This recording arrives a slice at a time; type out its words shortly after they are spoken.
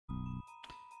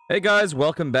Hey guys,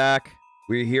 welcome back.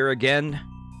 We're here again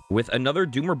with another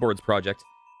Doomer Boards project.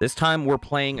 This time we're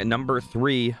playing number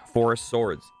 3, Forest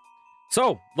Swords.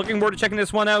 So, looking forward to checking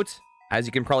this one out. As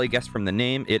you can probably guess from the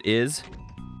name, it is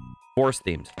forest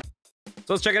themed.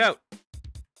 So let's check it out.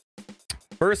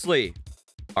 Firstly,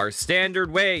 our standard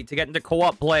way to get into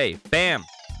co-op play. Bam!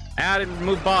 Add and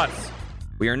remove bots.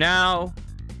 We are now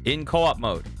in co-op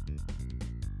mode.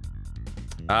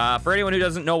 For anyone who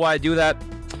doesn't know why I do that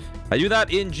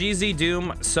in GZ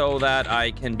Doom so that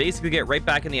I can basically get right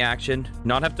back in the action,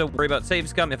 not have to worry about save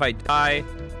scum. If I die,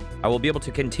 I will be able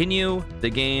to continue the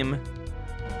game.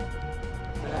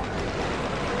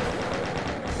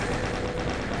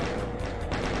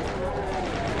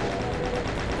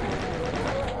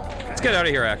 Let's get out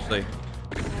of here, actually.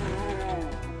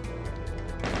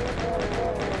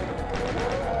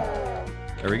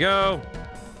 There we go.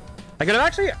 I could have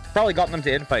actually probably gotten them to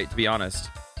infight, to be honest.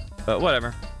 But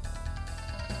whatever.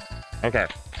 Okay.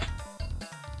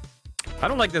 I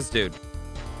don't like this dude.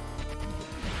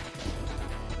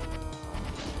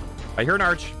 I hear an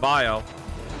arch bio.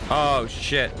 Oh,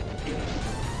 shit.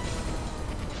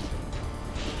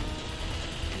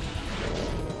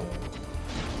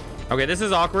 Okay, this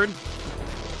is awkward.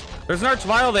 There's an arch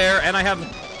vial there, and I have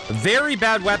very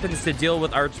bad weapons to deal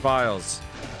with arch vials.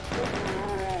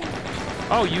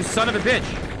 Oh, you son of a bitch.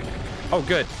 Oh,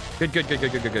 good.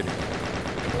 Good.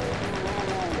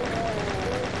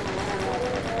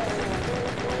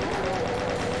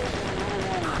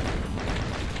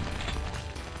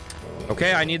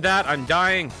 Okay, I need that. I'm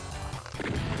dying.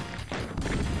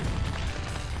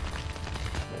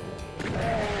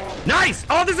 Nice!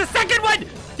 Oh, there's a second one!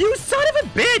 You son of a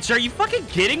bitch! Are you fucking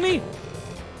kidding me?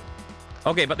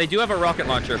 Okay, but they do have a rocket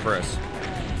launcher for us.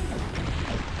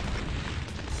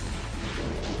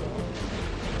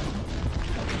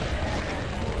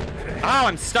 Oh,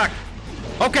 I'm stuck.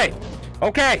 Okay.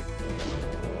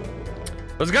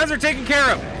 Those guys are taken care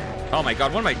of. Oh my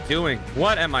god, what am I doing?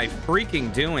 What am I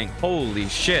freaking doing? Holy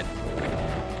shit.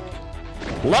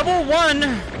 Level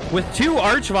 1 with 2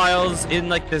 arch vials in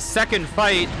like the second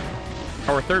fight.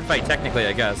 Or third fight, technically,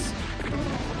 I guess.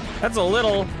 That's a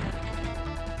little...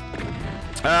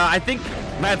 I think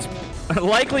that's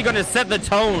likely going to set the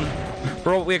tone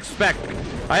for what we expect.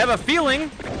 I have a feeling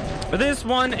this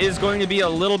one is going to be a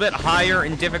little bit higher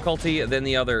in difficulty than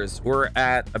the others. We're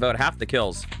at about half the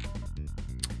kills.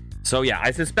 So yeah,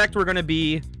 I suspect we're going to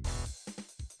be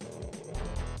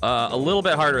a little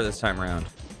bit harder this time around.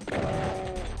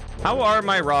 How are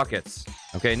my rockets?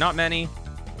 Okay, not many.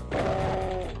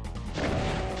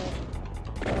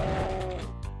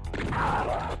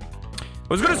 I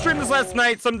was going to stream this last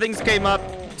night. Some things came up.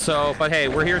 So, but hey,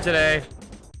 we're here today.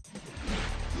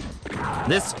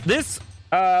 This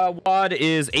WAD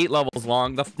is 8 levels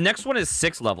long. The next one is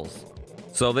 6 levels.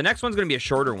 So the next one's going to be a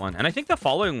shorter one. And I think the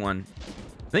following one,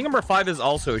 I think number 5 is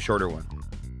also a shorter one.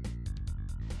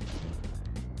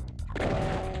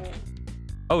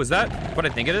 Oh, is that what I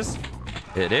think it is?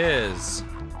 It is.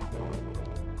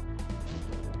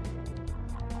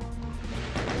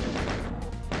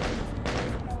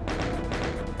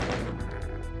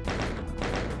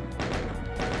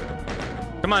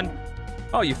 Come on.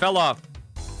 Oh, you fell off.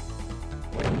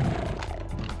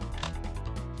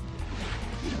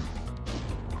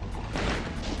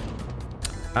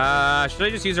 Should I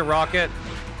just use a rocket?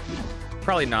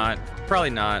 Probably not.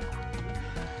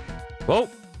 Whoa.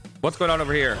 What's going on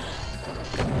over here?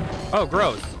 Oh,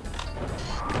 gross.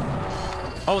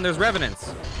 Oh, and there's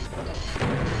revenants.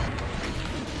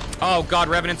 Oh, God,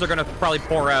 revenants are going to probably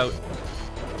pour out.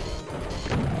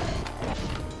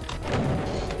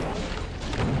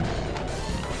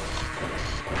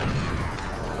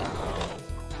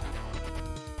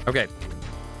 Okay.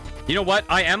 You know what?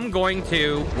 I am going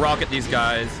to rocket these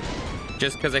guys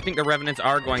just because I think the revenants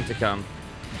are going to come.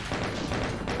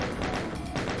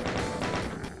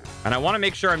 And I want to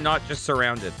make sure I'm not just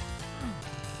surrounded.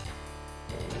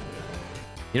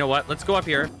 You know what? Let's go up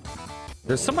here.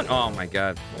 There's someone... Oh, my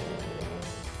God.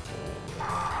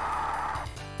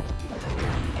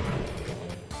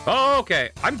 Oh,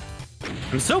 okay. I'm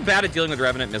so bad at dealing with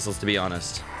revenant missiles, to be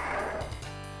honest.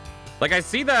 Like, I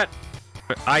see that,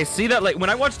 like, when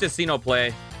I watch Decino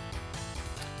play,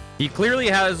 he clearly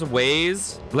has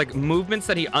ways, like, movements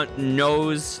that he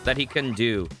knows that he can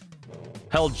do.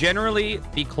 He'll generally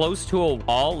be close to a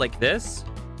wall like this,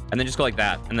 and then just go like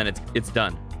that, and then it's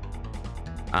done.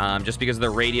 Just because the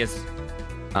radius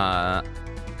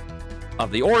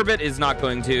of the orbit is not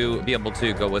going to be able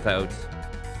to go without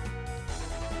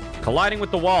colliding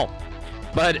with the wall.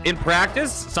 But in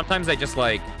practice, sometimes I just,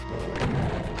 like,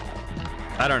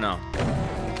 I don't know.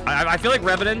 I feel like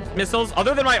Revenant missiles,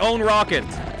 other than my own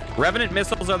rockets, Revenant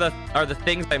missiles are the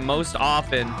things I most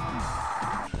often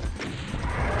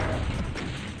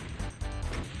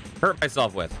hurt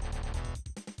myself with.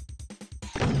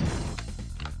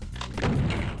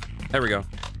 There we go.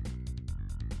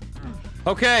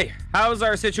 Okay, how's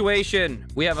our situation?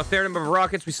 We have a fair number of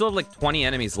rockets. We still have like 20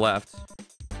 enemies left.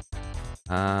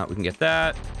 We can get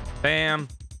that. Bam.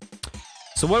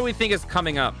 So what do we think is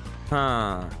coming up?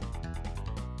 Huh.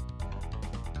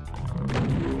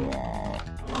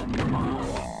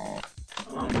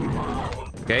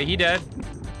 Okay, he dead.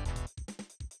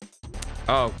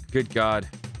 Oh, good God.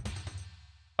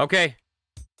 Okay.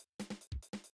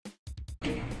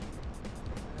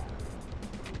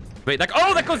 Wait, like,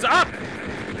 oh, that goes up!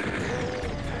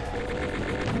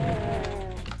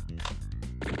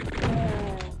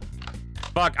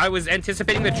 Fuck, I was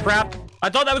anticipating the trap. I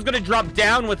thought that was gonna drop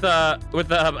down with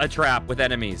a trap with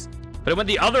enemies. But it went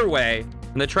the other way,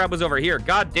 and the trap was over here.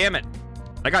 God damn it.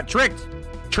 I got tricked.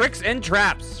 Tricks and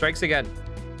traps. Strikes again.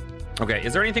 Okay,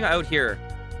 is there anything out here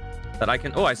that I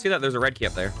can... Oh, I see that there's a red key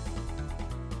up there.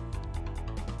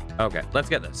 Okay, let's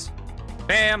get this.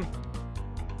 Bam!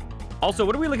 Also,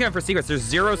 what are we looking at for secrets? There's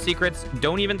 0 secrets.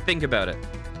 Don't even think about it.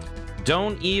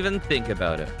 Don't even think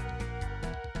about it.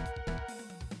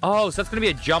 Oh, so that's going to be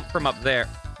a jump from up there.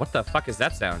 What the fuck is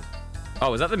that sound?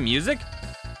 Oh, is that the music?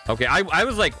 Okay, I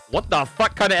was like, what the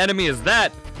fuck kind of enemy is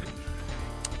that?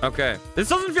 Okay. This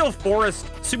doesn't feel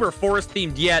super forest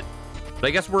themed yet, but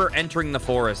I guess we're entering the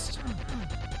forest.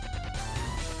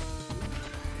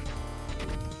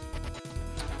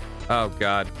 Oh,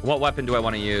 God. What weapon do I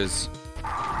want to use?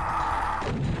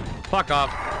 Fuck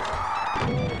off.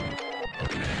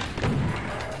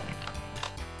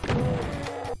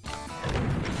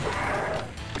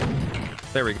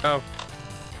 There we go.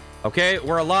 Okay,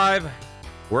 we're alive.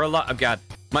 We're alive. Oh, God.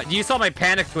 You saw my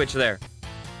panic twitch there.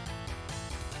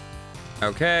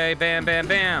 Okay, bam, bam,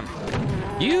 bam.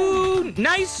 You...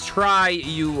 Nice try,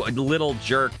 you little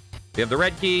jerk. We have the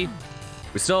red key.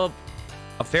 We still have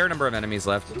a fair number of enemies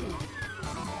left.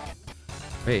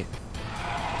 Wait.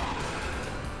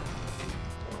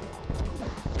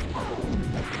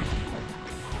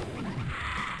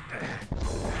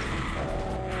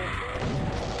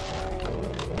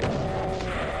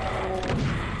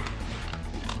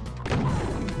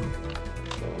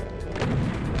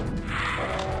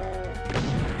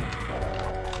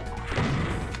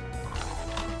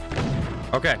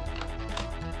 Okay.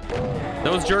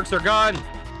 Those jerks are gone.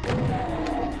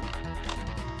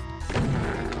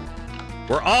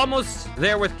 We're almost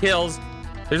there with kills.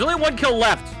 There's only 1 kill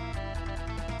left.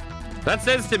 That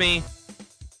says to me...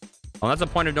 Oh, that's a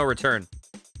point of no return.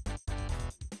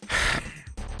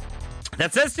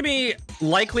 That says to me,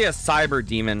 likely a cyber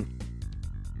demon.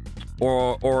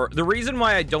 Or the reason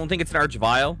why I don't think it's an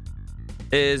archvile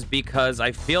is because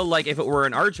I feel like if it were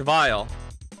an archvile,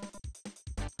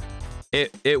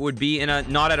 it would be in a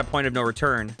not at a point of no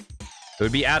return. It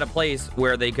would be at a place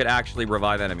where they could actually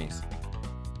revive enemies.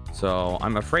 So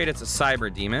I'm afraid it's a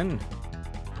cyber demon.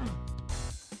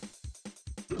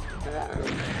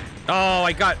 Oh,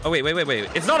 I got... Oh, wait.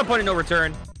 It's not a point of no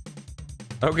return.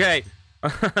 Okay.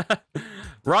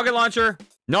 Rocket launcher,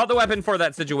 not the weapon for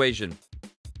that situation.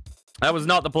 That was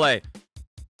not the play.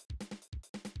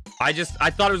 I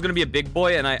thought it was going to be a big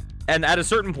boy, and at a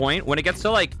certain point, when it gets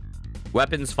to, like,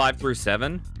 weapons 5 through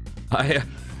 7,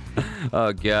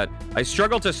 oh, God. I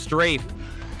struggle to strafe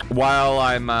while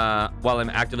I'm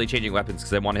actively changing weapons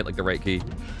because I want to hit like the right key.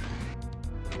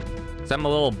 So I'm a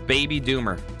little baby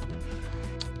doomer.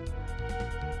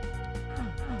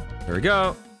 There we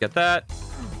go. Get that.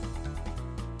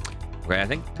 Okay, I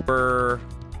think we're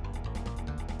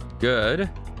good.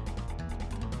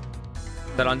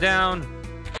 Set on down.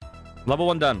 Level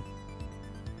 1 done.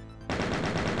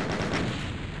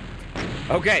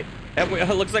 Okay, and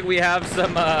it looks like we have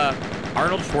some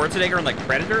Arnold Schwarzenegger and like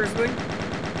Predator or something.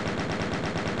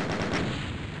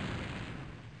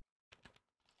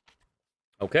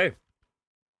 Okay.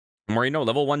 The more you know,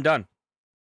 level 1 done.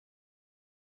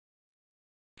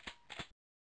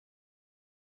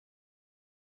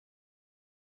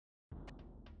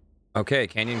 Okay,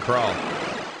 canyon crawl.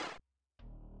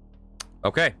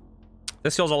 Okay.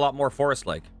 This feels a lot more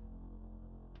forest-like.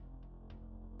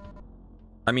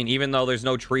 I mean, even though there's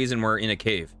no trees and we're in a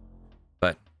cave.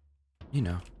 But, you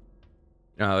know.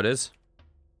 You know how it is.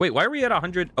 Wait, why are we at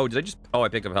 100? Oh, did I just... Oh, I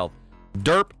picked up health.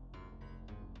 Derp.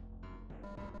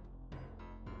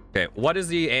 Okay, what is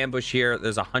the ambush here?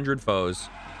 There's 100 foes.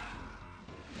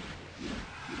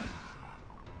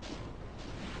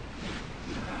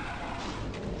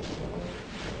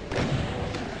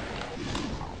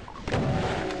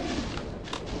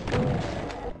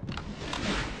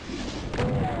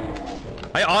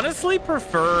 I honestly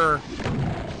prefer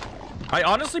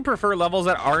levels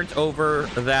that aren't over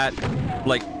that,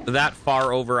 like, that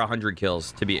far over 100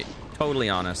 kills, to be totally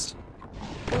honest.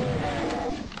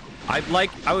 I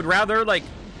would rather, like,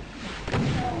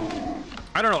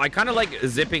 I don't know, I kind of like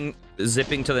zipping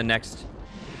to the next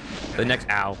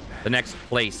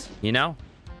place, you know?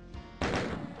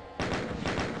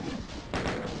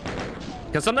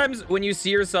 Because sometimes when you see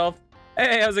yourself,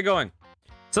 hey, how's it going?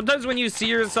 Sometimes when you see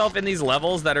yourself in these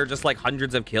levels that are just like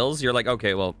hundreds of kills, you're like,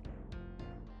 okay, well,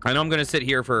 I know I'm going to sit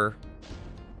here for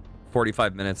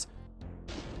 45 minutes.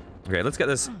 Okay, let's get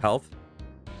this health.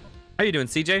 How you doing,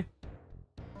 CJ?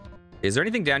 Is there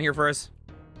anything down here for us?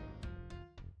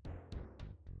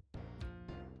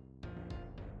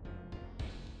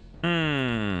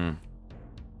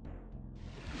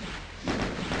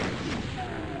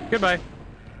 Goodbye.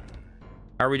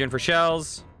 How are we doing for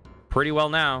shells? Pretty well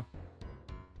now.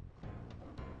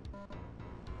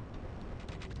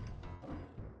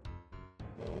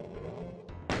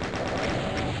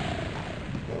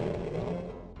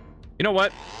 You know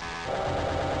what?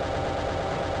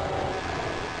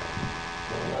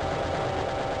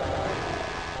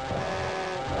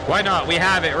 Why not? We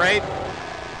have it, right?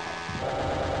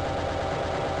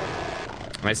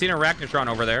 I seen a Arachnotron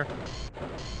over there.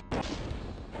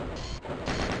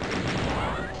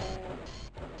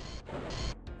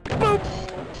 Boop!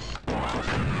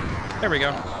 There we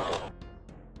go.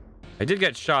 I did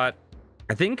get shot.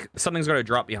 I think something's going to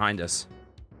drop behind us.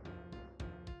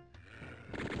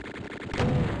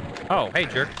 Oh, hey,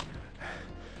 jerk.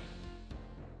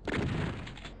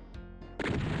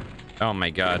 Oh my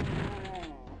god.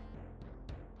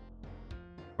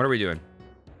 What are we doing?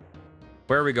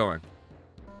 Where are we going?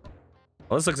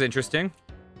 Well, this looks interesting.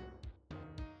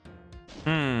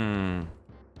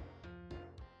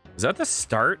 Is that the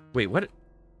start? Wait, what? I'm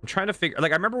trying to figure...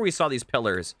 Like, I remember we saw these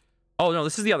pillars. Oh, no,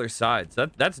 this is the other side. So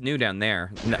that's new down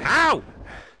there. Ow!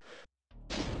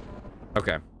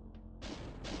 Okay.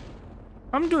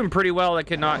 I'm doing pretty well. I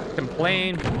cannot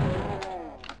complain.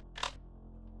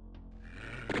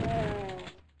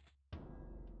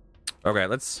 Okay,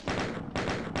 let's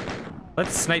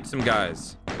snipe some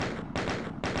guys.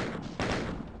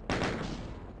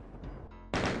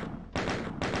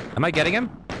 Am I getting him?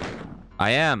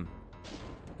 I am.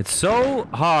 It's so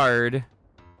hard.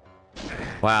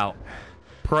 Wow.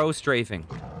 Pro strafing.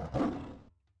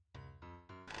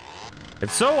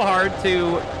 It's so hard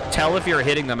to tell if you're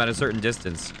hitting them at a certain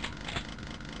distance.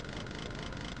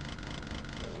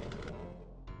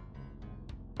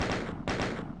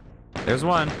 There's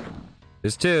one.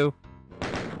 There's two.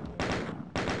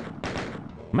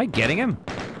 Am I getting him?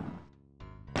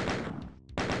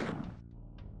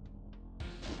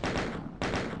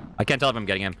 I can't tell if I'm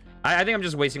getting him. I think I'm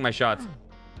just wasting my shots.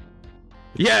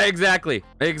 Yeah, exactly.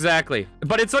 Exactly.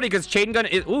 But it's funny because chain gun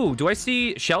is... Ooh, do I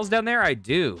see shells down there? I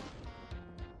do.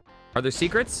 Are there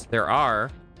secrets? There are.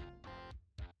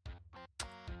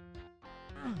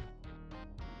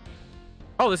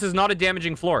 Oh, this is not a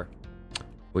damaging floor.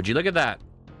 Would you look at that?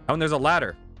 Oh, and there's a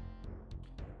ladder.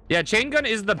 Yeah, chain gun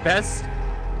is the best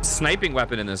sniping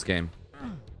weapon in this game.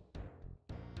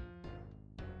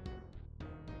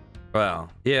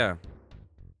 Well, yeah.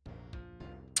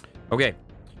 Okay,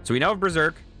 so we now have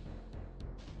Berserk.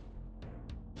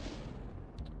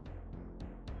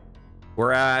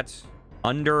 We're at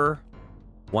under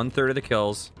 1/3 of the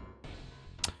kills.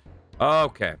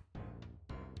 Okay.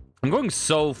 I'm going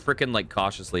so freaking like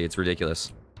cautiously, it's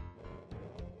ridiculous.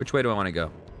 Which way do I want to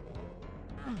go?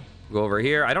 Go over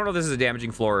here. I don't know if this is a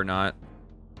damaging floor or not.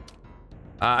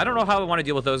 I don't know how I want to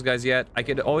deal with those guys yet. I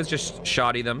could always just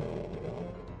shoddy them.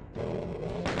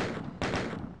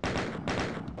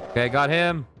 Okay, got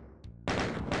him.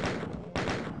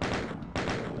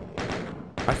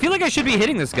 I feel like I should be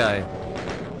hitting this guy.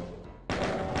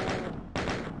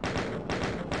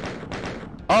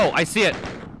 Oh, I see it.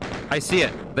 I see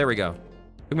it. There we go.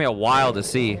 Took me a while to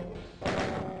see.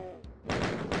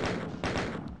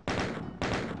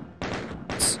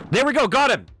 There we go.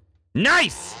 Got him.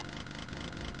 Nice.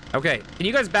 Okay. Can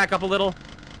you guys back up a little?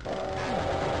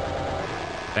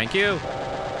 Thank you.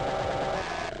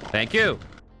 Thank you.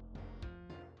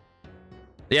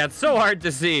 Yeah, it's so hard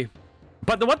to see.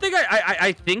 But the one thing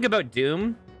I think about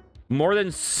Doom more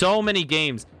than so many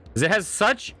games is it has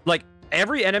such, like,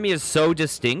 every enemy is so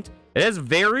distinct. It has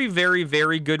very, very,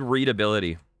 very good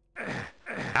readability.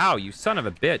 Ow, you son of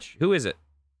a bitch. Who is it?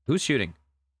 Who's shooting?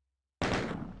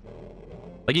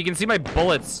 Like, you can see my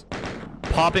bullets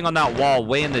popping on that wall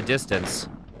way in the distance.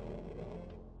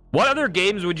 What other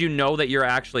games would you know that you're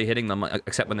actually hitting them,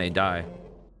 except when they die?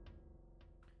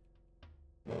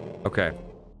 Okay.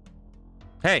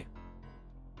 Hey.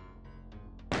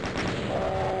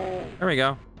 There we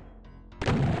go.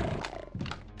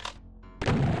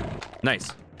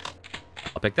 Nice.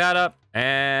 I'll pick that up.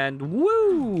 And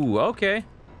woo! Okay.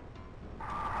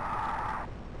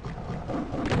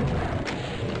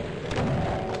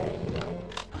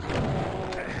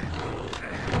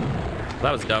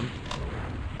 That was dumb.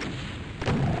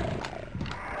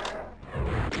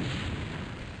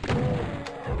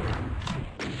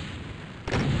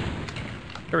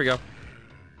 Here we go.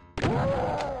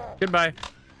 Goodbye.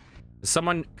 Is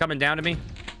someone coming down to me?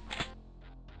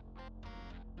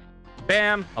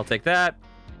 Bam. I'll take that.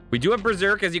 We do have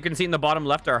Berserk. As you can see in the bottom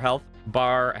left, our health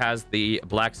bar has the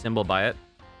black symbol by it.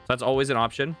 So that's always an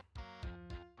option.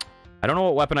 I don't know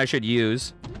what weapon I should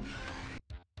use.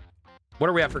 What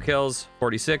are we at for kills?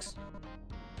 46.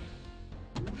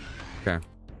 Okay.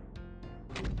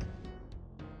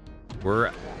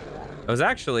 It was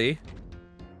actually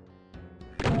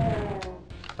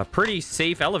a pretty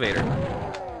safe elevator.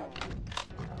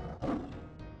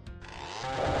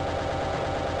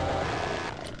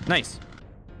 Nice.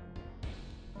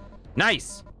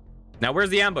 Nice. Now where's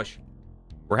the ambush?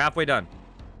 We're halfway done.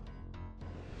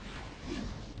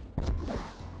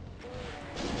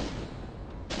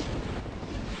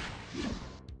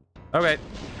 Okay.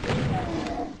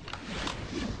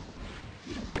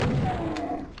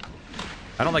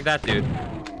 I don't like that, dude.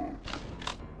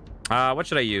 What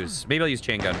should I use? Maybe I'll use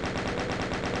chain gun.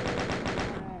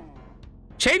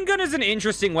 Chain gun is an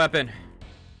interesting weapon.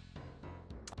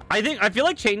 I feel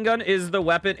like chain gun is the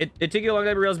weapon. It took you a long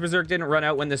time to realize Berserk didn't run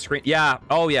out when the screen. Yeah.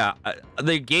 Oh yeah.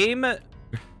 The game.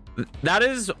 That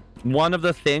is one of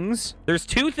the things. There's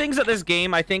two things that this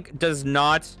game I think does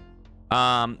not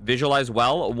visualize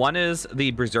well. One is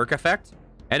the Berserk effect,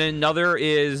 and another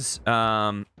is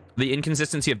the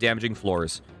inconsistency of damaging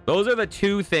floors. Those are the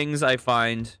two things I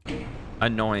find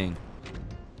annoying.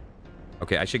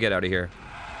 Okay, I should get out of here.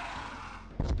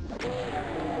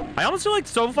 I almost feel like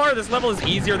so far this level is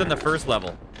easier than the first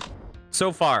level.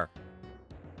 So far.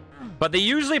 But they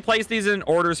usually place these in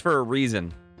orders for a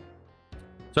reason.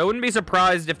 So I wouldn't be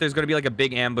surprised if there's going to be like a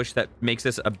big ambush that makes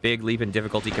this a big leap in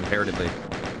difficulty comparatively.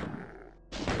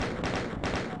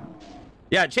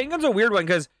 Yeah, chain gun's a weird one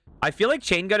because I feel like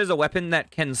chain gun is a weapon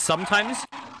that can sometimes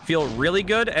feel really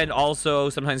good and also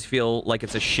sometimes feel like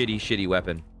it's a shitty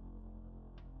weapon.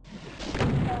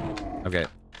 Okay.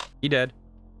 He dead.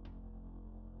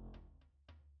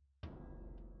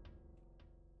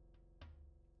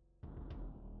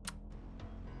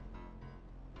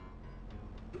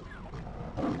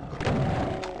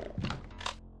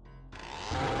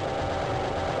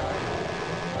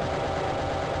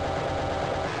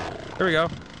 There we go.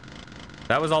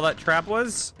 That was all that trap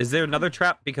was? Is there another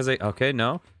trap? Because okay,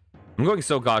 no. I'm going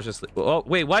so cautiously. Oh,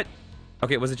 wait, what?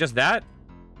 Okay, was it just that?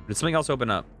 Or did something else open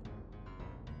up?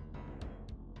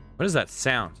 What is that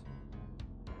sound?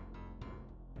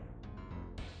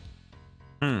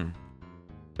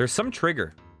 There's some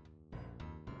trigger.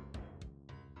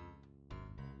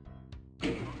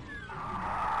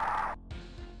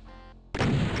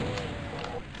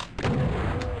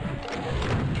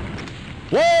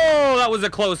 Whoa, that was a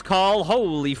close call.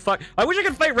 Holy fuck. I wish I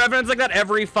could fight Revenants like that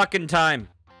every fucking time.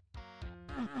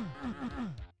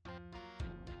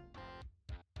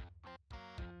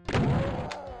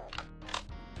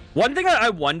 One thing I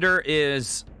wonder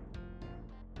is,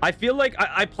 I feel like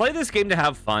I play this game to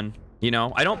have fun, you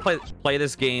know? I don't play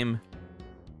this game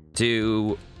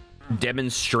to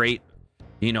demonstrate,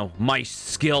 you know, my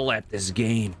skill at this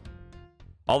game.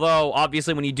 Although,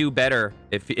 obviously, when you do better,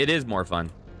 it is more fun.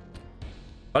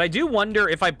 But I do wonder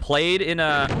if I played in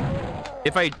a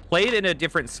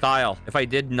different style, if I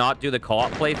did not do the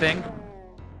co-op play thing.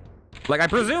 Like, I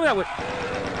presume that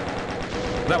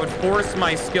would force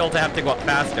my skill to have to go up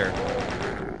faster.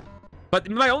 But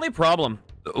my only problem,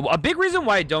 a big reason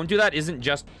why I don't do that isn't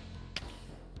just...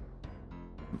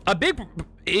 A big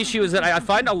issue is that I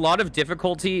find a lot of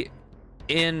difficulty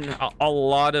in a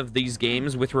lot of these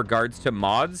games with regards to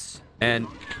mods, and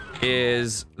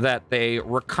is that they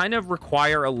kind of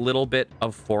require a little bit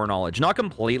of foreknowledge. Not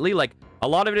completely, like a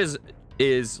lot of it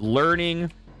is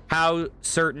learning how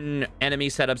certain enemy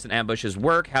setups and ambushes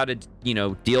work, how to, you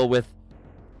know, deal with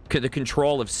the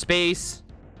control of space,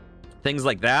 things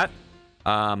like that.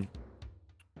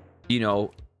 You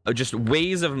know, just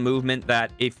ways of movement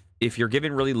that if you're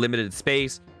given really limited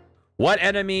space, what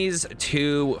enemies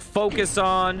to focus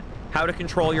on, how to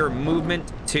control your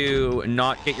movement to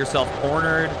not get yourself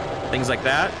cornered, things like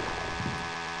that.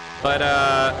 But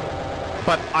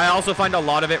I also find a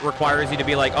lot of it requires you to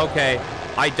be like, okay,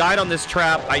 I died on this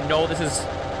trap. I know this is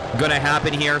gonna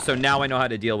happen here, so now I know how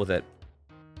to deal with it.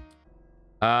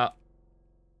 And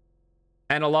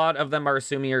a lot of them are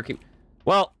assuming you're...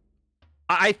 Well,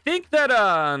 I think that,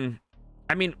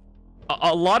 I mean,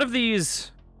 a lot of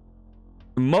these...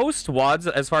 Most WADs,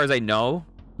 as far as I know,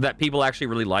 that people actually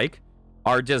really like,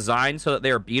 are designed so that they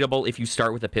are beatable if you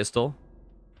start with a pistol.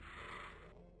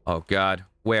 Oh, God.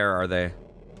 Where are they?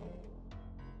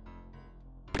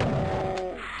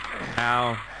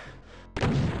 Ow.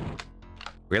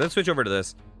 Okay, let's switch over to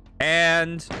this.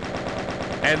 And so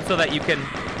that you can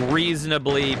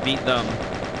reasonably beat them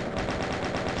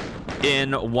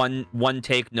in one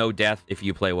take, no death, if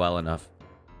you play well enough.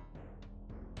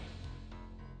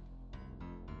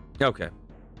 Okay.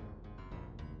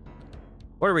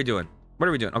 What are we doing? What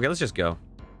are we doing? Okay, let's just go.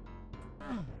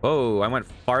 Whoa, I went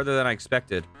farther than I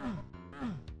expected.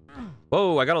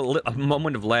 Whoa, I got a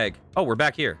moment of lag. Oh, we're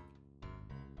back here.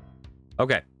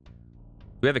 Okay.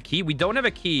 Do we have a key? We don't have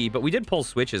a key, but we did pull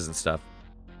switches and stuff.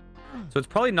 So it's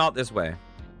probably not this way.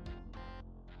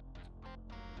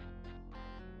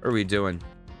 What are we doing?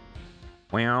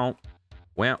 Wow.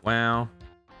 Wow, wow.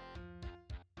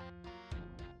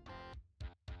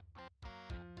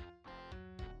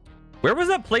 Where was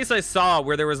that place I saw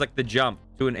where there was like the jump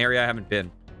to an area I haven't been?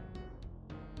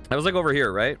 That was like over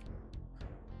here, right?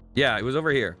 Yeah, it was over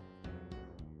here.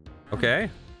 Okay.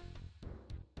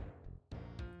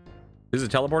 There's a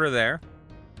teleporter there.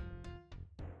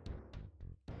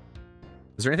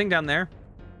 Is there anything down there?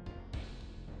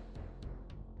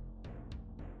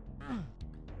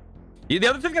 The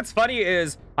other thing that's funny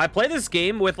is I play this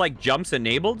game with like jumps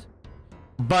enabled,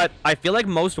 but I feel like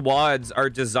most WADs are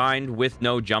designed with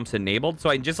no jumps enabled, so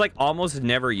I just like almost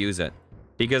never use it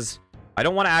because I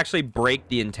don't want to actually break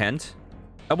the intent.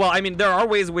 Well, I mean, there are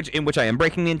ways in which I am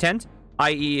breaking the intent,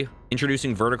 i.e.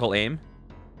 introducing vertical aim.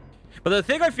 But the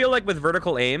thing I feel like with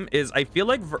vertical aim is I feel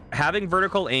like having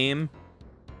vertical aim,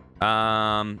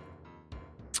 I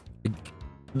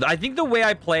think the way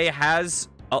I play has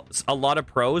a lot of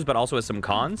pros, but also has some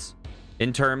cons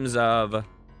in terms of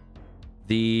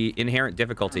the inherent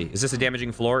difficulty. Is this a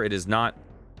damaging floor? It is not.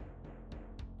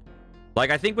 Like,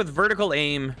 I think with vertical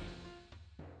aim,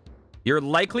 you're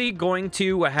likely going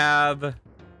to have...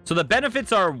 So the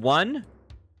benefits are, one,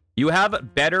 you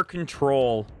have better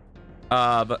control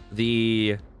of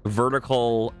the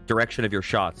vertical direction of your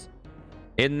shots.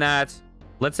 In that,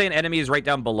 let's say an enemy is right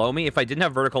down below me. If I didn't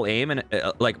have vertical aim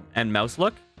and mouse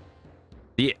look,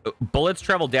 the bullets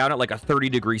travel down at like a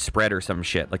 30-degree spread or some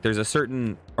shit. Like there's a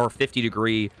certain, or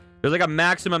 50-degree, there's like a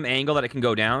maximum angle that it can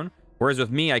go down. Whereas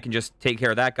with me, I can just take care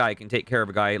of that guy. I can take care of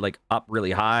a guy like up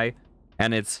really high.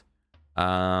 And it's,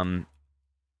 that's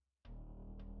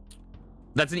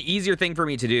an easier thing for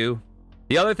me to do.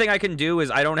 The other thing I can do is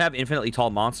I don't have infinitely tall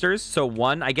monsters. So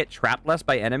one, I get trapped less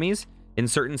by enemies in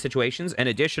certain situations. And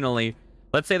additionally,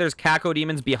 let's say there's Caco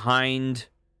demons behind...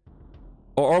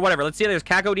 Or whatever. Let's say there's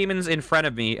Caco demons in front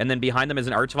of me, and then behind them is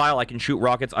an archvile. I can shoot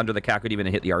rockets under the Caco demon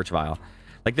and hit the archvile.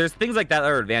 Like, there's things like that that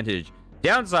are advantage.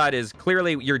 Downside is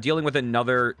clearly you're dealing with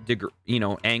another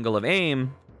angle of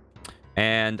aim,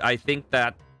 and I think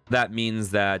that that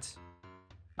means that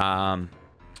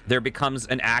there becomes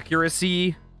an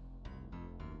accuracy.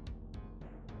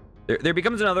 There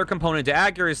becomes another component to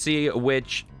accuracy,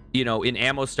 which in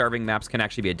ammo-starving maps can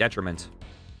actually be a detriment.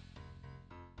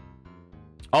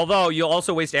 Although, you'll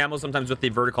also waste ammo sometimes with the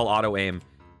vertical auto-aim.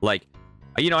 Like,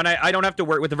 and I don't have to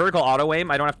worry... With the vertical auto-aim,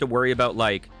 I don't have to worry about,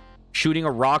 like, shooting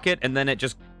a rocket and then it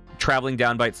just traveling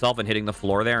down by itself and hitting the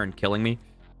floor there and killing me.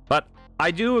 But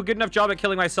I do a good enough job at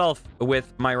killing myself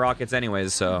with my rockets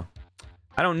anyways, so...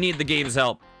 I don't need the game's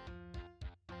help.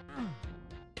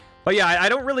 But yeah, I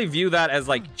don't really view that as,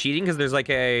 like, cheating, because there's, like,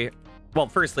 a... Well,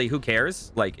 firstly, who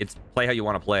cares? Like, it's play how you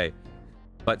want to play.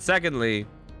 But secondly...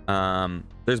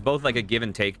 there's both like a give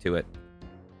and take to it.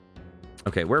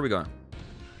 Okay, where are we going?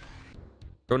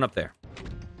 Going up there.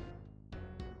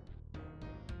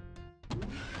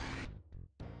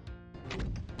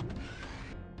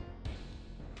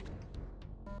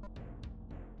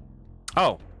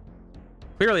 Oh.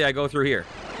 Clearly I go through here.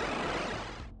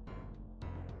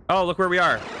 Oh, look where we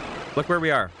are. Look where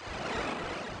we are.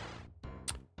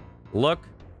 Look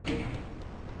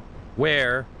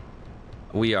where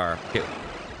we are. Okay.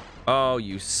 Oh,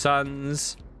 you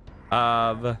sons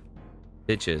of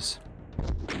bitches.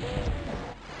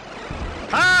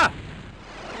 Ah!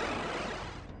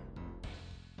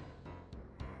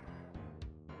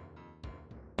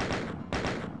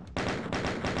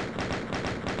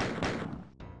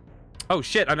 Oh,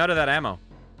 shit. I'm out of that ammo.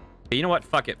 Okay, you know what?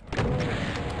 Fuck it.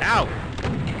 Ow!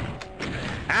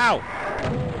 Ow!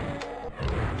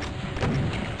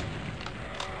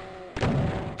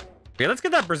 Okay, let's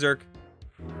get that berserk.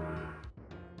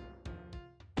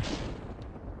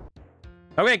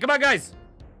 Okay, come on, guys.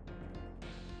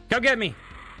 Come get me.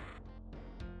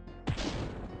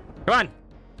 Come on.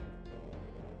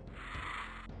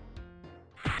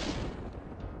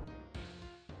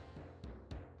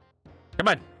 Come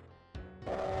on.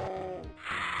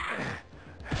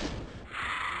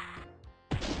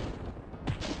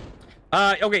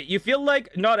 Okay, you feel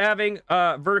like not having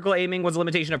vertical aiming was a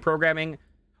limitation of programming.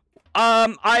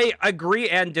 I agree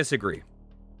and disagree.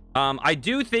 I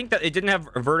do think that it didn't have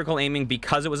vertical aiming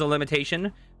because it was a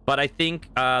limitation, but I think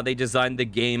they designed the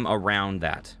game around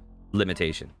that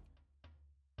limitation.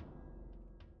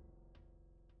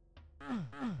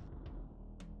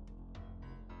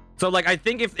 So, like, I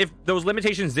think if those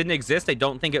limitations didn't exist, I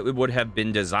don't think it would have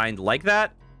been designed like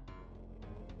that.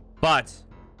 But,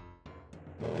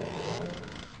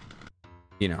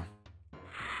 you know.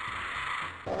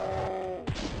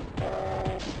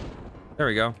 There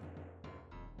we go.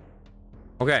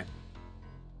 Okay.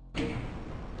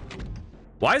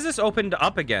 Why is this opened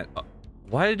up again?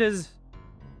 Why does...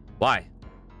 Why?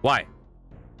 Why?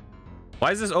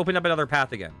 Why does this open up another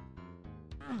path again?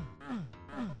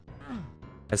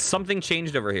 Has something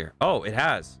changed over here? Oh, it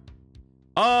has.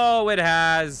 Oh, it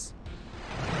has.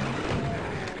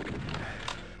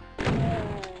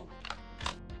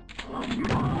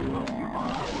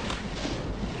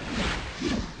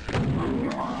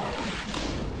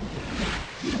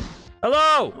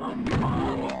 Hello!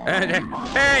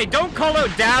 Hey, don't call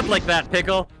out Dad like that,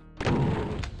 Pickle.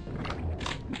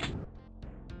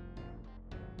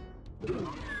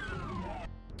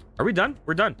 Are we done?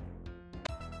 We're done.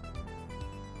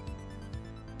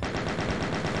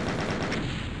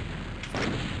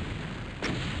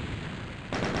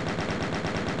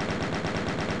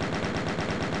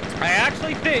 I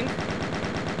actually think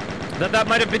that that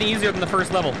might have been easier than the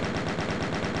first level.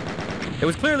 It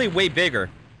was clearly way bigger.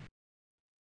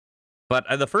 But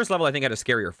the first level, I think, had a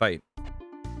scarier fight.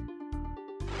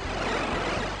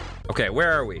 Okay,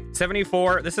 where are we?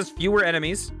 74. This is fewer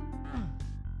enemies.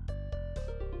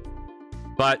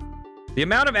 But the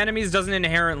amount of enemies doesn't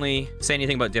inherently say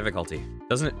anything about difficulty.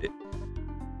 Doesn't it?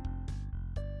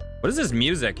 What is this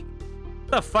music?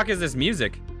 What the fuck is this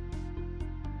music?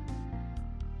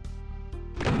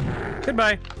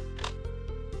 Goodbye.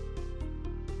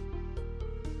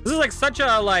 This is like such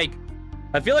a, like...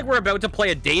 I feel like we're about to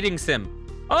play a dating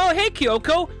sim. Oh, hey,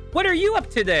 Kyoko. What are you up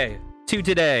today?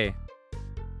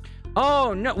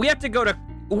 Oh, no. We have to go to...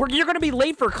 You're going to be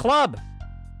late for club.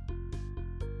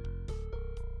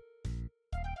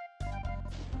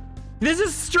 This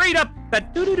is straight up...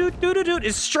 That doo-doo-doo-doo-doo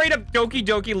is straight up Doki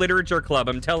Doki Literature Club.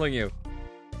 I'm telling you.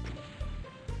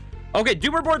 Okay,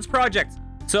 Doomer Boards Project.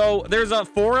 So there's a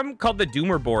forum called the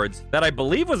Doomer Boards that I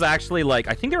believe was actually like...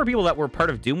 I think there were people that were part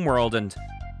of Doom World, and...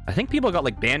 I think people got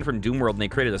like banned from Doom World and they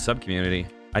created a sub-community.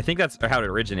 I think that's how it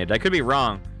originated. I could be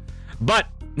wrong. But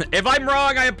if I'm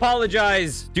wrong, I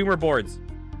apologize, Doomer Boards.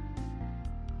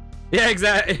 Yeah,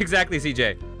 exactly,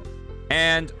 CJ.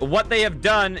 And what they have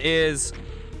done is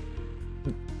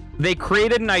they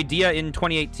created an idea in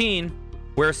 2018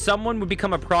 where someone would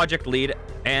become a project lead,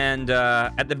 and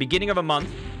at the beginning of a month,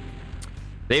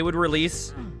 they would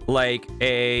release like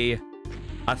a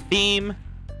theme,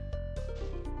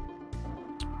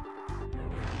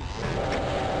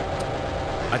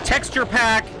 a texture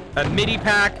pack, a MIDI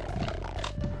pack,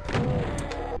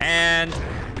 and...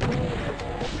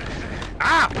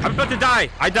 Ah! I'm about to die!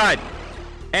 I died.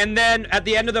 And then, at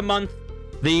the end of the month,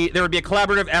 there would be a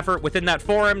collaborative effort within that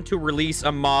forum to release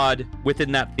a mod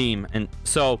within that theme. And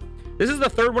so, this is the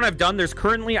third one I've done. There's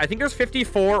currently, I think there's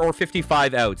 54 or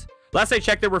 55 out. Last I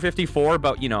checked, there were 54,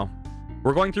 but, you know,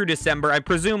 we're going through December. I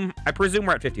presume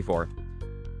we're at 54.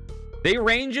 They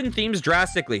range in themes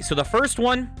drastically. So, the first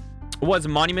one was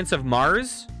Monuments of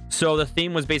Mars. So the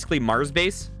theme was basically Mars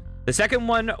base. The second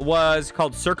one was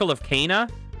called Circle of Cana,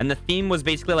 and the theme was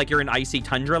basically like you're in icy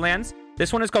tundra lands.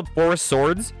 This one is called Forest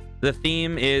Swords. The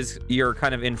theme is you're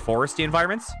kind of in foresty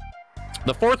environments.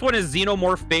 The fourth one is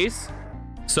Xenomorph Base.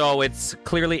 So it's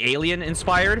clearly alien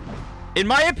inspired. In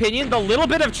my opinion, the little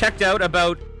bit I've checked out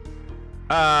about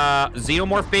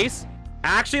Xenomorph Base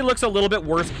actually looks a little bit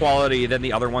worse quality than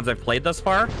the other ones I've played thus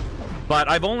far. But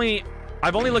I've only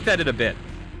looked at it a bit.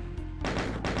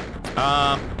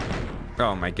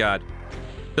 Oh my god.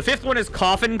 The fifth one is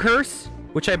Coffin Curse,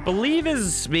 which I believe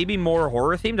is maybe more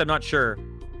horror themed. I'm not sure.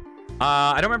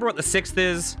 I don't remember what the sixth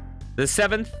is. The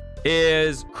seventh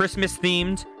is Christmas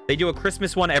themed. They do a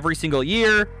Christmas one every single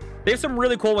year. They have some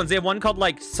really cool ones. They have one called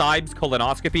like Cyb's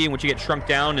Colonoscopy, in which you get shrunk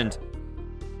down and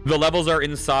the levels are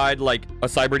inside like a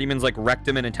cyber demon's like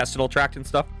rectum and intestinal tract and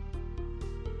stuff.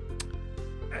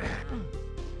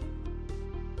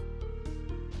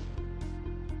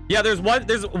 Yeah, there's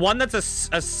one that's a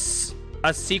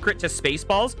secret to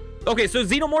Spaceballs. Okay, so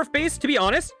Xenomorph base, to be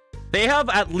honest, they have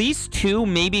at least 2,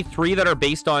 maybe 3 that are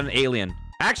based on Alien.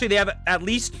 Actually, they have at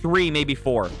least 3, maybe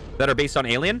 4 that are based on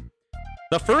Alien.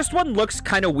 The first one looks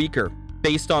kind of weaker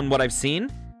based on what I've seen.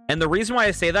 And the reason why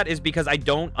I say that is because I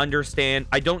don't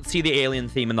see the Alien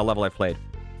theme in the level I've played.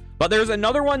 But there's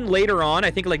another one later on,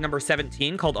 I think like number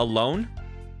 17, called Alone.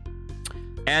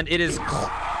 And it is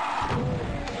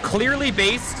clearly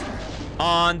based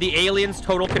on the Aliens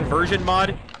Total Conversion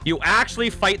mod. You actually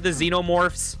fight the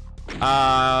Xenomorphs.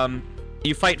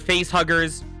 You fight face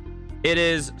huggers. It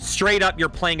is straight up, you're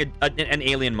playing an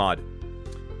Alien mod.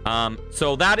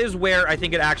 So that is where I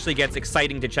think it actually gets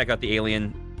exciting to check out the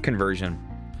Alien conversion.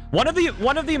 One of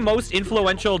the most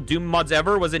influential Doom mods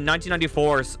ever was in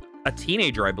 1994. A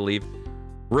teenager, I believe,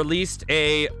 released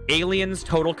a Aliens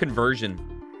Total Conversion.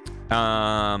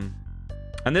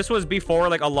 And this was before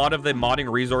like a lot of the modding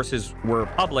resources were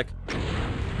public.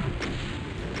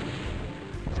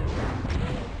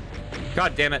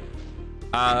 God damn it.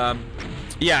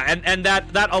 Yeah, and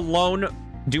that Alone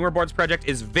Doomer Boards project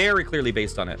is very clearly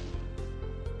based on it.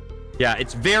 Yeah,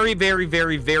 it's very, very,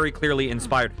 very, very clearly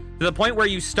inspired. To the point where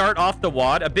you start off the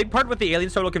WAD. A big part with the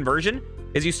Aliens Total Conversion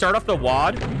is you start off the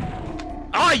WAD.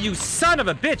 Ah, you son of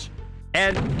a bitch.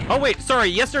 And, oh wait, sorry.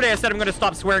 Yesterday I said I'm going to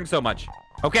stop swearing so much.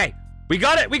 Okay, we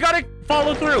got it. We got to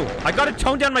follow through. I got to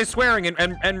tone down my swearing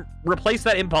and replace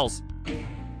that impulse.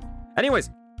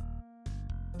 Anyways.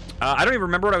 I don't even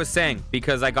remember what I was saying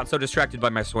because I got so distracted by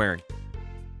my swearing.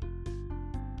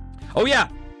 Oh yeah,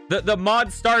 the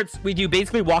mod starts with you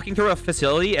basically walking through a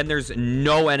facility and there's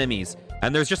no enemies.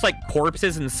 And there's just like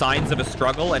corpses and signs of a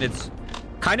struggle, and it's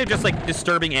kind of just like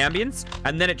disturbing ambience,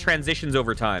 and then it transitions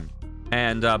over time.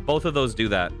 And both of those do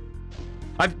that.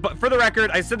 But for the record,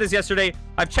 I said this yesterday,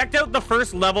 I've checked out the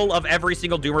first level of every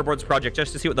single Doomer Boards project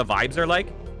just to see what the vibes are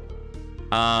like.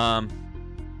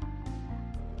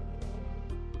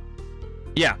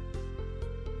 Yeah.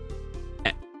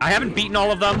 I haven't beaten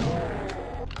all of them.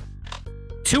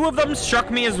 2 of them struck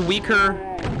me as weaker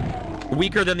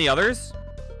than the others.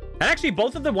 And actually,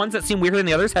 both of the ones that seem weaker than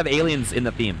the others have aliens in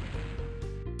the theme.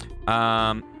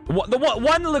 The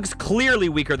one looks clearly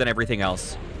weaker than everything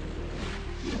else.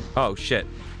 Oh, shit.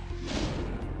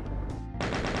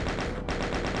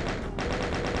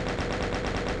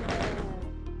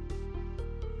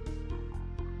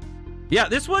 Yeah,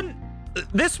 this one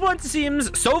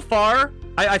seems, so far,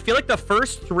 I feel like the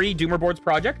first 3 Doomer Boards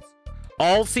projects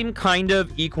all seem kind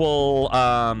of equal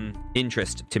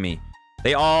interest to me.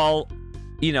 They all,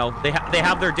 you know, they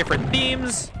have their different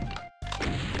themes.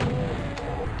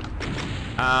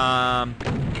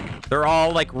 They're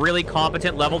all like really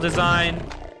competent level design.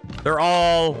 They're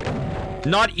all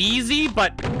not easy,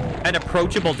 but an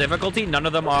approachable difficulty. None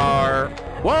of them are,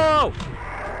 whoa!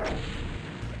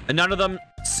 And none of them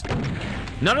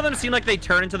seem like they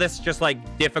turn into this just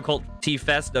like difficulty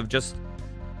fest of just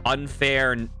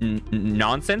unfair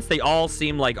nonsense. They all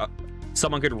seem like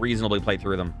someone could reasonably play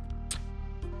through them.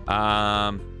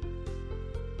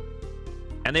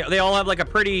 And they all have like a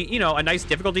pretty, you know, a nice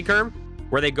difficulty curve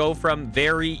where they go from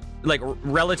very like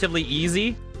relatively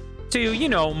easy to, you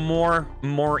know,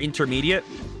 more intermediate.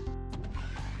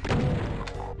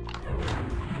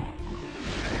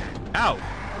 Ow.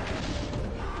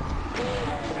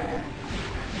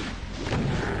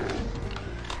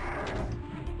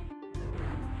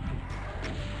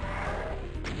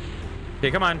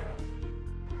 Okay, come on.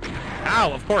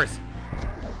 Ow, of course.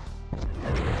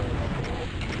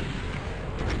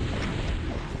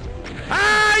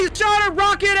 Ah, you shot a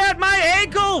rocket at my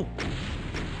ankle!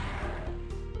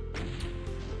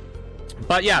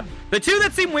 But yeah, the 2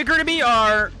 that seem weaker to me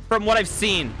are, from what I've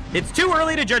seen, it's too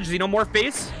early to judge Xenomorph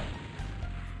base.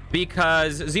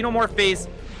 Because Xenomorph base,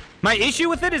 my issue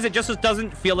with it is it just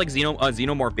doesn't feel like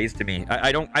Xenomorph base to me.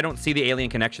 I don't see the alien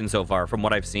connection so far from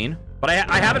what I've seen. But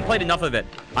I haven't played enough of it.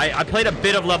 I played a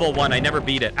bit of level 1. I never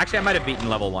beat it. Actually, I might have beaten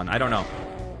level 1. I don't know.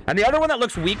 And the other one that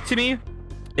looks weak to me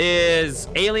is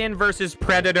Alien versus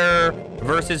Predator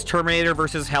versus Terminator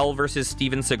versus Hell versus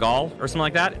Steven Seagal or something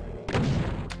like that.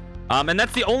 And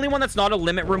that's the only one that's not a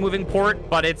limit removing port,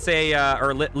 but it's a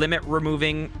limit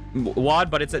removing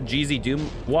WAD, but it's a GZ Doom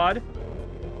WAD.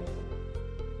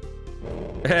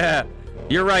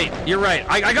 You're right. You're right.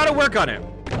 I gotta work on it.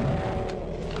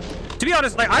 To be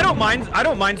honest, like I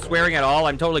don't mind swearing at all.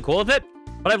 I'm totally cool with it.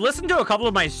 But I've listened to a couple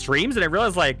of my streams and I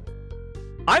realized like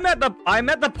I'm at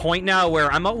the point now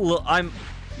where I'm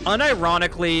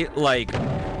unironically like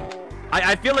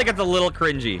I feel like it's a little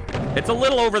cringy. It's a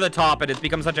little over the top and it's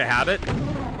become such a habit.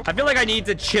 I feel like I need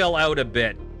to chill out a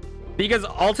bit. Because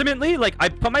ultimately, like, I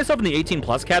put myself in the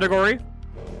 18+ category,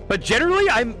 but generally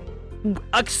I'm,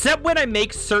 except when I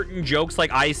make certain jokes like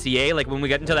ICA, like when we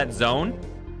get into that zone,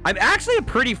 I'm actually a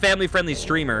pretty family-friendly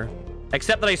streamer,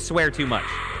 except that I swear too much.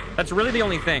 That's really the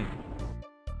only thing.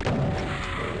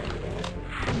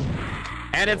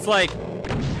 And it's like,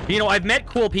 you know, I've met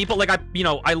cool people. Like, I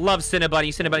love Cinnabunny.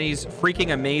 Cinnabunny's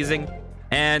freaking amazing.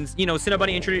 And, you know,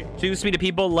 Cinnabunny introduced me to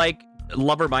people like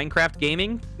Lover Minecraft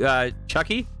Gaming,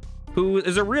 Chucky, who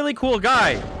is a really cool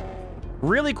guy.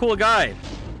 Really cool guy.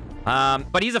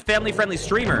 But he's a family-friendly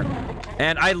streamer.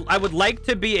 And I would like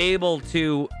to be able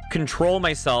to control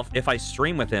myself if I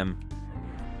stream with him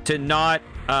to not,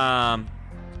 I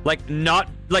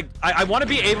want to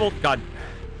be able, God,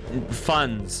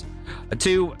 funds,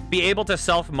 to be able to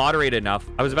self-moderate enough.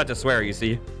 I was about to swear, you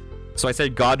see. So I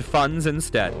said God funds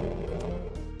instead.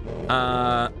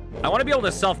 I want to be able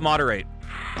to self-moderate.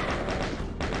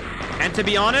 And to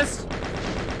be honest,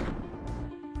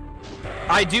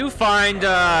 I do find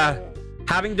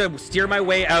having to steer my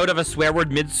way out of a swear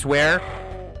word mid-swear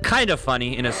kind of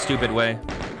funny in a stupid way.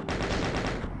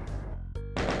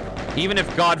 Even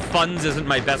if God funds isn't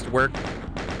my best work.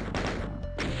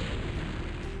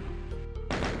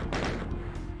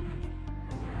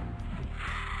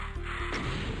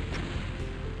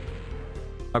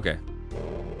 Okay.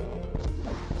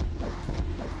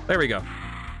 There we go.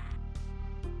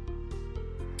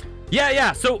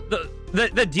 Yeah. So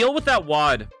the deal with that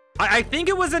WAD, I think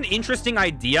it was an interesting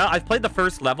idea. I've played the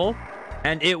first level,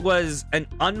 and it was an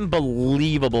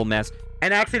unbelievable mess.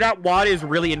 And actually, that WAD is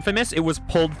really infamous. It was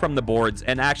pulled from the boards,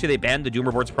 and actually, they banned the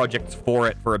Doomer boards projects for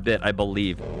it for a bit, I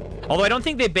believe. Although I don't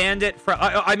think they banned it for,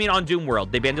 I mean, on Doom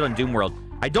World. They banned it on Doom World.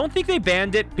 I don't think they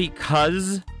banned it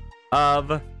because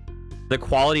of the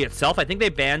quality itself. I think they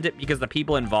banned it because the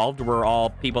people involved were all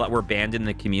people that were banned in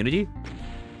the community.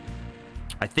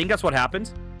 I think that's what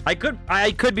happened. I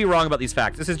could be wrong about these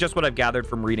facts. This is just what I've gathered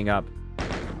from reading up.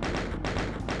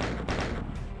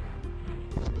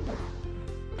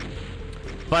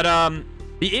 But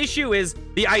the issue is,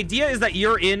 the idea is that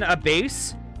you're in a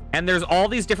base and there's all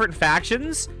these different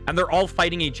factions and they're all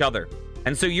fighting each other.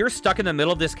 And so you're stuck in the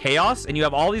middle of this chaos and you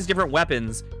have all these different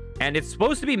weapons and it's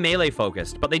supposed to be melee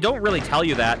focused, but they don't really tell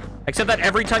you that, except that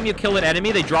every time you kill an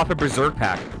enemy, they drop a berserk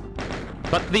pack.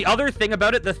 But the other thing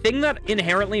about it, the thing that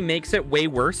inherently makes it way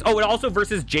worse, oh, it also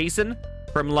versus Jason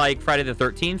from like Friday the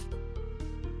 13th.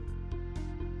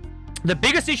 The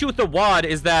biggest issue with the WAD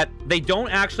is that they don't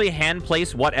actually hand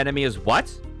place what enemy is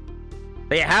what.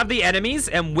 They have the enemies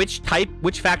and which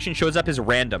faction shows up is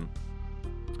random.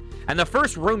 And the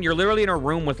first room, you're literally in a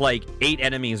room with like 8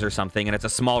 enemies or something, and it's a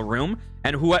small room,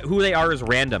 and who they are is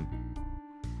random.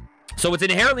 So it's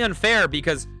inherently unfair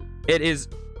because it is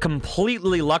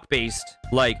completely luck-based.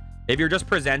 Like, if you're just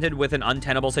presented with an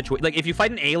untenable situation, like if you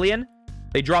fight an alien,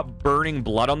 they drop burning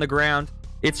blood on the ground.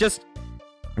 It's just,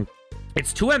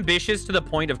 it's too ambitious to the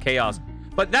point of chaos.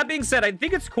 But that being said, I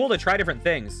think it's cool to try different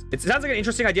things. It sounds like an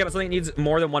interesting idea, but something that needs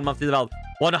more than 1 month to develop.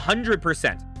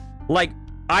 100%. Like,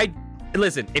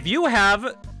 listen, if you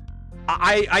have,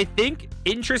 I think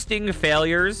interesting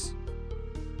failures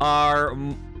are,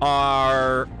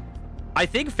 I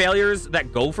think failures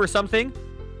that go for something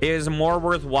is more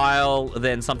worthwhile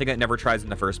than something that never tries in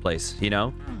the first place, you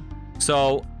know?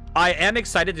 So I am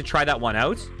excited to try that one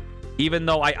out, even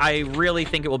though I really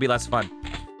think it will be less fun.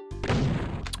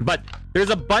 But there's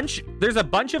a bunch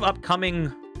of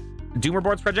upcoming Doomer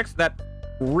Boards projects that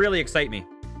really excite me.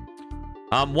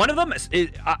 One of them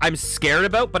I'm scared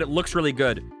about, but it looks really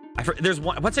good. There's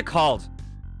one, what's it called?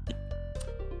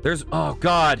 There's, oh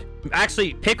god.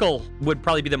 Actually, Pickle would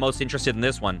probably be the most interested in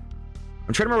this one.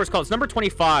 I'm trying to remember what it's called. It's number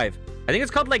 25. I think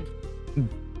it's called like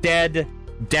Dead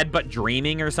But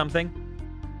Dreaming or something.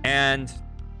 And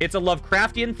it's a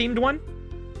Lovecraftian themed one.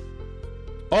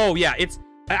 Oh yeah, it's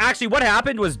actually what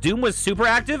happened was Doom was super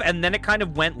active and then it kind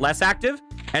of went less active.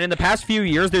 And in the past few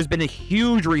years, there's been a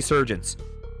huge resurgence.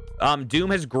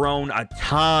 Doom has grown a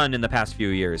ton in the past few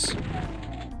years.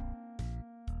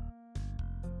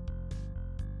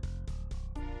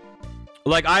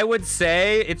 Like, I would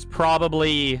say it's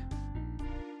probably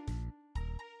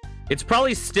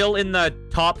still in the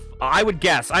top, I would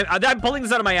guess. I'm pulling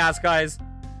this out of my ass, guys.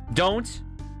 Don't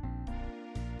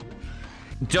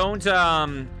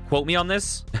quote me on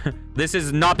this. This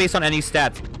is not based on any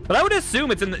stats, but I would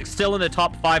assume it's still in the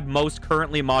top 5 most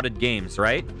currently modded games,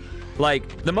 right?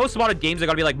 Like, the most modded games are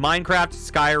gonna be like Minecraft,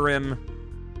 Skyrim.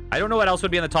 I don't know what else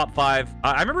would be in the top 5.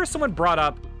 I remember someone brought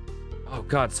up, oh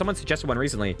god, someone suggested one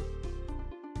recently.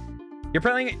 You're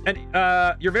playing, and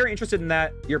you're very interested in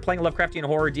that. You're playing a Lovecraftian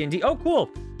horror D&D. Oh, cool.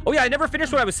 Oh yeah, I never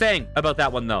finished what I was saying about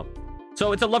that one though.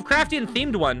 So it's a Lovecraftian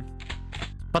themed one,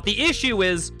 but the issue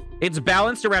is it's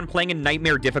balanced around playing in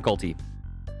nightmare difficulty.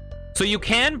 So you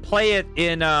can play it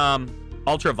in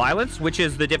ultra violence, which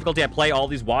is the difficulty I play all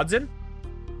these WADs in.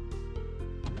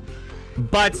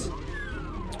 But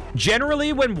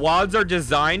generally, when WADs are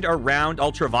designed around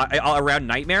around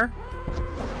nightmare,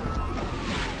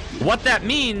 what that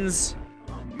means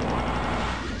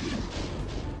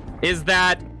is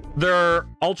that their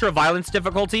ultra violence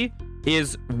difficulty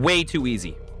is way too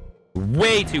easy.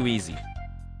 Way too easy.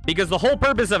 Because the whole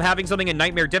purpose of having something in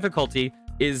nightmare difficulty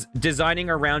is designing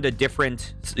around a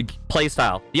different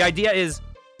playstyle. The idea is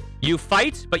you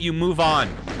fight, but you move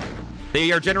on.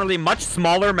 They are generally much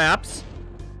smaller maps.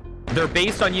 They're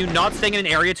based on you not staying in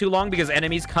an area too long because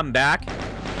enemies come back.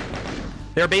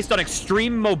 They're based on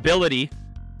extreme mobility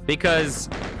because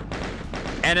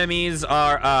enemies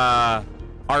are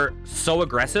so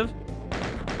aggressive.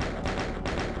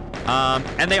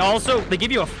 And they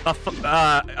give you a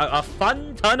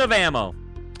fun ton of ammo.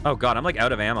 Oh god, I'm like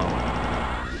out of ammo.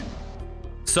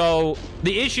 So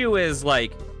the issue is,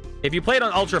 like, if you play it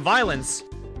on ultra violence,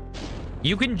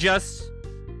 you can just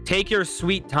take your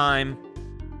sweet time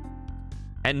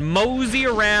and mosey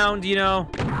around, you know,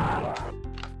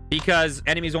 because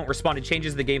enemies won't respond. It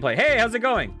changes the gameplay. Hey, how's it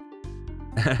going?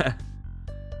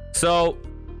 So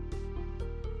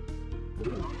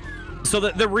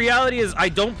the reality is I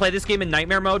don't play this game in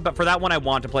nightmare mode, but for that one I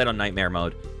want to play it on nightmare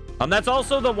mode. That's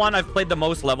also the one I've played the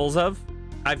most levels of.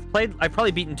 I've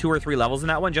probably beaten 2 or 3 levels in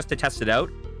that one just to test it out.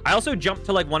 I also jumped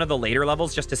to like one of the later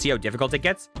levels just to see how difficult it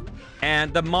gets.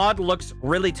 And the mod looks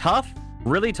really tough,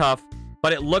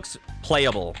 but it looks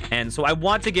playable. And so I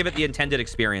want to give it the intended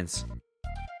experience.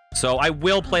 So I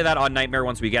will play that on nightmare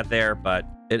once we get there, but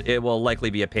it will likely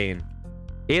be a pain.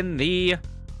 In the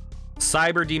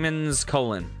Cyber Demons :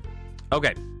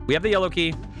 Okay, we have the yellow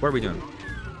key. What are we doing?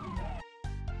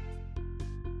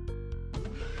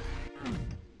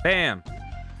 Bam.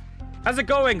 How's it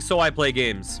going, So I Play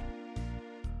Games?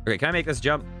 Okay, can I make this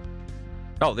jump?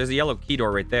 Oh, there's a yellow key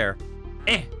door right there.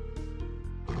 Eh.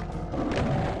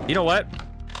 You know what?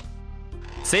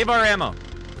 Save our ammo.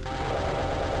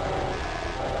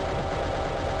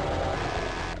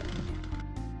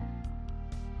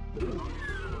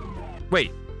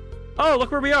 Wait. Oh,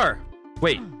 look where we are.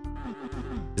 Wait.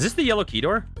 Is this the yellow key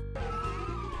door?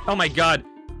 Oh my god.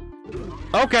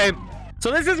 Okay. So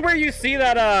this is where you see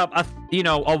that a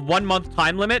 1-month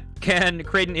time limit can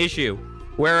create an issue,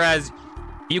 whereas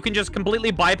you can just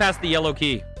completely bypass the yellow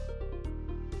key.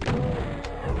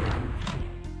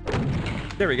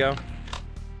 There we go.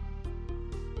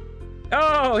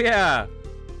 Oh yeah.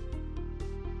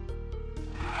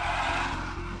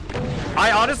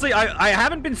 I honestly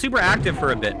haven't been super active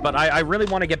for a bit, but I really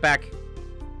want to get back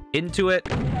into it.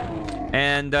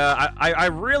 And I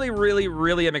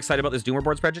really am excited about this Doomer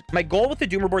Boards project. My goal with the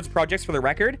Doomer Boards projects, for the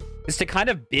record, is to kind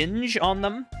of binge on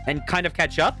them and kind of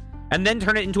catch up, and then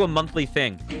turn it into a monthly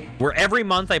thing, where every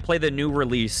month I play the new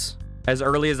release as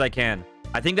early as I can.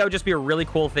 I think that would just be a really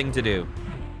cool thing to do.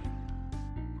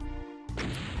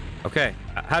 Okay,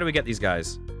 how do we get these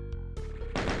guys?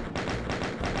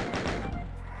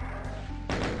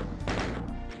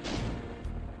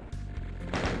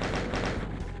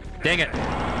 Dang it.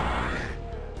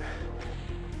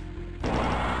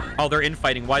 Oh, they're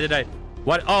infighting. Why did I...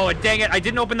 What? Oh, dang it. I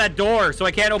didn't open that door, so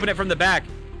I can't open it from the back.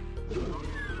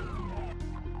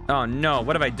 Oh, no.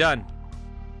 What have I done?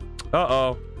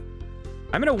 Uh-oh.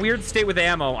 I'm in a weird state with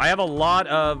ammo. I have a lot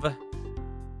of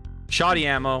shoddy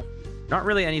ammo. Not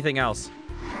really anything else.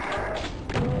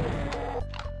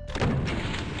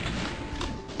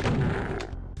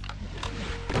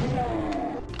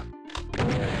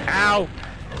 Ow.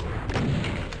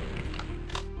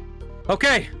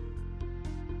 Okay.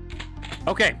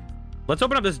 Okay. Let's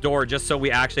open up this door just so we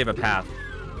actually have a path.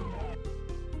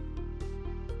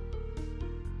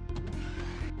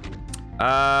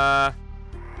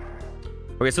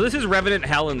 Okay, so this is Revenant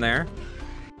Hell in there.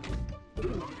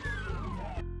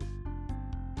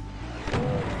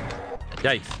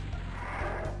 Yikes.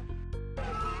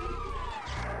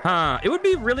 Huh. It would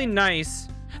be really nice.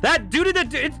 That dude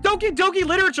at the... It's Doki Doki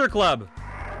Literature Club.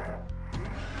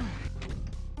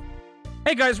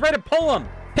 Hey guys, write a poem.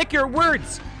 Pick your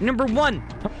words. Number 1,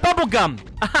 bubblegum.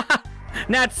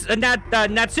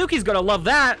 Natsuki's gonna love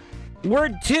that.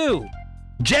 Word 2,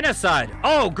 genocide.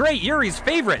 Oh, great, Yuri's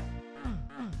favorite.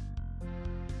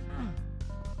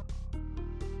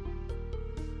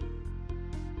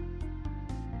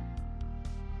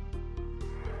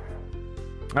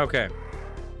 Okay.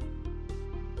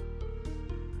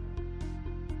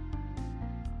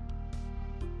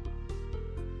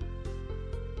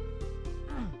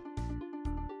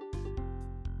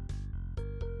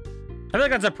 I feel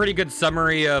like that's a pretty good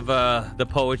summary of the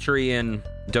poetry in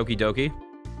Doki Doki.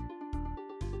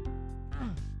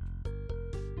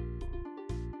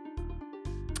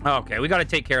 Okay, we got to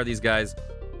take care of these guys.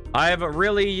 I've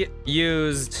really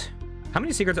used... How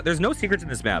many secrets? There's no secrets in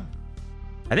this map.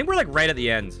 I think we're like right at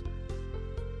the end.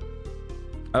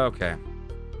 Okay.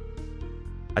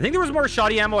 I think there was more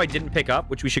shoddy ammo I didn't pick up,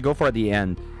 which we should go for at the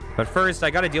end. But first, I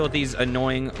got to deal with these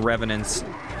annoying revenants.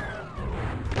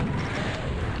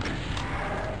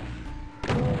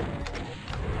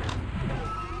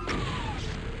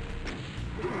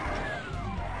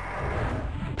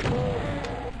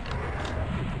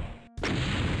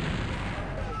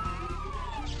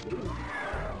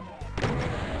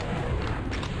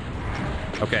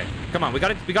 Okay, come on. We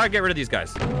gotta get rid of these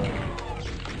guys.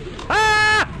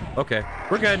 Ah! Okay,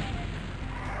 we're good.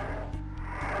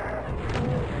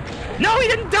 No, he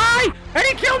didn't die! And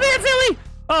he killed me instantly!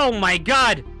 Oh my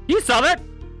god. You saw that?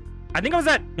 I think I was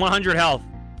at 100 health.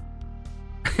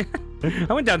 I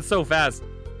went down so fast.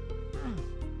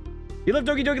 You love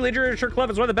Doki Doki Literature Club.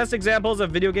 It's one of the best examples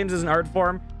of video games as an art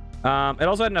form. It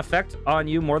also had an effect on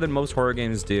you more than most horror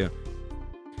games do.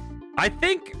 I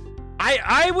think...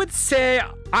 I would say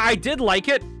I did like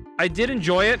it. I did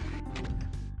enjoy it.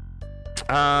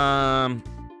 But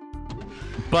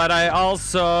I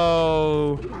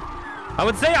also... I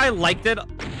would say I liked it,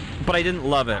 but I didn't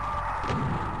love it.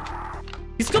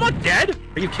 He's still not dead?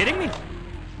 Are you kidding me?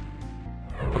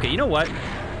 Okay, you know what?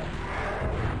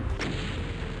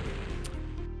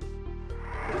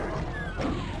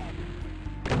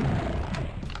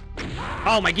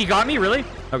 Oh my, he got me? Really?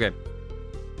 Okay.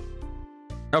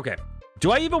 Okay.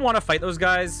 Do I even want to fight those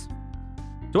guys?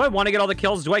 Do I want to get all the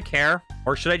kills? Do I care?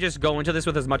 Or should I just go into this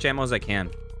with as much ammo as I can?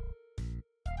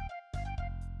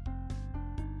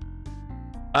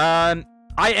 I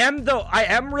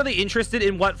am really interested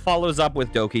in what follows up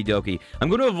with Doki Doki. I'm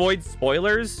going to avoid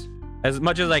spoilers as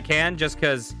much as I can, just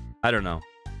because, I don't know.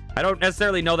 I don't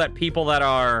necessarily know that people that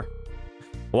are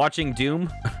watching Doom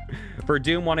for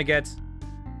Doom want to get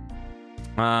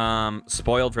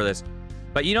spoiled for this.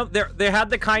 But you know, they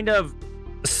had the kind of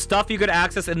stuff you could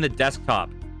access in the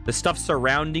desktop, the stuff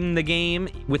surrounding the game,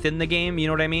 within the game, you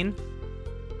know what I mean?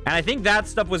 And I think that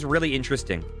stuff was really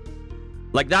interesting.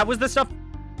 Like, that was the stuff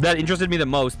that interested me the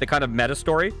most, the kind of meta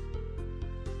story.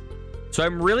 So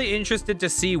I'm really interested to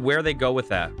see where they go with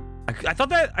that. I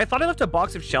thought I left a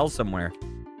box of shells somewhere.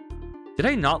 Did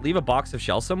I not leave a box of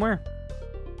shells somewhere?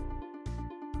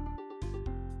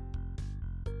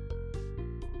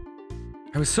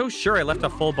 I was so sure I left a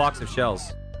full box of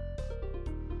shells.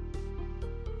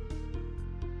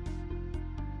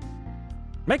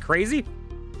 Am I crazy?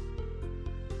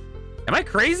 Am I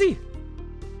crazy?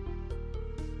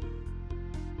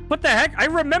 What the heck? I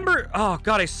remember... Oh,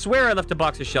 God, I swear I left a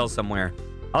box of shells somewhere.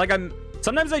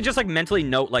 Sometimes I just, like, mentally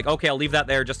note, like, okay, I'll leave that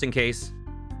there just in case.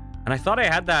 And I thought I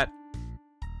had that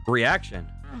reaction.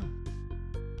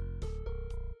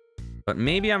 But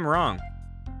maybe I'm wrong.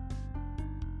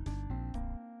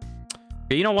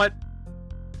 Okay, you know what?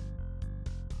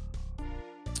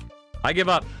 I give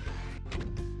up.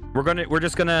 We're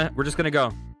just gonna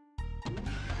go.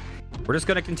 We're just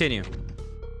gonna continue.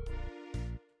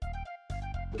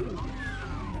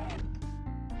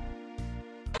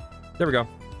 There we go.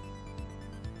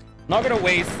 Not gonna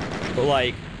waste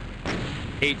like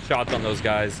 8 shots on those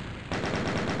guys.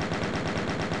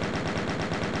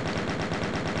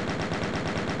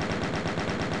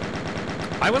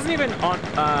 I wasn't even on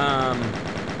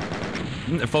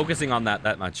focusing on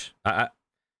that much.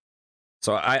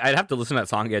 So I'd have to listen to that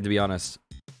song again, to be honest.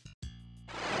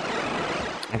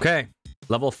 Okay,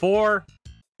 level 4,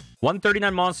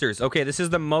 139 monsters. Okay, this is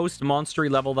the most monstery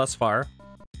level thus far.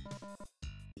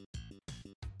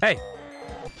 Hey,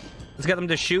 let's get them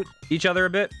to shoot each other a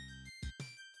bit.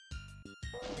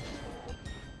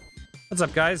 What's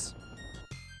up, guys?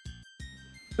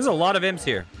 There's a lot of imps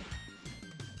here.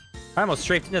 I almost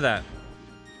strafed into that.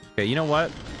 Okay, you know what?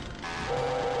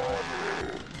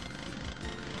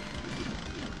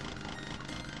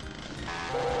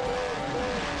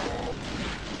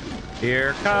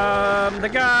 Here come the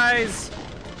guys.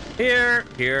 Here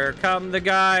come the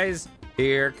guys.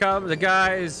 Here come the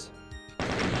guys.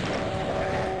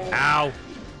 Ow.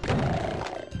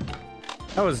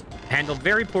 That was handled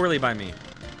very poorly by me.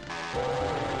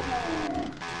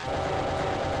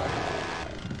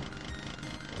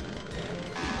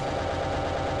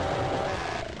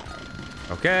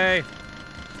 Okay.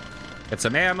 Get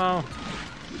some ammo.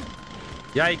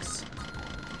 Yikes.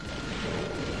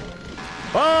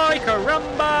 Ay,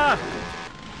 caramba!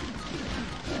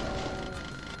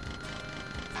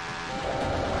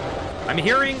 I'm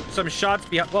hearing some shots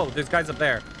behind. Whoa, there's guys up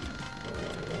there.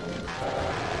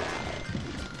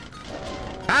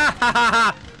 Ha ha ha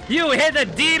ha! You hit the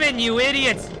demon, you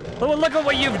idiots! Oh, look at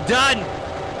what you've done!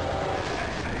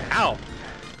 Ow.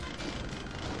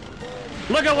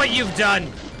 Look at what you've done!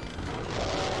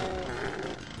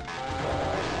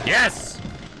 Yes!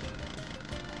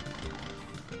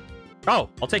 Oh,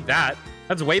 I'll take that.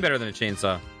 That's way better than a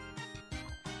chainsaw.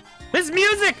 This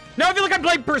music! Now I feel like I'm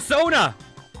playing Persona!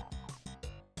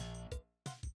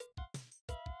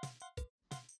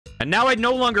 And now I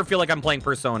no longer feel like I'm playing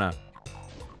Persona.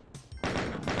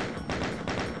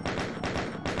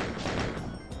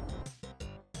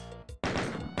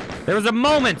 There was a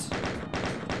moment,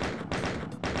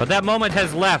 but that moment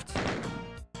has left.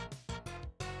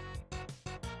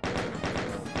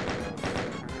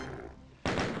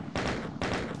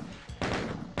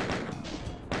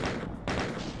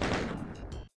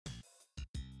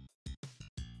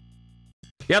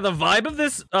 Yeah, the vibe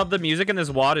of the music in this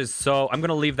WAD is so... I'm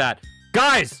gonna leave that.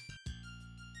 Guys!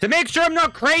 To make sure I'm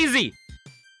not crazy!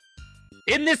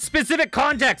 In this specific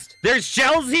context, there's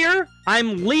shells here.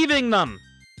 I'm leaving them.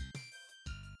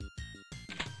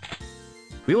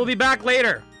 We will be back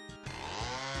later.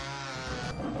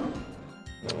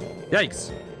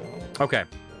 Yikes. Okay.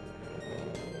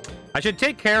 I should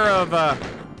take care of,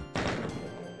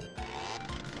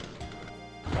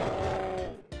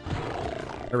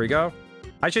 There we go.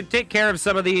 I should take care of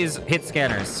some of these hit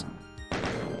scanners.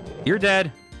 You're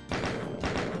dead.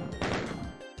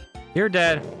 You're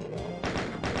dead.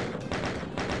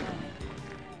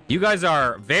 You guys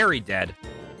are very dead.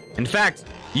 In fact,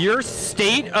 your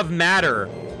state of matter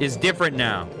is different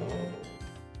now.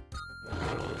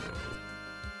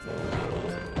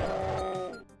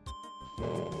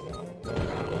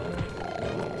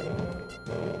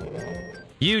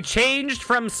 You changed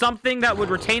from something that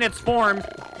would retain its form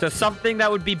to something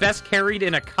that would be best carried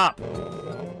in a cup.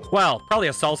 Well, probably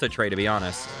a salsa tray, to be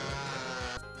honest.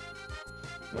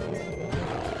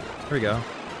 Here we go.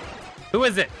 Who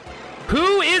is it?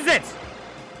 Who is it?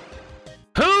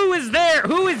 Who is there?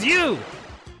 Who is you?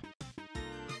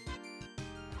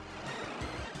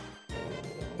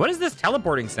 What is this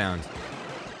teleporting sound?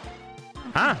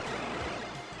 Huh?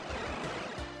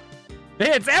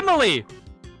 Hey, it's Emily!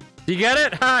 Do you get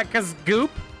it? Huh? Because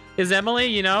Goop is Emily,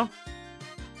 you know?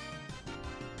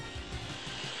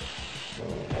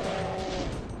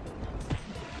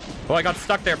 Oh, I got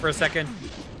stuck there for a second.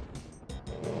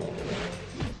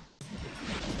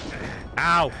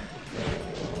 Ow.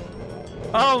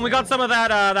 Oh, and we got some of that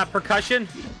that percussion.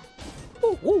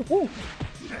 Ooh, ooh, ooh.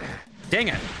 Dang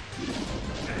it.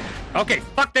 Okay,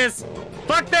 fuck this.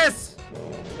 Fuck this.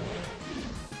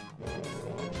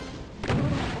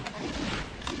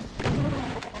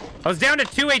 I was down to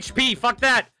 2 HP. Fuck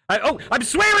that. Oh, I'm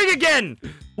swearing again.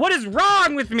 What is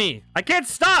wrong with me? I can't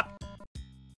stop.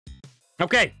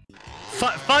 Okay.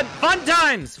 Fun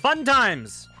times. Fun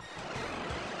times.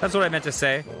 That's what I meant to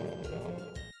say.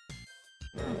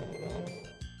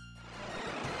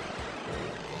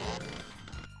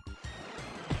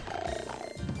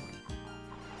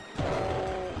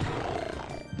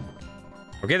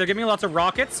 Okay, they're giving me lots of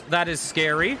rockets. That is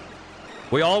scary.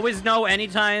 We always know any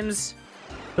times...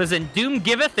 Listen, Doom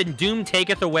giveth and Doom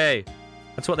taketh away.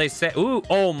 That's what they say. Ooh,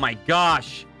 oh my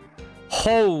gosh.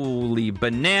 Holy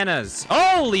bananas.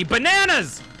 Holy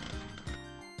bananas!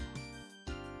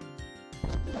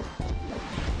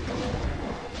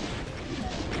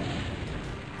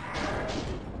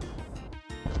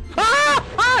 Ah!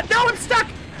 Ah! No, I'm stuck!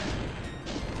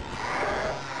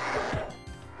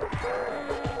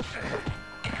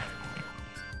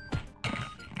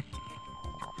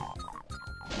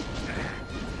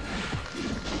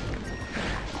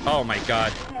 Oh my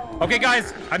god. Okay,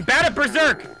 guys, I'm bad at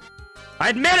Berserk. I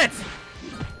admit it.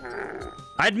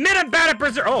 I admit I'm bad at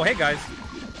Berserk. Oh, hey, guys.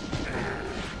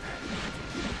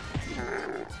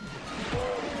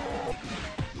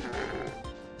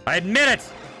 I admit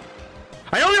it.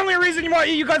 I know the only reason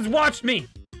you guys watched me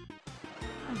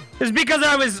is because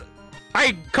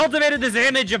I cultivated this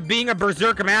image of being a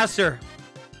Berserk master.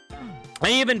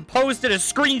 I even posted a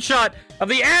screenshot of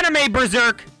the anime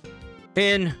Berserk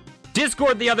in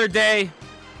Discord the other day.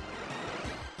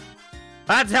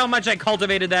 That's how much I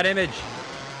cultivated that image.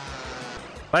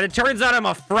 But it turns out I'm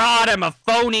a fraud, I'm a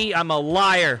phony, I'm a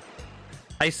liar.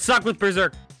 I suck with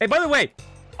Berserk. Hey, by the way,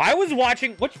 I was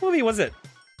watching... Which movie was it?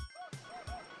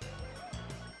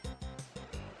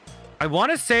 I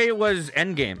want to say it was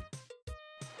Endgame.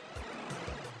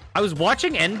 I was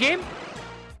watching Endgame,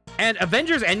 and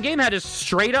Avengers Endgame had a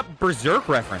straight-up Berserk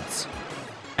reference.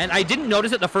 And I didn't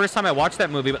notice it the first time I watched that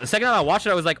movie, but the second time I watched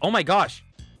it, I was like, oh my gosh.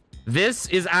 This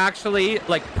is actually,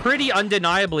 like, pretty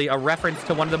undeniably a reference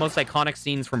to one of the most iconic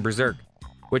scenes from Berserk,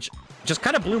 which just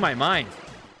kind of blew my mind.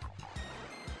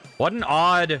 What an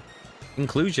odd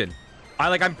inclusion.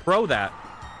 I'm pro that.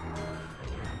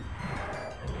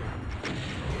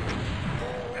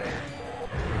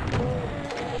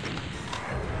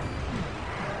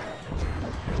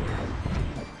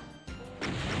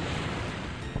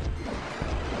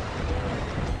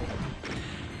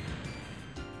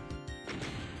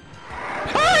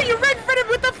 Oh, you red-footed,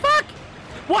 what the fuck?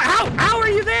 What? How are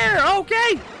you there?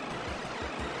 Okay.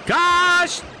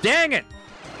 Gosh, dang it.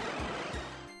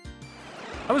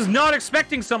 I was not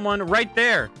expecting someone right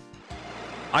there.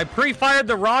 I pre-fired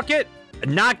the rocket.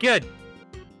 Not good.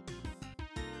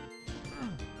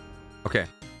 Okay.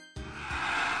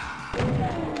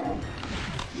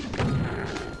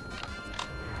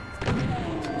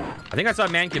 I think I saw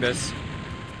Mancubus.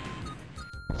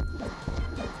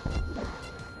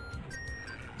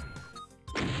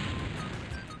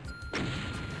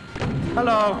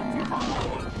 Hello.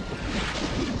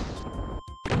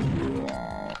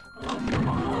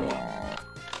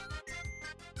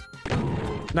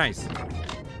 Nice.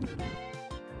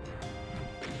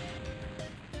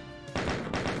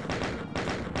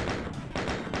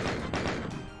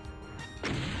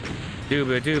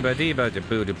 Dooba dooba deeba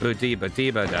deboo deboo deeba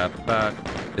deeba da.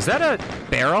 Is that a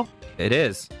barrel? It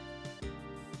is.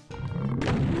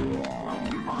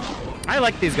 I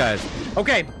like these guys.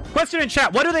 Okay, question in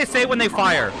chat. What do they say when they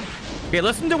fire? Okay,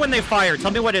 listen to when they fire.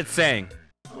 Tell me what it's saying.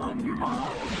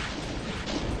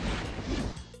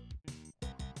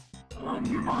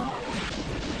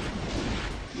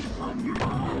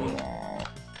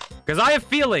 Because I have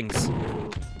feelings.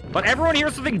 But everyone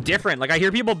hears something different. Like, I hear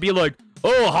people be like,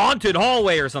 oh, haunted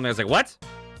hallway or something. I was like, what?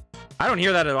 I don't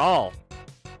hear that at all.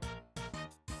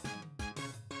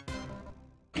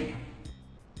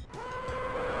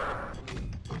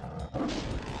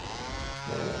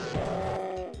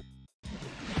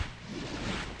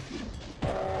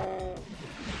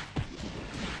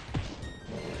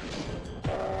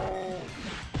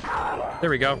 There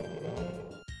we go.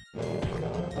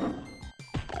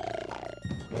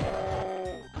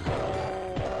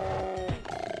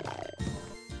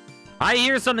 I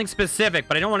hear something specific,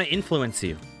 but I don't want to influence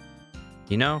you.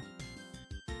 You know?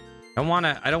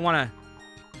 I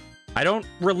don't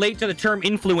relate to the term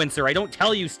influencer. I don't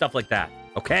tell you stuff like that,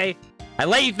 okay? I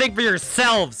let you think for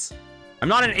yourselves. I'm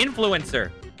not an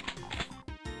influencer.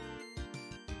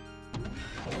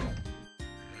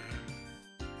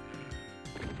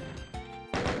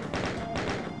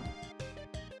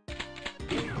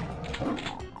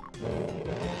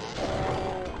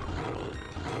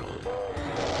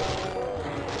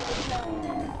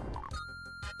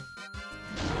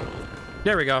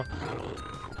 There we go.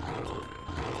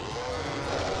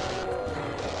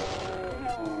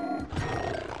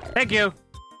 Thank you.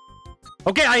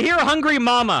 Okay, I hear hungry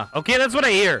mama. Okay, that's what I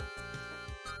hear.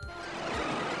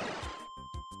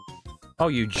 Oh,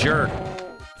 you jerk.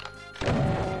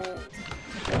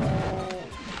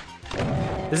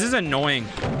 This is annoying.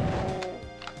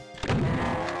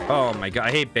 Oh my god,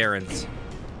 I hate Barons.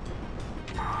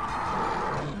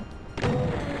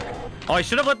 Oh, I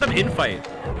should have let them infight.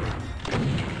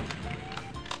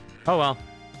 Oh well.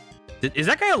 Is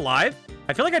that guy alive?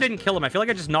 I feel like I didn't kill him. I feel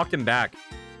like I just knocked him back.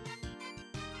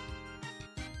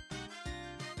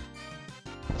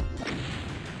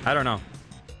 I don't know.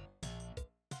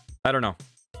 I don't know.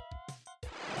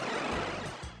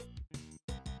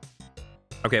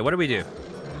 Okay, what do we do?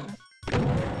 I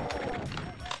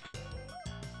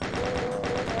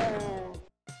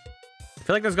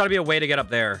feel like there's got to be a way to get up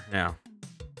there now.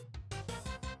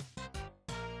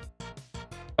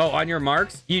 Oh, on your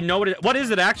marks? You know what is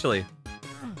it actually?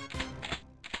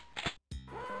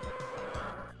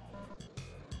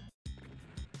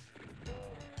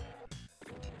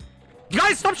 You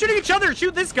guys, stop shooting each other!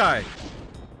 Shoot this guy!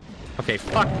 Okay,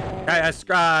 fuck.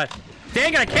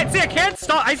 Dang it, I can't see, I can't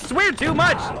stop! I swear too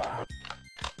much!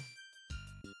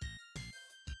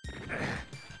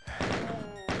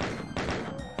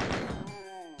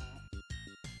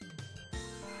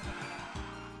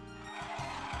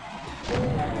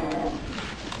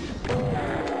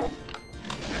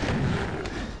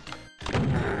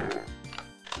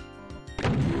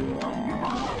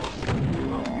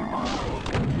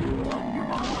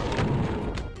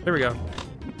 There we go.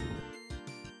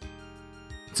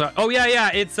 So, oh yeah,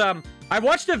 it's I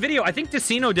watched a video. I think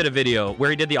Decino did a video where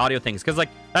he did the audio things, because like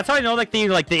that's how I know like the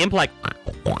imp like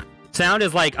sound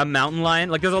is like a mountain lion.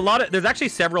 Like there's actually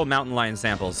several mountain lion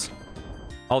samples.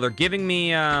 Oh, they're giving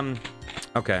me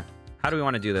okay. How do we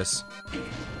want to do this?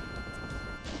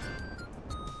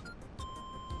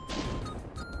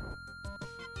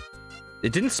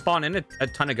 It didn't spawn in a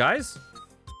ton of guys?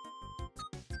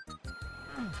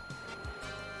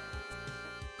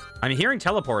 I'm hearing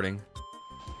teleporting.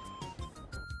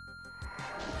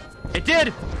 It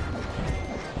did!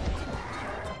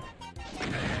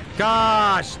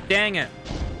 Gosh, dang it.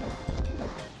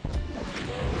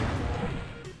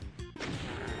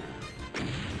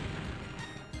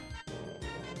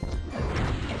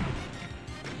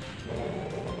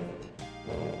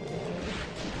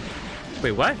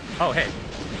 Wait, what? Oh, hey.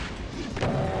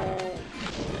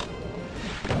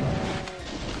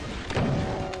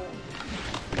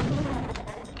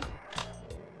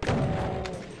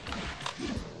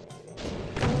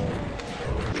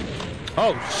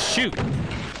 Oh, shoot.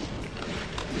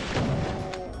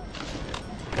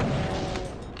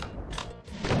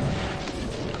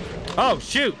 Oh,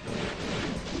 shoot.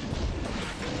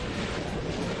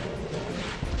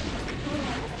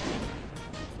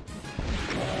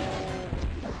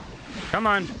 Come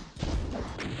on.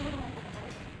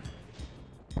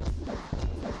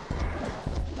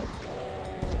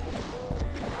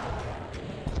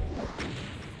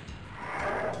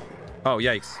 Oh,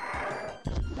 yikes.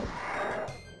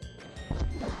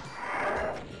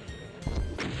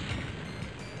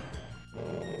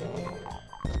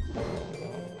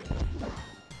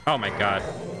 Oh my god.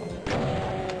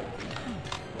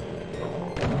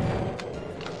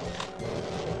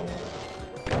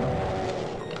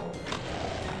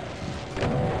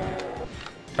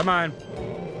 Come on.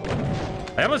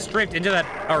 I almost strafed into that,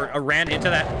 or ran into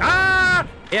that. Ah!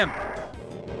 Imp.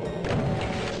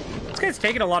 This guy's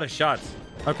taking a lot of shots.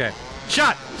 Okay.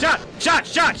 Shot! Shot! Shot!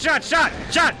 Shot! Shot! Shot!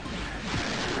 Shot!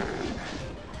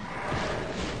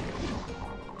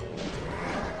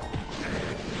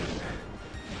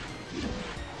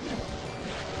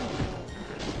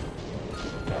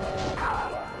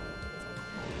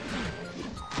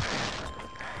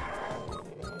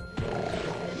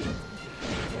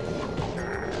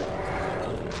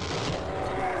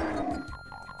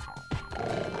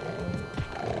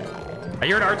 I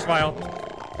hear an arch file.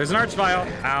 There's an arch file.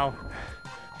 Ow.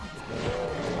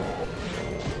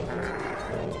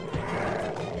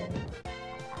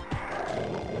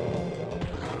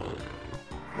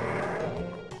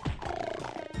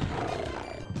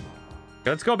 Okay,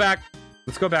 let's go back.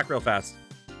 Let's go back real fast.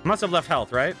 Must have left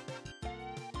health, right?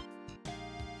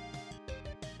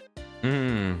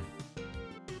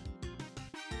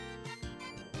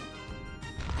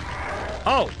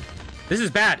 Oh! This is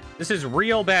bad. This is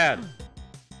real bad.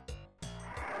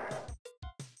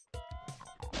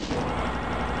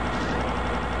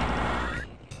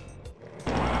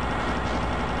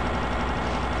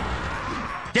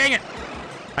 Dang it!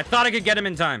 I thought I could get him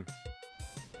in time.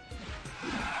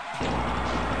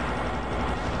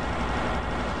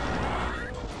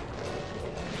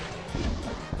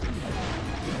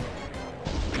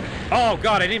 Oh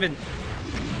god, I didn't even...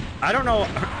 I don't know...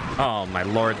 Oh my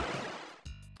lord.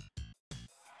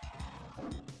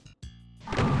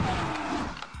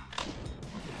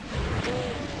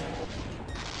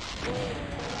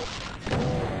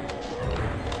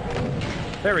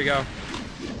 There we go.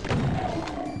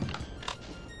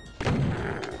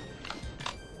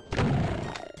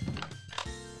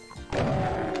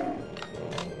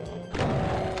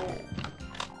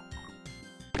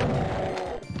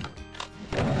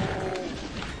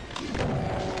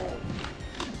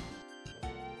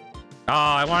 Oh,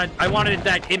 I wanted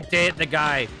that imp to hit the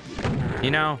guy.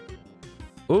 You know?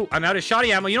 Ooh, I'm out of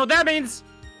shoddy ammo. You know what that means?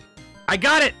 I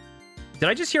got it! Did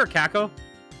I just hear a caco?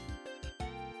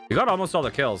 We got almost all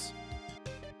the kills.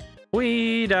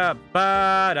 Wee da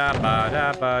ba da ba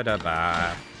da ba da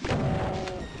ba.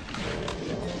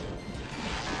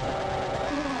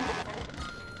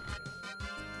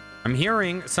 I'm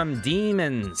hearing some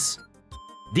demons.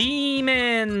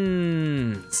 Demons.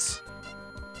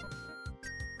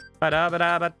 Ba da ba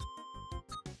da ba.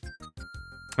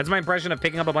 That's my impression of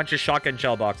picking up a bunch of shotgun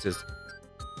shell boxes.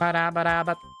 Ba da ba da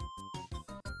ba.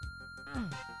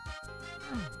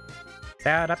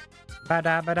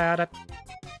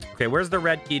 Okay, where's the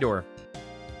red key door?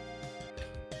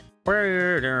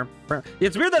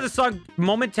 It's weird that the song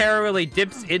momentarily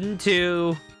dips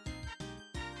into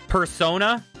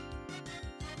Persona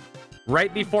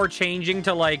right before changing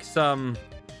to like some...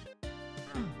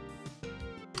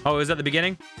 Oh, is that the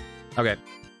beginning? Okay.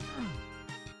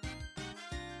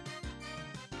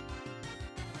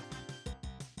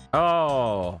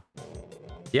 Oh.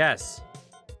 Yes.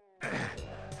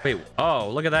 Wait, oh,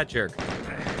 look at that jerk.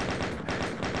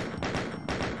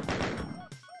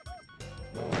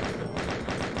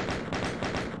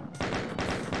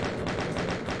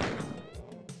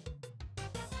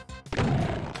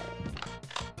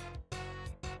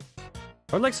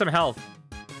 I would like some health.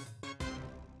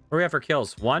 What do we have for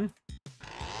kills? 1?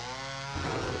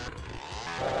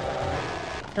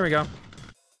 There we go.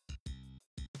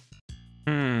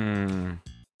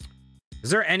 Is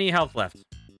there any health left?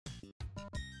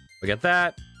 We get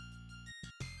that.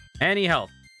 Any health.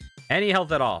 Any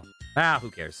health at all. Ah, who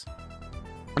cares?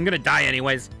 I'm gonna die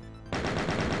anyways.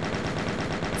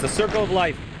 It's a circle of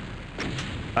life.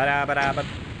 Ba-da-ba-da-ba.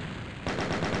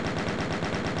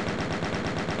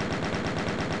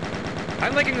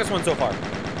 I'm liking this one so far.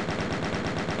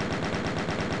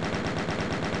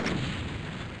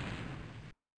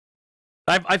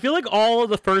 I feel like all of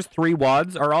the first 3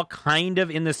 WADs are all kind of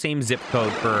in the same zip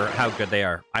code for how good they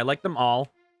are. I like them all.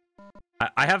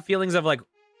 I have feelings of like...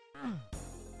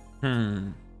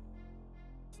 There's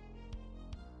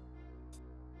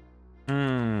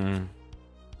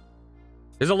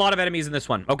a lot of enemies in this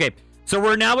one. Okay, so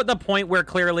we're now at the point where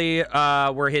clearly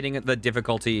we're hitting the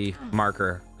difficulty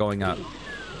marker going up.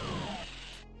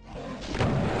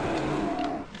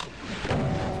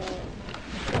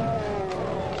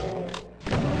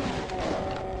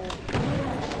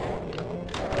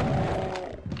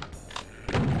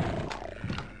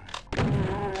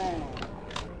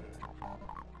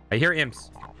 I hear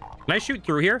imps. Can I shoot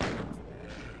through here?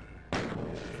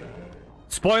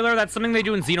 Spoiler, that's something they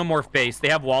do in Xenomorph Base. They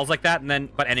have walls like that, and then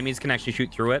but enemies can actually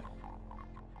shoot through it.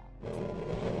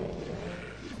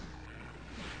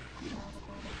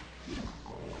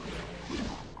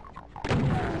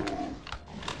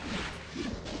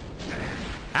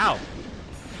 Ow.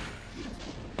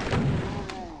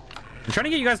 I'm trying to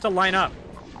get you guys to line up.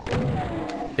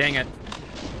 Dang it.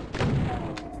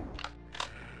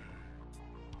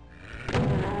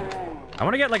 I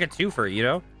want to get like a twofer, you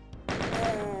know?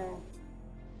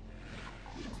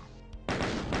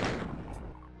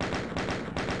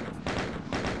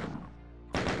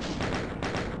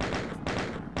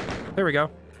 There we go.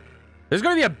 There's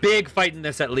going to be a big fight in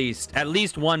this at least. At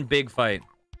least one big fight.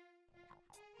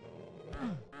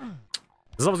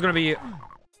 This level's going to be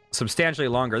substantially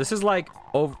longer. This is like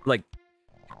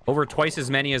over twice as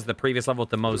many as the previous level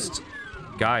with the most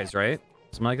guys, right?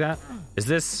 Something like that. Is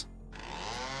this...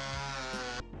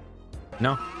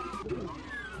 No.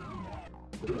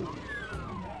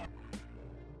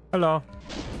 Hello.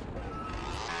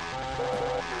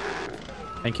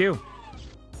 Thank you.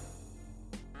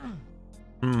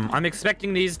 I'm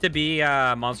expecting these to be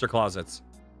monster closets.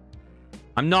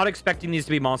 I'm not expecting these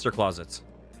to be monster closets.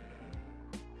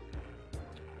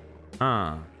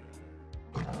 Huh.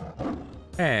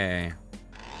 Hey.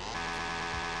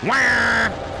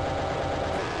 Wah!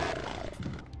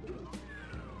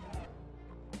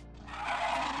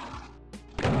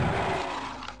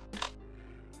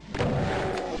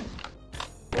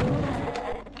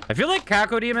 I feel like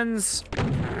Cacodemons...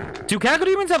 Do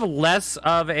Cacodemons have less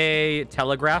of a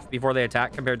telegraph before they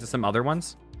attack compared to some other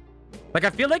ones? Like, I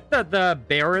feel like the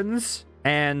Barons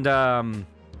and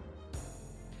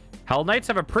Hell Knights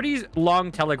have a pretty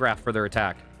long telegraph for their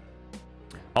attack.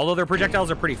 Although their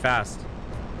projectiles are pretty fast.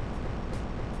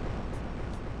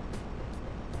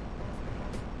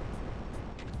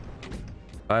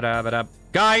 Ba-da-ba-da.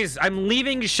 Guys, I'm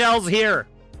leaving shells here.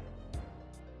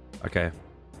 Okay.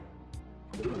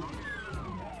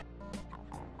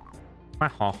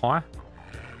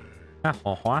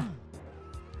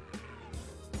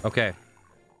 Okay.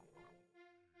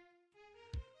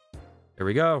 Here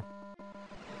we go.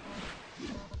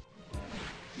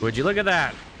 Would you look at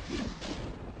that?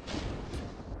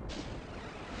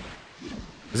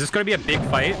 Is this going to be a big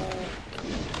fight?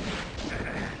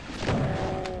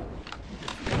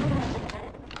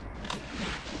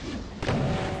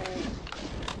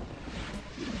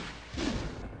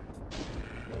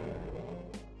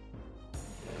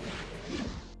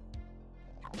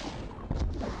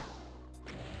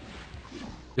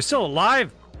 You're still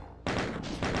alive.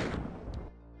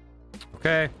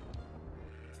 Okay.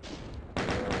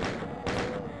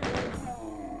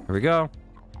 Here we go.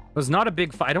 It was not a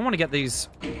big fight. I don't want to get these.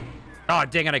 Oh,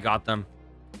 dang it. I got them.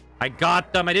 I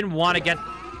got them. I didn't want to get...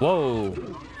 Whoa.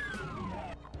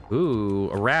 Ooh,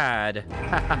 rad.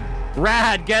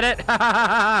 Rad, get it?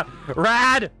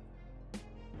 Rad.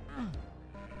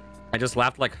 I just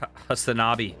laughed like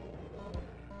Hasanabi.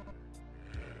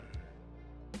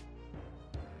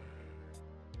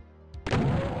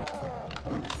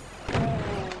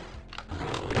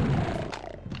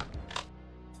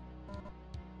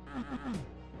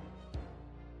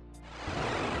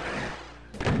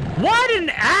 What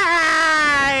an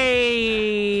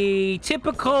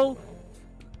typical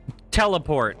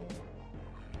teleport.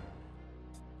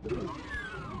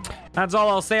 That's all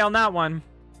I'll say on that one.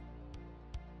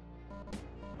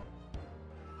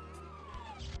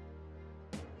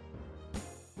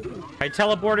 I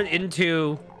teleported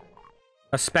into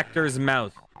a specter's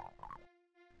mouth.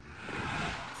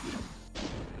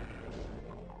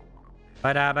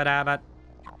 Ba-da-ba-da-ba.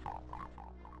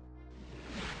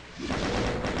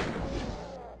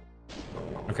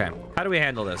 Okay, how do we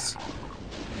handle this?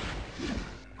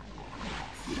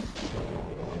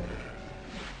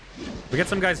 We get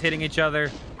some guys hitting each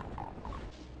other.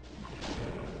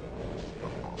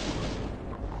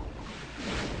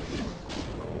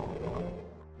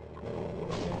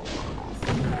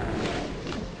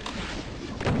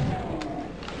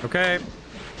 Okay.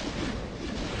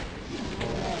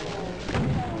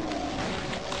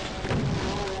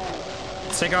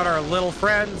 Let's take out our little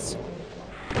friends.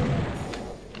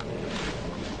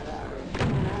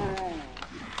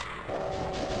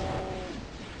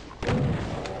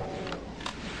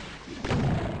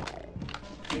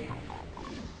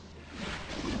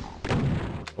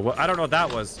 Well, I don't know what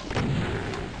that was.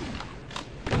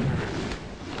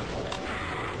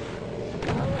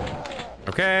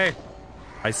 Okay.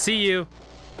 I see you.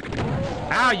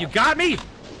 Ow, you got me?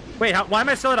 Wait, why am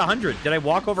I still at 100? Did I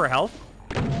walk over health?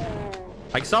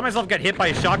 I saw myself get hit by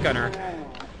a shotgunner.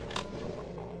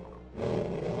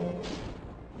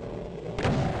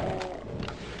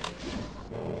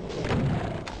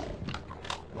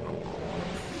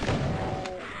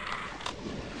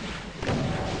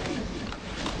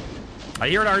 I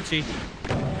hear an Archie.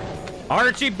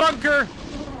 Archie bunker!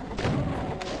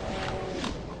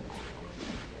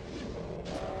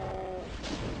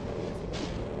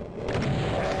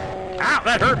 Ow,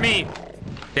 that hurt me!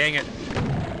 Dang it.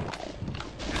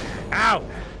 Ow!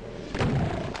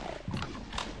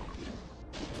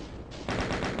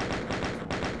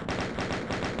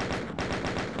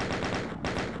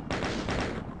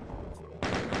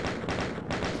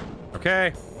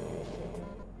 Okay.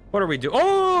 What are we doing?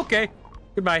 Oh, okay.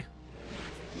 Goodbye.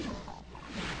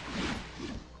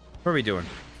 What are we doing?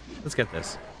 Let's get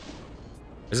this.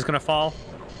 Is this gonna fall?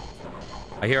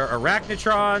 I hear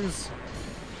arachnotrons.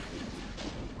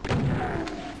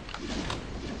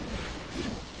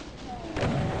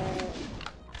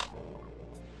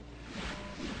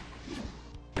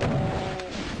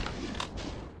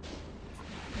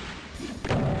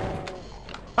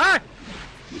 Ah!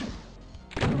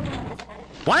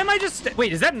 Why am I just...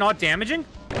 Wait, is that not damaging?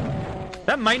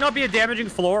 That might not be a damaging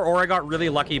floor, or I got really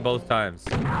lucky both times.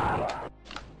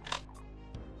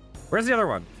 Where's the other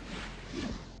one?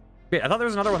 Wait, I thought there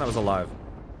was another one that was alive.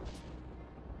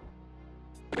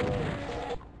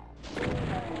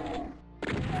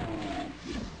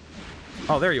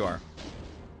 Oh, there you are.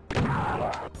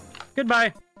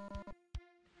 Goodbye.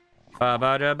 Ba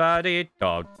ba da ba dee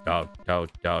do do do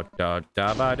do do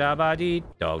da ba da ba dee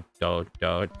do do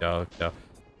do do do.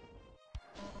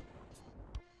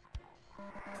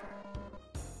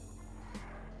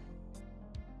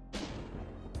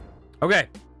 Okay.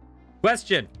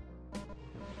 Question.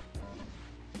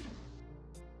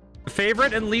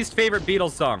 Favorite and least favorite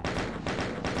Beatles song?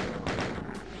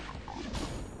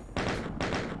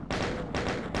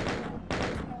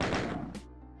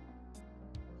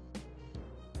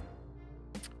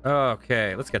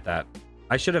 Okay, let's get that.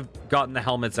 I should have gotten the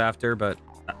helmets after, but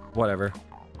whatever.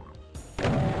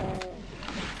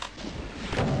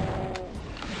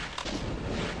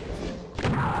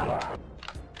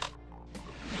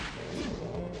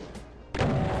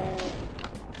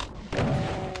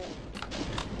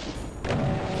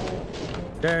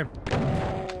 Okay.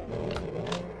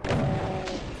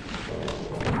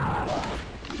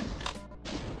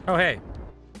 Oh, hey.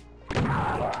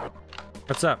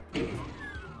 What's up?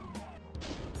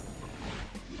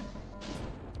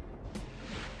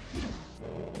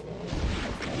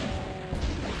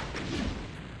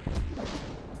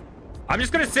 I'm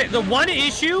just gonna say, the one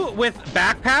issue with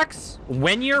backpacks,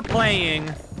 when you're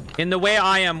playing in the way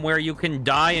I am, where you can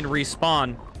die and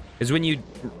respawn, is when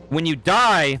you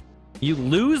die, you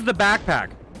lose the backpack.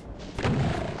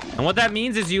 And what that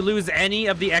means is you lose any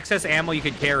of the excess ammo you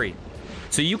could carry.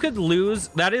 So you could lose...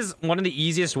 That is one of the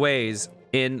easiest ways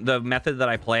in the method that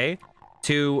I play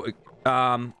to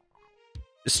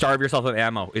starve yourself of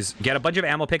ammo, is get a bunch of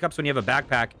ammo pickups when you have a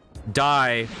backpack,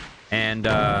 die,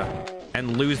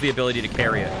 and lose the ability to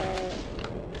carry it.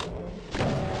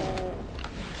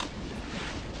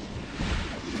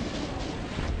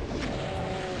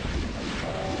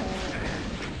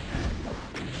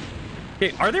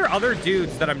 Okay, are there other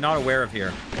dudes that I'm not aware of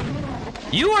here?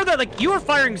 You are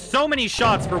firing so many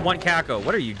shots for one Kako.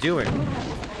 What are you doing?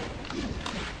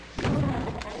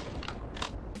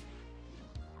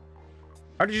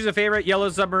 Hard to choose a favorite. Yellow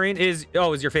Submarine is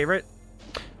your favorite?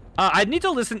 I need to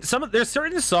listen. There's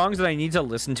certain songs that I need to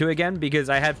listen to again because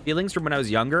I had feelings from when I was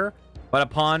younger but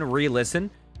upon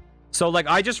re-listen. So, like,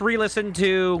 I just re-listened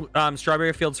to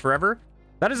Strawberry Fields Forever.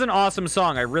 That is an awesome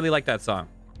song. I really like that song.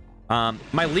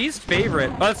 My least favorite...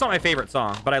 Well, that's not my favorite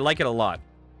song, but I like it a lot.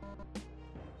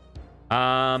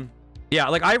 Yeah,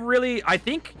 like, I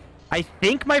think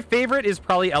my favorite is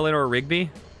probably Eleanor Rigby.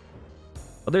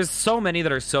 But there's so many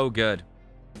that are so good.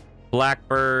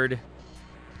 Blackbird.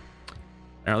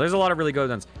 I don't know, there's a lot of really good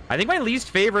ones. I think my least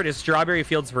favorite is Strawberry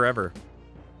Fields Forever.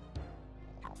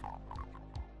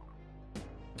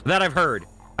 That I've heard.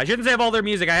 I shouldn't say of all their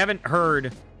music. I haven't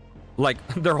heard, like,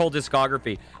 their whole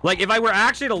discography. Like, if I were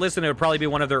actually to listen, it would probably be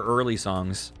one of their early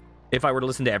songs. If I were to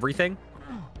listen to everything.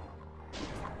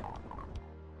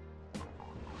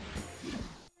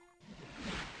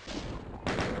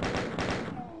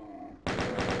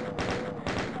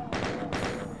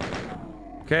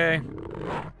 Okay.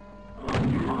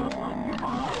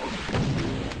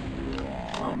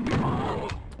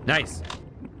 Nice.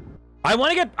 I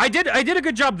want to get... I did a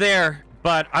good job there,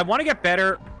 but I want to get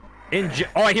better in...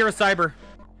 Oh, I hear a cyber.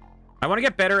 I want to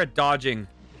get better at dodging.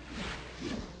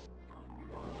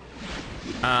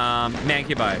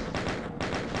 Mancubi.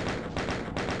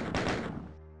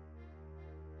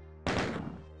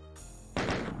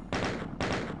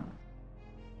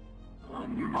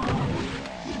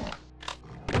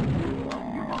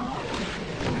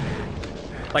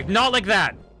 Like, not like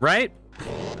that, right?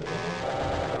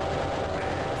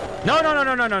 No.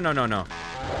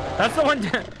 That's the one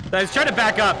that I was trying to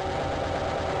back up.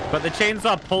 But the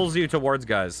chainsaw pulls you towards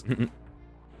guys.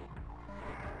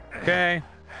 Okay.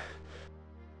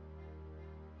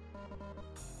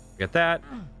 Get that.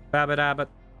 Babadabbit.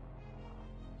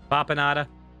 Bapanada.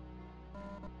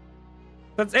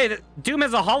 That's... Hey, Doom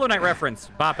has a Hollow Knight reference.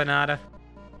 Bapanada.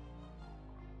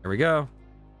 There we go.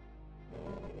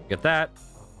 Get that.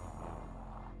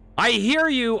 I hear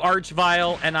you,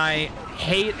 Archvile, and I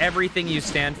hate everything you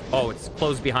stand for. Oh, it's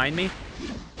closed behind me?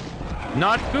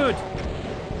 Not good.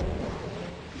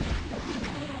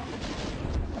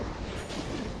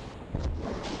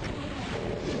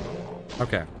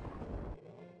 Okay.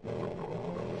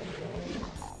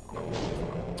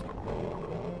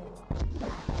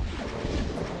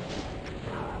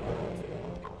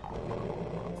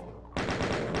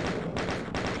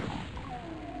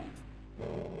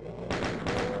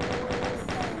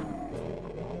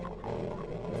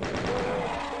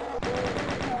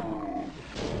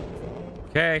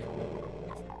 Okay.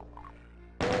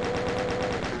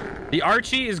 The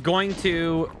Archie is going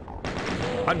to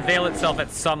unveil itself at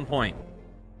some point.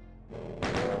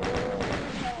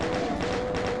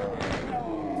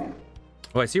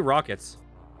 Oh, I see rockets.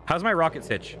 How's my rocket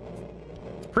hitch?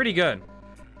 Pretty good.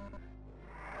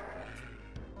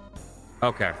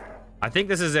 Okay. I think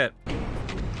this is it.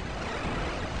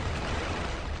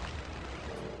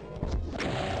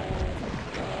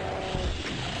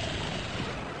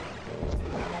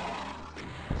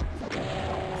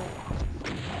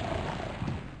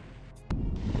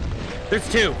 There's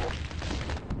two.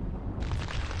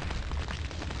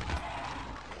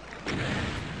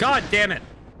 God damn it.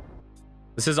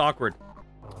 This is awkward.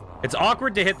 It's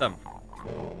awkward to hit them.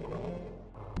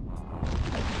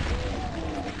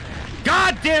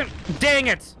 God dang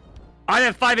it. I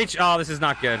have 5 H. Oh, this is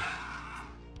not good.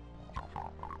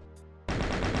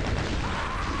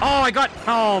 Oh, I got...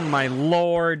 Oh, my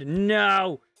lord.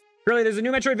 No. Really, there's a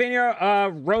new Metroidvania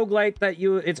roguelite that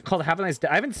you... It's called Have a Nice Day.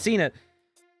 I haven't seen it.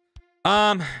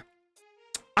 I'm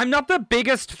not the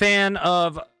biggest fan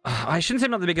of... I shouldn't say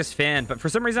I'm not the biggest fan, but for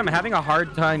some reason I'm having a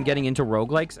hard time getting into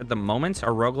roguelikes at the moment,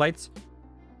 or roguelites.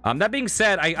 That being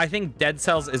said, I think Dead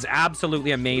Cells is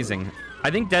absolutely amazing. I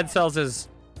think Dead Cells is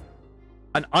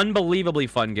an unbelievably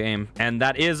fun game, and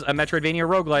that is a Metroidvania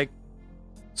roguelike.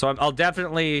 So I'm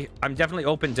definitely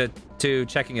open to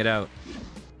checking it out.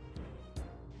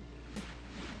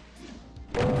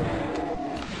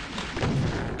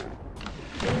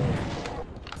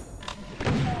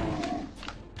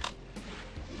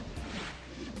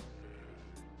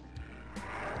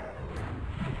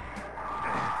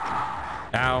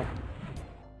 Ow.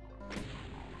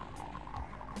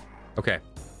 Okay.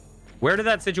 Where did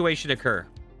that situation occur?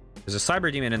 There's a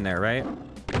cyber demon in there, right?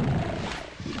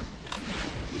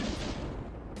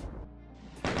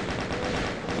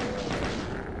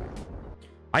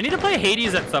 I need to play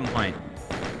Hades at some point.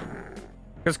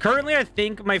 Because currently I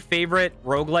think my favorite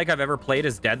roguelike I've ever played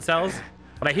is Dead Cells.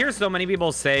 But I hear so many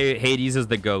people say Hades is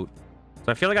the GOAT. So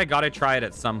I feel like I gotta try it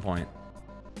at some point.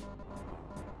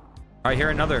 I hear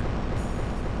another.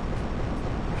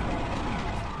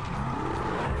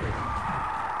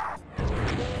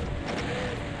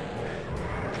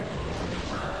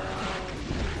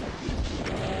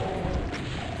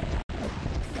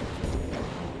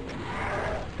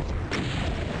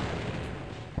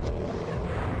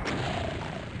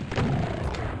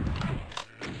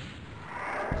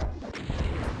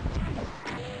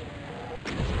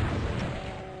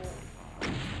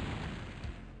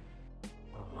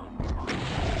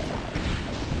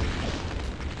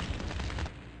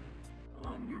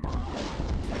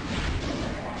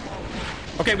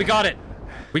 Okay, we got it.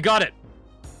 We got it.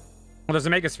 Oh, there's a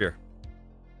megasphere.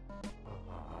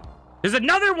 There's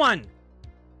another one.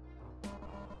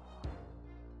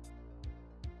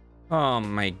 Oh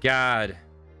my god.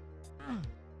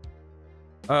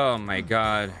 Oh my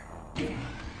god.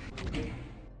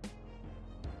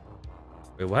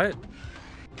 Wait, what?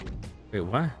 Wait,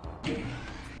 what? Okay,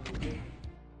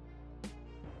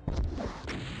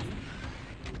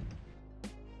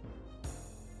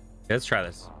 let's try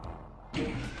this.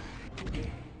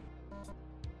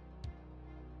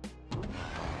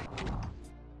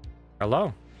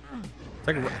 Hello? It's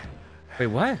like, wait,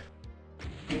 what?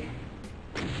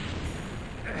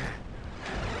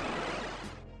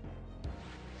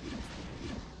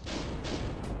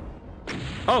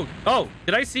 Oh,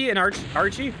 did I see an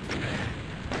Archie?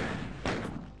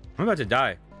 I'm about to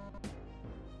die.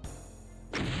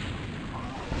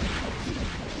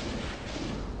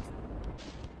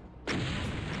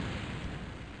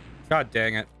 God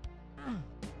dang it.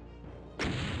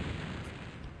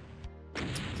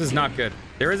 This is not good.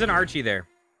 There is an Archie there.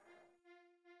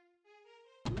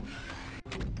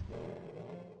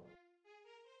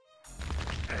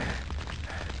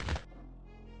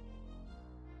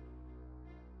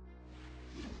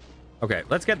 Okay,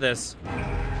 let's get this.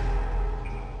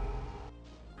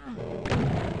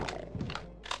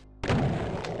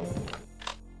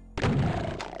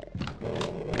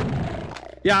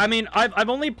 Yeah, I mean, I've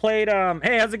only played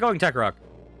hey, how's it going, Tech Rock?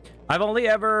 I've only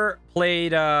ever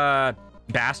played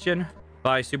Bastion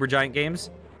by Supergiant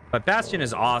Games, but Bastion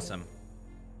is awesome.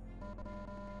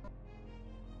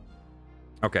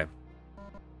 Okay.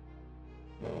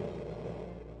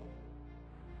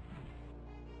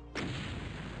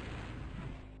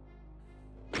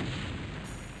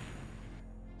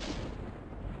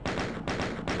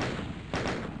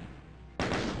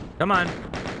 Come on.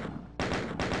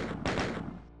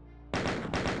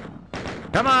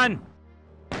 Come on.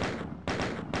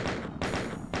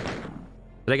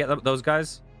 Did I get those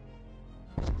guys?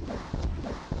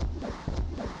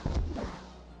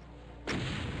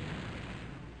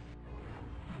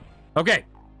 Okay.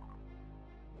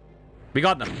 We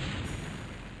got them.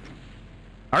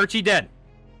 Archie dead.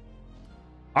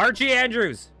 Archie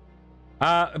Andrews.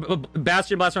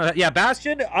 Bastion, Blaster. Yeah,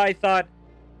 Bastion, I thought...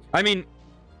 I mean...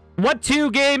 What two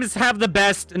games have the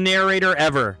best narrator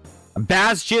ever?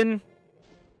 Bastion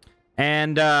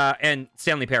and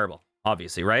Stanley Parable,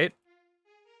 obviously, right?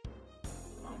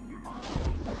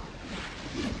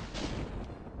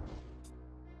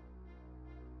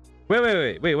 Wait.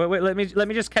 Let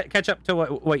me just catch up to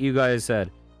what you guys said.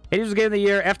 It was game of the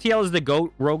year. FTL is the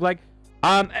GOAT roguelike.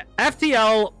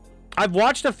 FTL, I've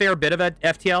watched a fair bit of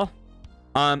FTL.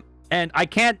 And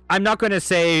I'm not going to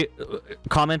say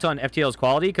comment on FTL's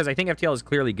quality because I think FTL is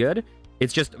clearly good.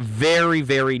 It's just very,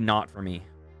 very not for me.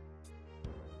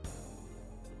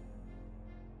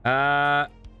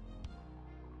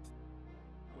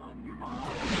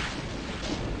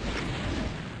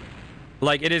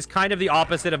 Like, it is kind of the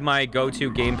opposite of my go-to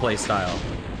gameplay style.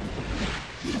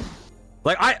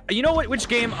 Like, you know what? Which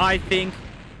game I think...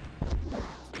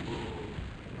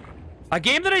 A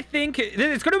game that I think...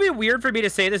 It's going to be weird for me to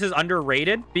say this is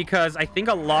underrated because I think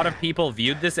a lot of people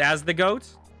viewed this as the GOAT.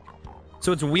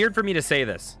 So it's weird for me to say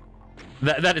this.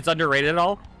 That it's underrated at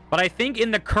all. But I think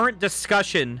in the current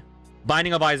discussion,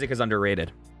 Binding of Isaac is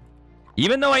underrated.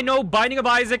 Even though I know Binding of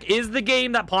Isaac is the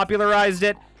game that popularized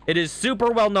it. It is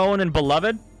super well known and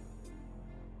beloved.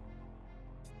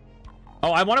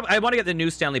 Oh, I want to get the new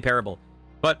Stanley Parable.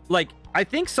 But, like, I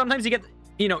think sometimes you get...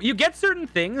 You know, you get certain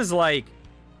things like...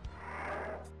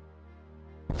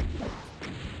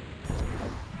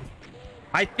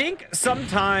 I think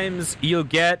sometimes you'll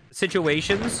get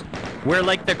situations where,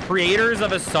 like, the creators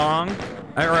of a song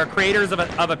or creators of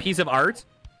a piece of art,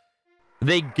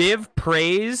 they give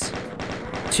praise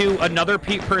to another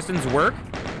person's work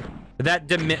that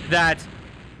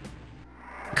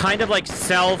kind of like it's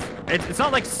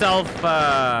not like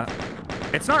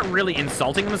it's not really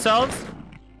insulting themselves,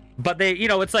 but they, you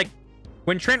know, it's like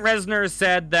when Trent Reznor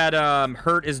said that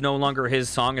Hurt is no longer his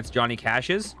song, it's Johnny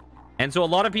Cash's. And so a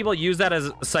lot of people use that as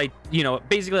a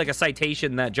basically like a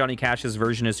citation that Johnny Cash's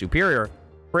version is superior.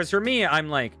 Whereas for me, I'm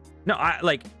like, no,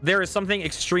 there is something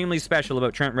extremely special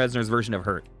about Trent Reznor's version of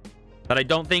Hurt that I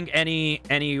don't think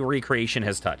any recreation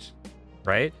has touched,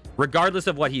 right? Regardless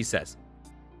of what he says.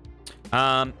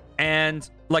 And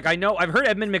like, I've heard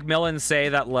Edmund McMillan say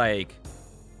that like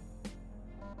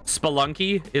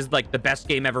Spelunky is like the best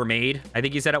game ever made. I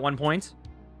think he said at one point.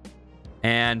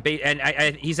 And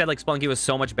he said like Spelunky was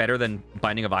so much better than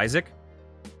Binding of Isaac.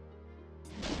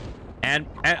 And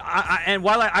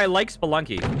while I like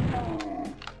Spelunky,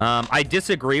 I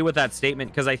disagree with that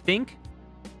statement because I think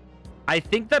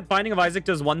that Binding of Isaac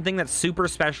does one thing that's super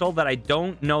special that I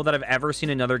don't know that I've ever seen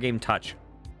another game touch.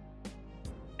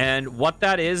 And what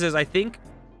that is I think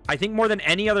more than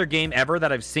any other game ever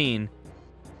that I've seen,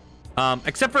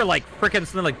 except for like freaking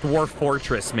something like Dwarf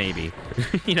Fortress, maybe,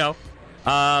 you know,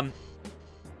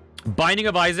 Binding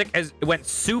of Isaac went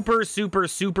super, super,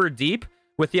 super deep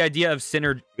with the idea of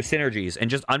synergies and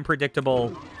just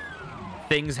unpredictable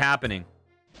things happening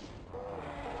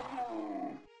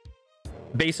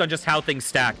based on just how things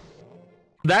stack.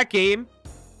 That game,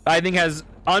 I think, has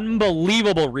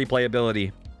unbelievable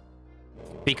replayability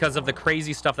because of the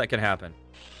crazy stuff that can happen.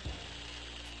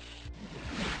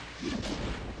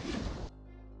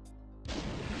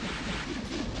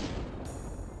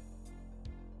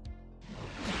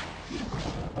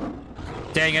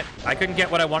 Dang it. I couldn't get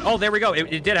what I want. Oh, there we go.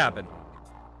 It did happen.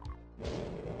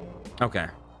 Okay.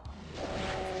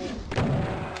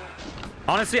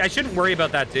 Honestly, I shouldn't worry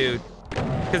about that dude.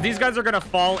 Because these guys are going to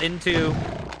fall into...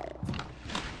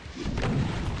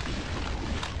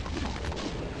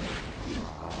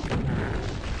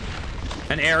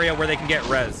 an area where they can get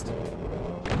rezzed.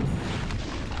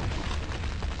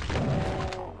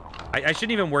 I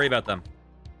shouldn't even worry about them.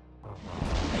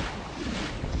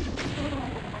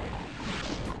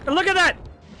 Look at that!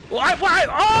 Why?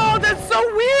 Oh, that's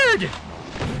so weird!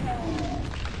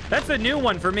 That's a new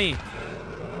one for me.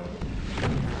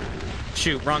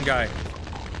 Shoot, wrong guy.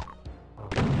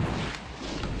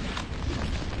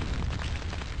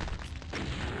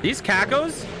 These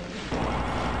cacos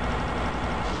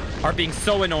are being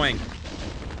so annoying.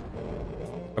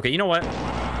 Okay, you know what?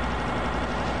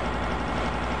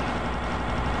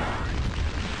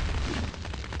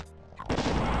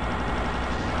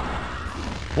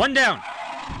 One down.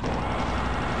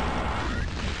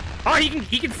 Oh,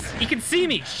 he can see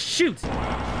me. Shoot.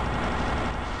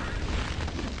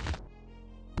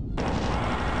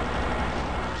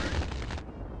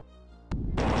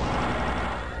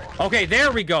 Okay,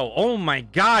 there we go. Oh my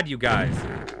God, you guys.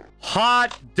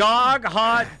 Hot dog,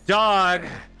 hot dog,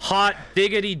 hot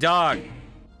diggity dog.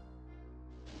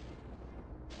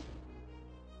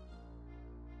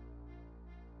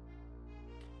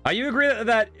 You agree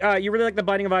that you really like the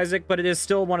Binding of Isaac, but it is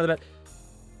still one of the best.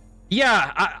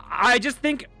 Yeah, I just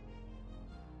think...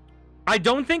 I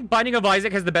don't think Binding of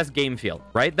Isaac has the best game feel,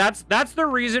 right? That's the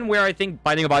reason where I think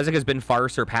Binding of Isaac has been far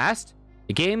surpassed.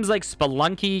 Games like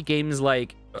Spelunky, games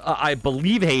like, I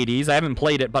believe Hades. I haven't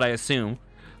played it, but I assume,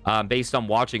 based on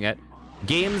watching it.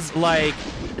 Games like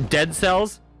Dead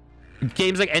Cells,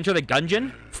 games like Enter the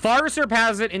Gungeon, far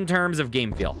surpass it in terms of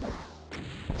game feel.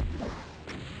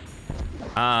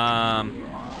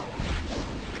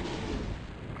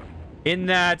 In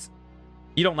that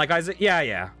you don't like Isaac?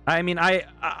 Yeah. I mean,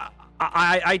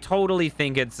 I totally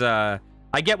think it's, I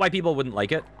get why people wouldn't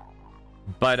like it.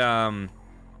 But,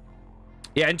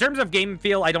 yeah, in terms of game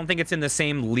feel, I don't think it's in the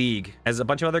same league as a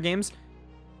bunch of other games.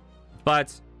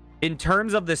 But in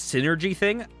terms of the synergy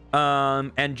thing,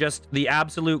 and just the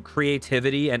absolute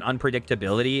creativity and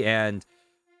unpredictability and,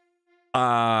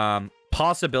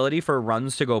 possibility for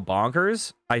runs to go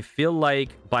bonkers, I feel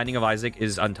like Binding of Isaac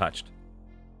is untouched.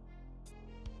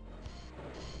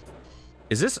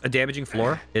 Is this a damaging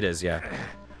floor? It is, yeah.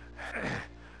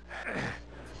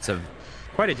 It's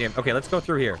quite a damn... Okay, let's go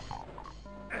through here.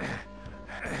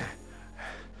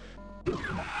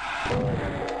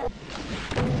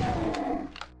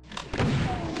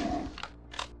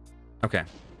 Okay.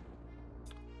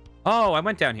 Oh, I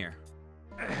went down here.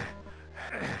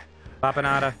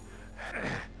 Papanada.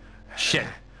 Shit.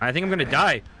 I think I'm gonna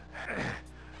die.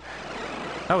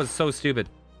 That was so stupid.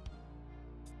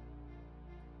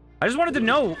 I just wanted to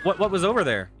know what was over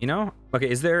there, you know? Okay,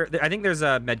 is there... I think there's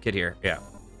a med kit here. Yeah.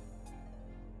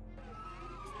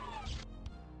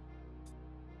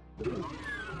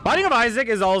 Binding of Isaac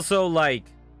is also like...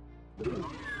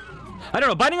 I don't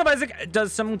know. Binding of Isaac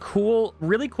does some cool,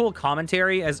 really cool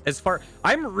commentary as far...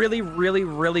 I'm really, really,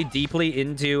 really deeply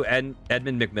into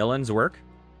Edmund Macmillan's work.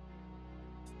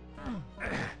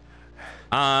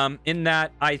 In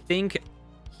that I think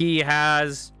he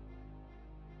has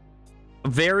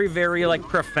very, very like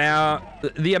profound...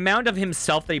 The amount of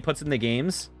himself that he puts in the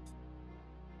games...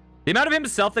 The amount of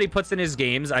himself that he puts in his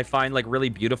games, I find like really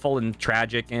beautiful and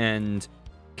tragic and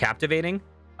captivating.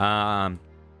 Like,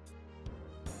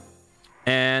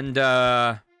 I don't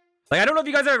know if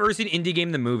you guys have ever seen Indie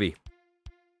Game the movie.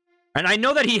 And I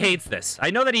know that he hates this. I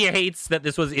know that he hates that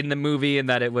this was in the movie and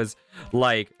that it was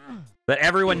like... That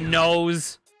everyone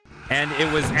knows and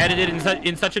it was edited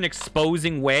in such an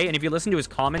exposing way. And if you listen to his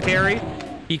commentary,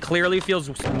 he clearly feels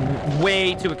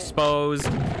way too exposed.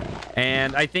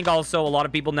 And I think also a lot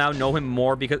of people now know him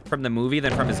more because from the movie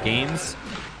than from his games.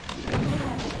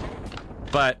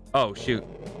 But, oh, shoot.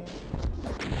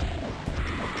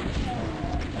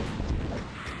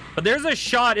 But there's a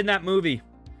shot in that movie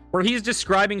where he's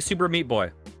describing Super Meat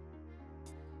Boy.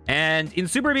 And in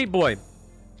Super Meat Boy,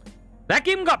 that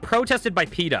game got protested by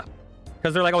PETA.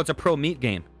 Because they're like, oh, it's a pro meat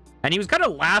game. And he was kind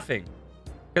of laughing.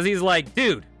 Because he's like,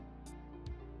 dude,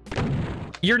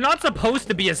 you're not supposed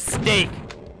to be a steak.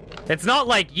 It's not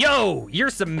like, yo, you're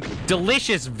some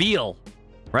delicious veal,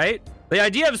 right? The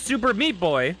idea of Super Meat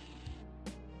Boy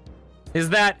is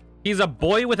that he's a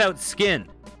boy without skin.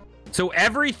 So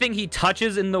everything he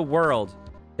touches in the world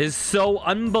is so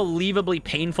unbelievably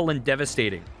painful and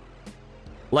devastating.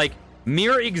 Like,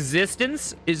 mere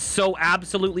existence is so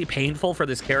absolutely painful for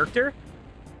this character.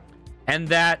 And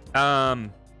that,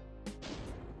 and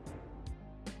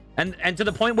to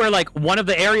the point where, like, one of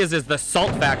the areas is the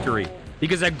salt factory.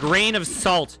 Because a grain of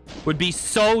salt would be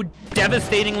so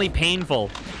devastatingly painful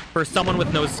for someone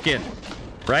with no skin.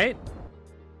 Right?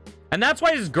 And that's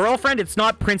why his girlfriend, it's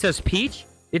not Princess Peach,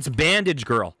 it's Bandage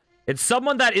Girl. It's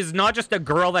someone that is not just a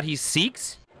girl that he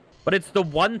seeks, but it's the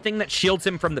one thing that shields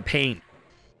him from the pain.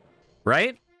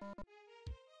 Right?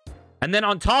 And then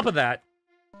on top of that,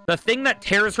 the thing that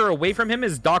tears her away from him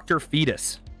is Dr.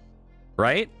 Fetus.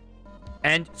 Right?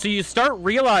 And so you start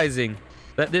realizing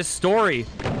that this story,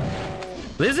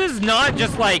 this is not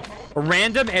just like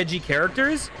random edgy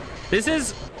characters. This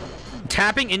is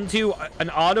tapping into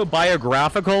an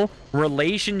autobiographical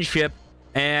relationship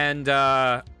and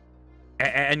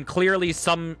clearly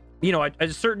some, you know, a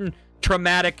certain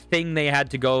traumatic thing they had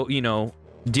to go, you know,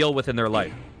 deal with in their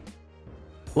life.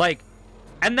 Like,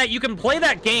 and that you can play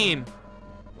that game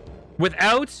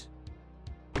without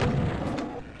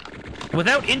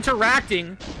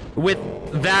interacting with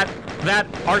that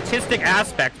artistic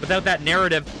aspect, without that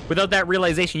narrative, without that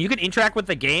realization. You can interact with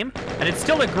the game, and it's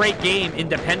still a great game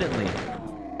independently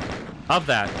of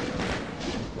that.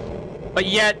 But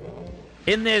yet,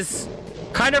 in this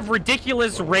kind of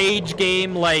ridiculous rage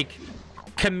game, like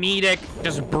comedic,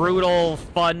 just brutal,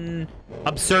 fun,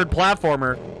 absurd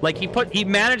platformer, like he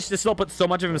managed to still put so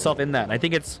much of himself in that. And I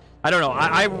think it's, I don't know,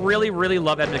 I really, really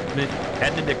love Edmund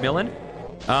McMillen.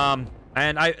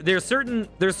 And there's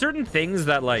certain things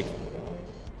that, like,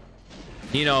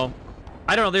 you know,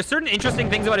 I don't know, there's certain interesting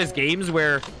things about his games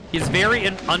where he's very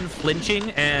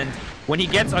unflinching, and when he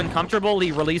gets uncomfortable,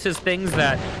 he releases things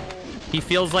that he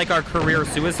feels like are career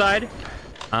suicide.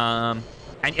 And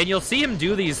you'll see him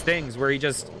do these things where he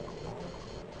just,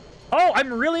 oh,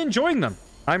 I'm really enjoying them.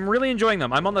 I'm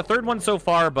on the third one so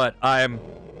far, but I'm,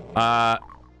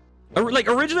 like,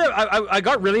 originally, I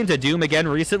got really into Doom again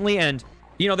recently, and,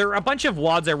 you know, there are a bunch of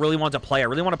WADs I really want to play. I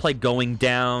really want to play Going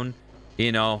Down,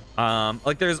 you know.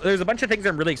 Like, there's a bunch of things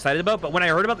I'm really excited about, but when I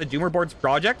heard about the Doomer Boards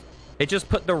project, it just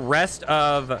put the rest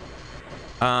of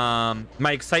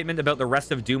my excitement about the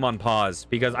rest of Doom on pause,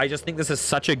 because I just think this is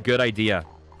such a good idea.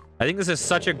 I think this is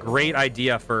such a great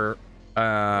idea for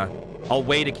a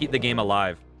way to keep the game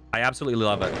alive. I absolutely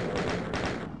love it.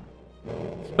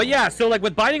 But yeah, so like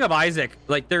with Binding of Isaac,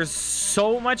 like there's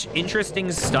so much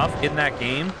interesting stuff in that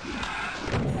game.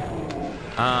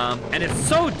 And it's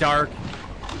so dark,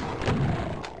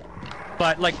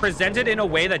 but like presented in a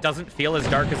way that doesn't feel as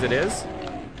dark as it is.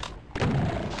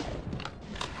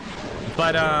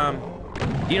 But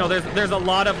you know, there's a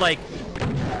lot of like,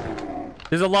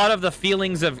 there's a lot of the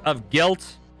feelings of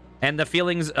guilt and the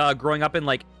feelings growing up in,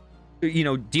 like, you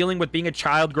know, dealing with being a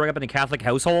child growing up in a Catholic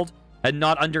household and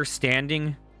not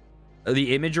understanding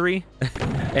the imagery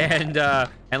and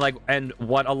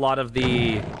what a lot of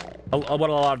the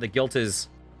guilt is.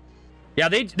 Yeah,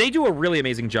 they do a really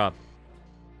amazing job.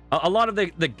 A lot of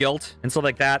the guilt and stuff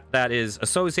like that is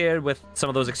associated with some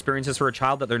of those experiences for a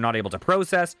child that they're not able to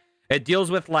process. It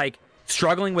deals with, like,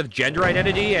 struggling with gender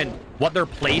identity and what their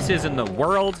place is in the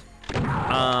world.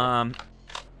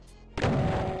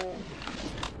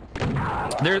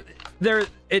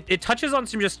 It touches on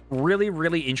some just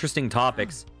really interesting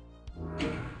topics.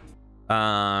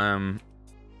 But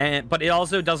it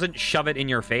also doesn't shove it in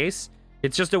your face.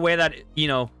 It's just a way that, you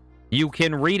know, you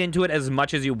can read into it as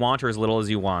much as you want or as little as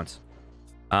you want.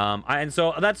 And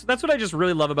so that's what I just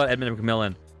really love about Edmund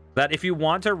McMillen. That if you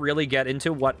want to really get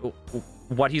into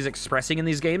what he's expressing in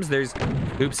these games, there's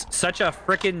such a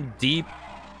freaking deep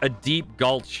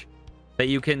gulch that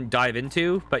you can dive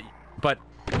into, but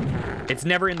it's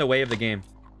never in the way of the game.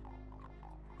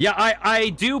 Yeah, I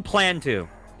do plan to.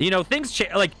 You know, things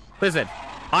change. Like, listen,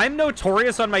 I'm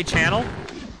notorious on my channel.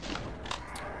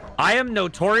 I am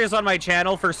notorious on my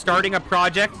channel for starting a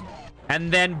project and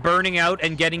then burning out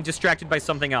and getting distracted by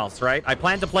something else, right? I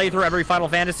planned to play through every Final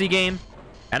Fantasy game,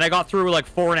 and I got through like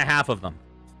 4.5 of them,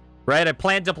 right? I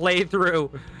planned to play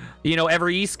through, you know,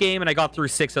 every East game, and I got through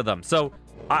 6 of them. So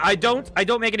I don't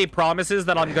make any promises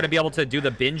that I'm going to be able to do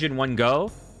the binge in one go.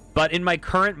 But in my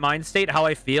current mind state, how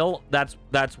I feel, that's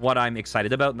what I'm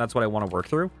excited about, and that's what I want to work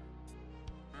through.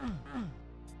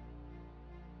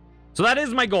 So that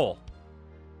is my goal.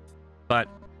 But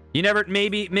you never,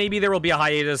 maybe there will be a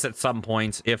hiatus at some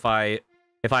point if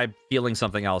I'm feeling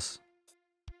something else.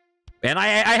 And I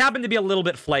happen to be a little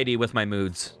bit flighty with my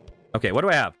moods. Okay, what do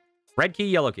I have? Red key,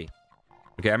 yellow key.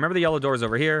 Okay, I remember the yellow doors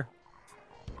over here.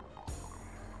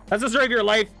 That's the story of your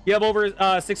life. You have over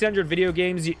 600 video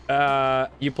games. You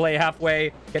play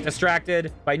halfway, get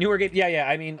distracted by newer games. Yeah.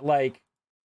 I mean, like,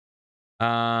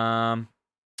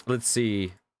 let's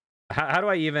see. How do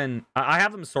I even? I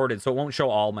have them sorted, so it won't show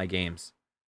all my games.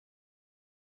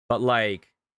 But like,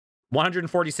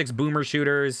 146 boomer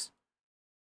shooters.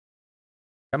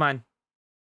 Come on.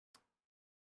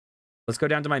 Let's go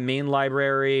down to my main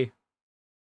library.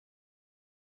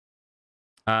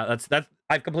 That's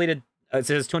I've completed. It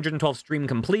says 212 stream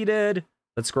completed.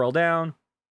 Let's scroll down.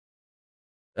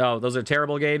 Oh, those are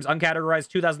terrible games. Uncategorized,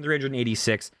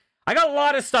 2,386. I got a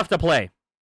lot of stuff to play.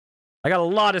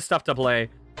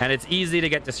 And it's easy to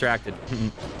get distracted.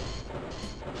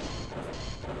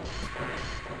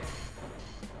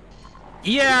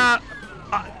 Yeah,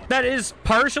 that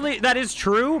is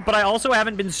true, but I also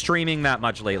haven't been streaming that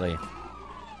much lately.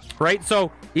 Right?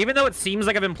 So, even though it seems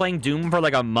like I've been playing Doom for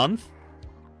like a month,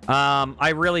 I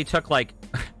really took like,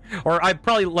 or I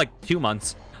probably like 2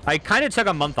 months. I kind of took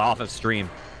a month off of stream.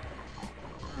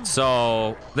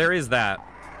 So there is that.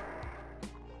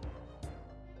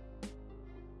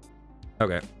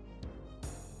 Okay.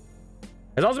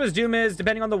 As awesome as Doom is,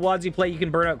 depending on the WADs you play, you can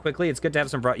burn out quickly. It's good to have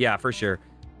some, yeah, for sure.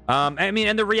 I mean,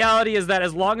 and the reality is that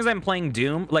as long as I'm playing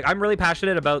Doom, like I'm really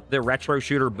passionate about the retro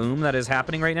shooter boom that is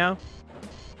happening right now.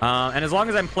 And as long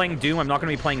as I'm playing Doom, I'm not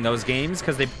going to be playing those games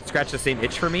because they scratch the same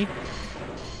itch for me.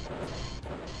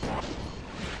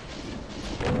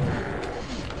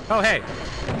 Oh, hey.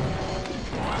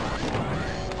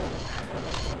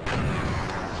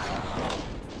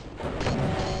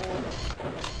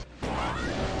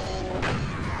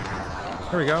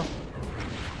 There we go.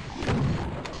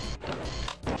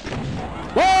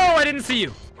 Whoa, I didn't see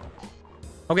you.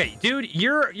 Okay, dude,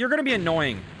 you're going to be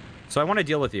annoying. So I want to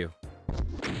deal with you.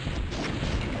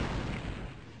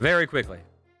 Very quickly.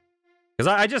 Because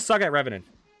I just suck at Revenant.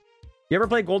 You ever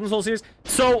play Golden Souls series?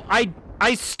 So I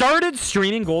started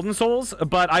streaming Golden Souls,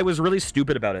 but I was really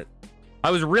stupid about it. I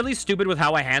was really stupid with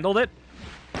how I handled it.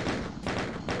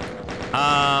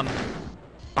 I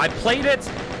played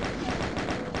it.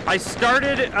 I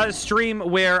started a stream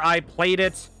where I played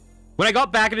it. When I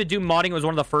got back into Doom modding, it was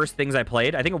one of the first things I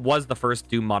played. I think it was the first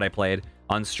Doom mod I played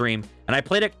on stream. And I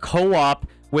played it co-op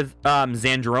with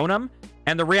Zandronum.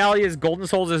 And the reality is Golden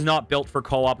Souls is not built for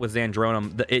co-op with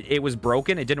Zandronum. It was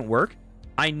broken. It didn't work.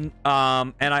 And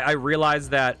I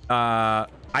realized that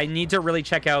I need to really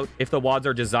check out if the WADs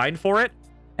are designed for it.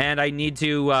 And I need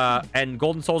to... and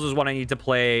Golden Souls is what I need to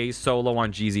play solo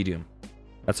on GZ Doom.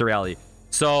 That's the reality.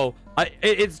 So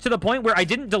it's to the point where I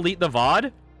didn't delete the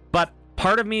VOD, but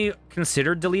part of me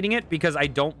considered deleting it because I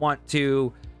don't want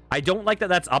to... I don't like that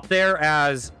that's up there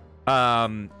as...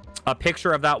 a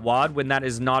picture of that WAD when that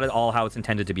is not at all how it's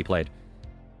intended to be played.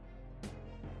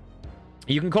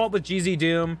 You can call it with GZ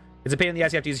Doom. It's a pain in the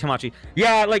ass. You have to use Hamachi.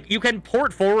 Yeah, like you can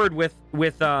port forward with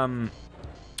GZ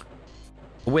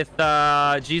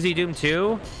Doom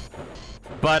 2,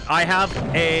 but I have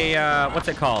a what's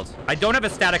it called? I don't have a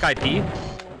static IP,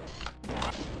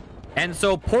 and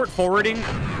so port forwarding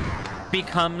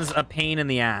becomes a pain in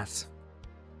the ass.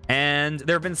 And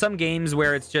there have been some games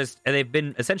where it's just, they've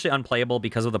been essentially unplayable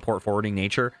because of the port forwarding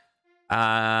nature.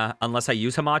 Unless I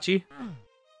use Hamachi.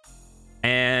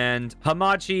 And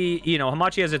Hamachi, you know,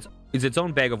 Hamachi has its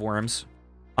own bag of worms.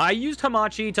 I used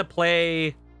Hamachi to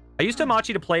play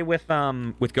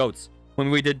with goats. When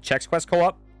we did Chex Quest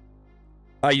co-op,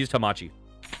 I used Hamachi.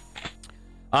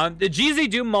 The GZ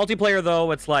Doom multiplayer,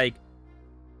 though, it's like,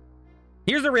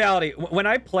 here's the reality. When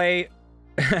I play,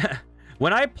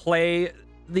 when I play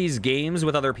these games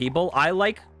with other people, I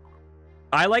like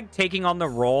taking on the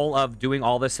role of doing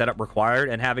all the setup required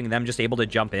and having them just able to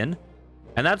jump in.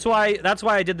 And that's why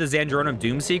I did the Zandronum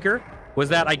Doom Seeker, was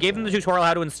that I gave them the tutorial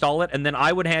how to install it, and then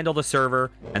I would handle the server,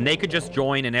 and they could just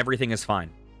join, and everything is fine,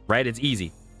 right? It's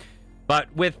easy. But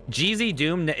with GZ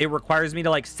Doom, it requires me to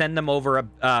like send them over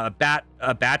a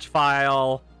batch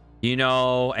file, you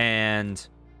know, and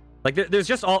like there's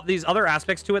just all these other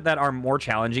aspects to it that are more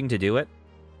challenging to do it.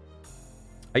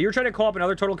 You were trying to co-op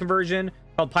another total conversion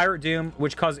called Pirate Doom,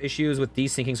 which caused issues with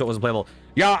desyncing, so it wasn't playable.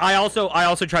 Yeah, I also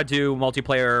tried to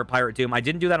multiplayer Pirate Doom. I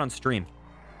didn't do that on stream.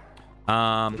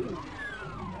 What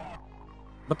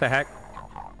the heck?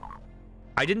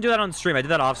 I didn't do that on stream. I did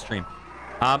that off stream.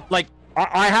 Like,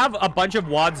 I have a bunch of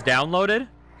WADs downloaded,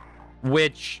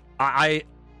 which I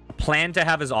plan to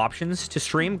have as options to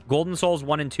stream. Golden Souls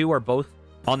 1 and 2 are both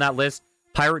on that list.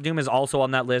 Pirate Doom is also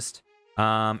on that list.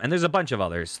 And there's a bunch of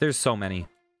others. There's so many.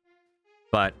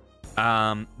 But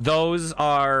those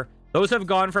have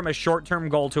gone from a short-term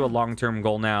goal to a long-term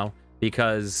goal now,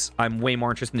 because I'm way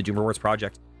more interested in the Doom Rewards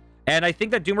project. And I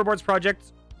think that Doom Rewards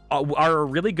projects are a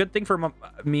really good thing for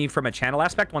me from a channel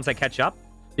aspect once I catch up,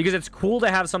 because it's cool to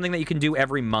have something that you can do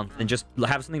every month and just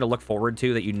have something to look forward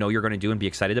to that you know you're going to do and be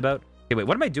excited about. Okay, wait,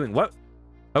 what am I doing? What?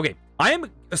 Okay, I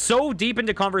am so deep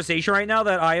into conversation right now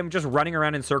that I am just running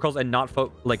around in circles and not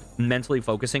like mentally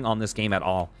focusing on this game at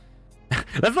all.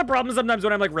 That's the problem sometimes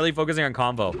when I'm like really focusing on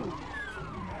convo.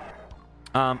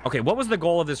 Okay, what was the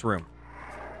goal of this room?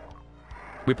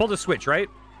 We pulled a switch, right?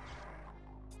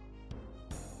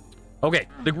 Okay,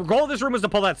 the goal of this room was to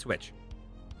pull that switch.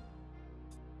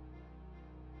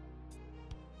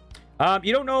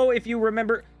 You don't know if you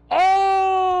remember...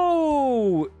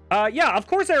 Oh! Yeah, of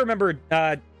course I remember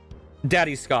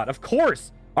Daddy Scott. Of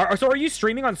course. So are you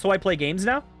streaming on So I Play Games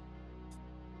now?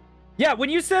 Yeah, when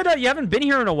you said you haven't been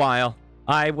here in a while,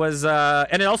 I was...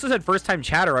 and it also said first-time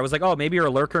chatter. I was like, oh, maybe you're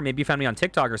a lurker. Maybe you found me on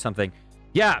TikTok or something.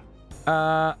 Yeah.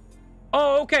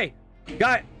 Oh, okay.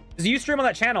 Got... So you stream on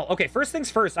that channel. Okay, first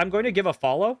things first, I'm going to give a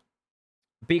follow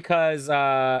because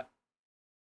for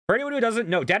anyone who doesn't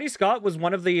know, Daddy Scott was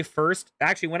one of the first.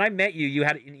 Actually, when I met you, you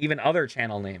had an even other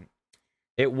channel name.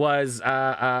 It was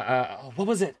what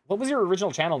was it? What was your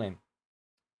original channel name?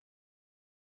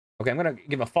 Okay, I'm gonna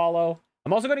give a follow.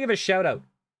 I'm also gonna give a shout out.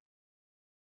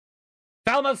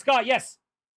 Foulmouth Scott, yes.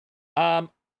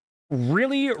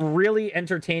 Really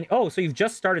entertaining. Oh, so you've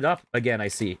just started up again, I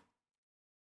see.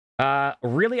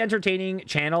 Really entertaining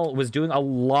channel, was doing a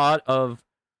lot of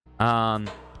like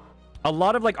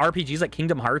RPGs like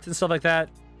Kingdom Hearts and stuff like that.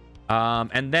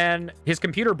 And then his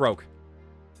computer broke.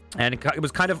 And it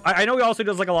was kind of, I know he also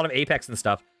does like a lot of Apex and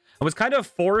stuff. I was kind of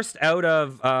forced out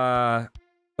of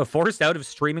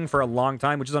streaming for a long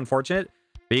time, which is unfortunate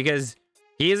because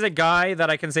he is a guy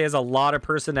that I can say has a lot of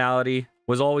personality,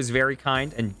 was always very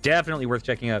kind, and definitely worth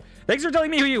checking out. Thanks for telling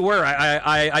me who you were.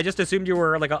 I just assumed you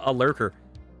were like a lurker.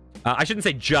 I shouldn't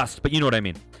say just, but you know what I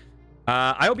mean.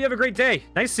 I hope you have a great day.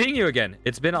 Nice seeing you again.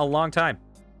 It's been a long time.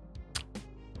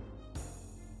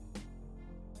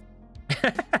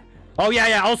 Oh,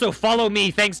 yeah. Also, follow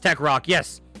me. Thanks, Tech Rock.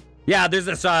 Yes. Yeah, there's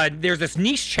this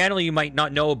niche channel you might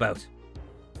not know about.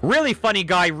 Really funny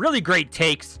guy. Really great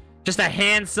takes. Just a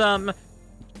handsome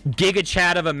giga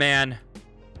chat of a man.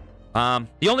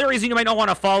 The only reason you might not want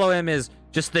to follow him is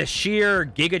just the sheer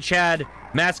giga chad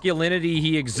masculinity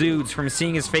he exudes from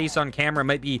seeing his face on camera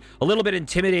might be a little bit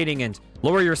intimidating and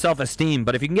lower your self-esteem.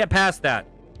 But if you can get past that,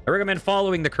 I recommend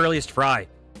following the Curliest Fry.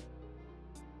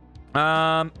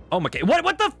 Oh my god.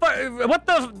 What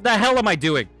the hell am I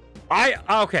doing?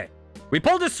 Okay. We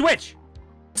pulled a switch.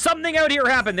 Something out here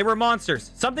happened. They were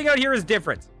monsters. Something out here is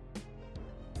different.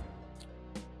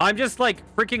 I'm just like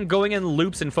freaking going in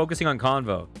loops and focusing on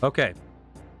convo. Okay.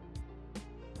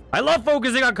 I love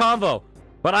focusing on convo,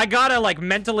 but I gotta like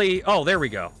mentally... Oh, there we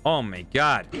go. Oh my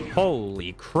god.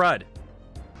 Holy crud.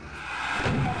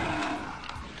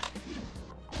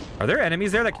 Are there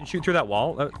enemies there that can shoot through that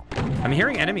wall? I'm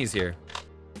hearing enemies here.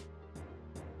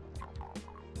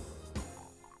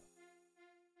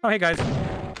 Oh, hey guys.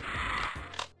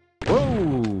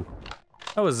 Whoa.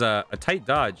 That was a tight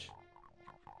dodge.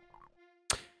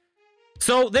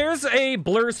 So there's a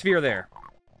blur sphere there.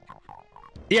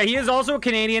 Yeah, he is also a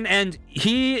Canadian, and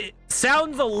he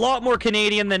sounds a lot more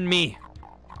Canadian than me.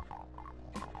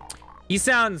 He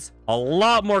sounds a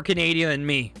lot more Canadian than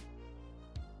me.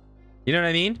 You know what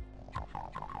I mean?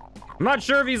 I'm not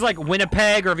sure if he's like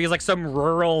Winnipeg or if he's like some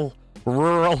rural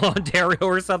Ontario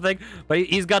or something, but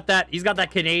he's got that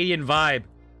Canadian vibe.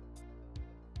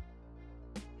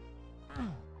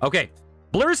 Okay,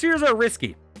 blur spheres are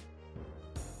risky.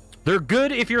 They're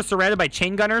good if you're surrounded by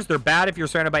chain gunners. They're bad if you're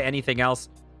surrounded by anything else.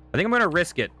 I think I'm going to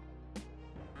risk it.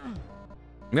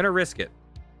 I'm going to risk it.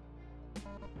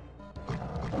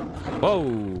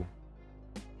 Whoa.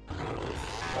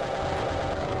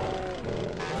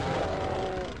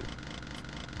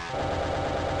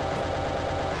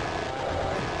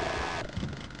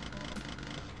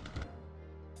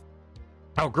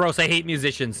 Oh, gross. I hate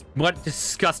musicians. What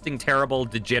disgusting, terrible,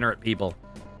 degenerate people.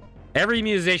 Every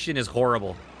musician is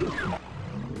horrible.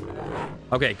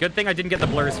 Okay, good thing I didn't get the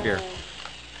blur sphere.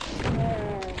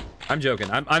 I'm joking.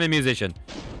 I'm a musician.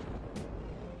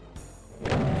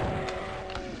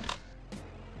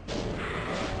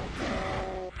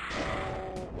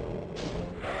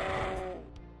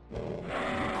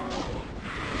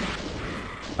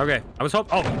 Okay, I was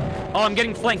hoping... Oh, I'm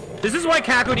getting flanked. This is why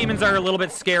Caco demons are a little bit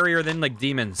scarier than, like,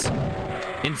 demons.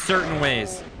 In certain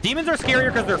ways. Demons are scarier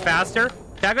because they're faster.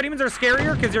 Caco demons are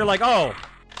scarier because you're like, oh,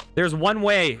 there's one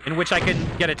way in which I can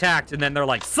get attacked, and then they're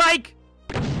like, psych!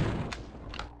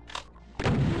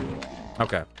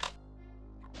 Okay.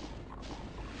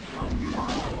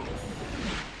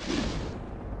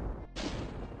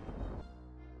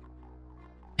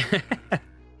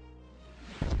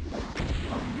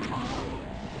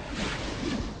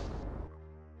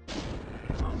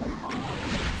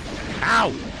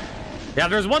 Ow! Yeah,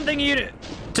 there's one thing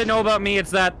to know about me.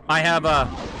 It's that I have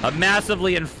a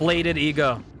massively inflated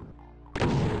ego.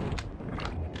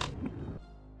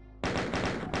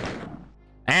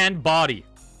 And body.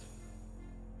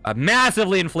 A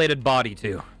massively inflated body,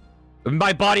 too.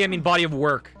 By body, I mean body of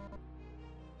work.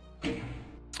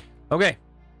 Okay.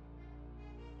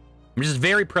 I'm just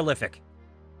very prolific.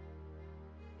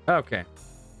 Okay.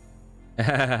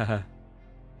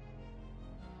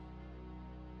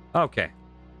 Okay.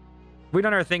 We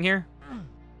done our thing here?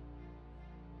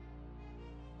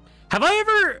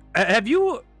 Have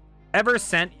you ever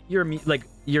sent your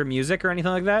music or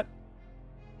anything like that?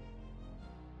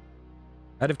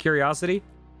 Out of curiosity?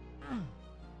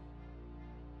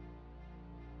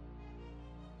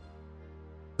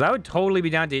 I would totally be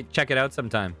down to check it out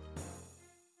sometime.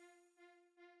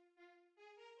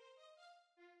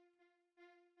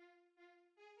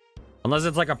 Unless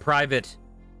it's like a private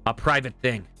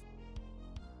thing.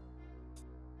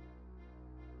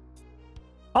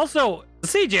 Also,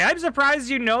 CJ, I'm surprised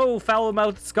you know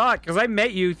Foul-Mouthed Scott, because I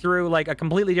met you through like a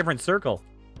completely different circle.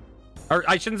 Or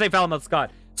I shouldn't say Foul-Mouthed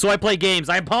Scott. So I play games.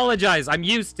 I apologize. I'm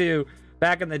used to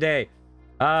back in the day.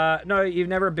 No, you've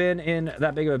never been in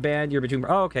that big of a band. You're between...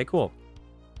 Oh, okay, cool.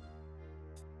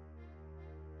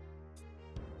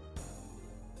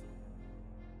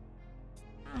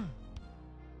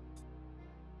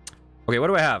 Okay, what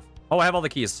do I have? Oh, I have all the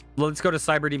keys. Let's go to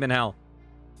Cyber Demon Hell.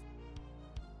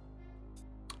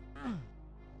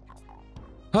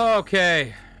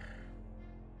 Okay.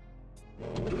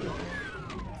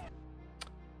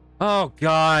 Oh,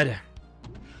 God.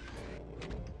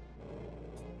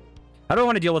 How do I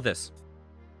want to deal with this?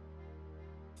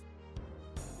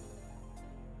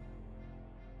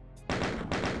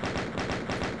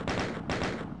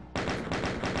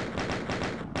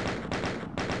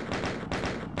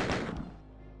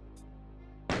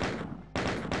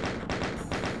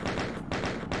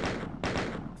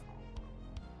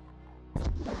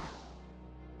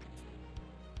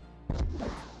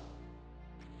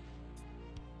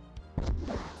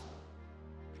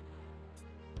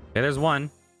 Okay, there's one.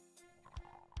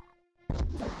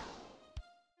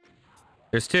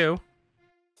 There's two.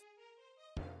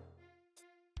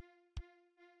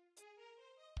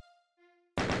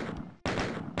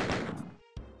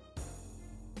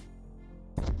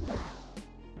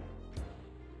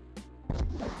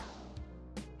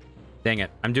 Dang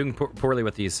it. I'm doing poorly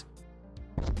with these.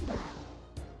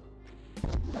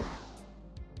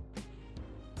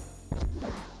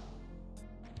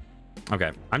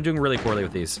 Okay. I'm doing really poorly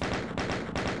with these.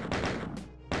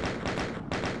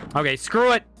 Okay,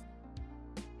 screw it.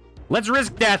 Let's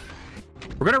risk death.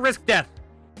 We're gonna risk death.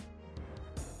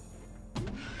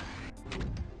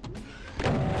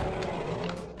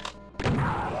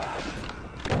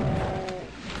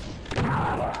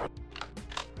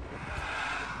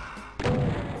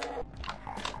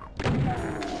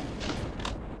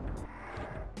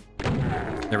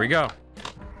 There we go.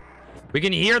 We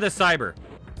can hear the cyber.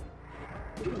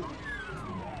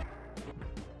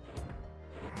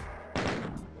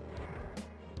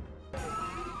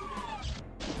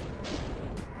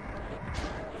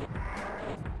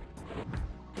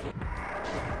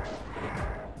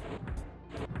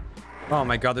 Oh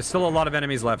my god, there's still a lot of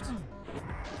enemies left.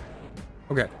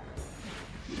 Okay.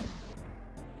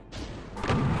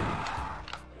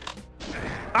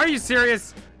 Are you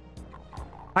serious?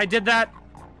 I did that.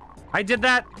 I did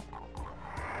that.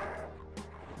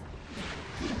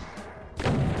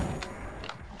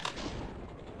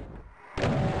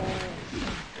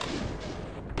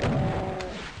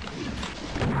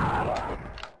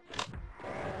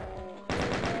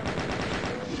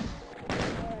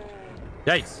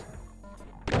 Yikes.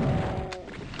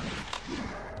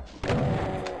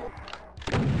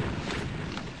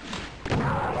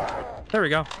 There we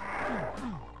go.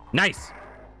 Nice.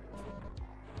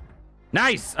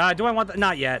 Nice. Do I want that?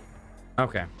 Not yet.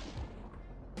 Okay.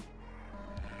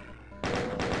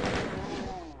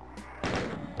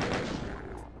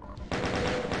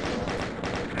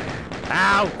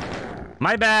 Ow!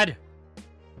 My bad.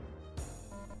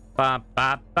 Ba,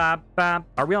 ba, ba, ba.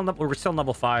 Are we on level? We're still on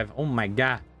level 5. Oh my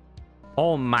god.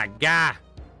 Oh my god.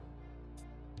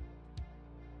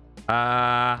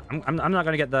 I'm not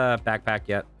gonna get the backpack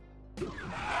yet.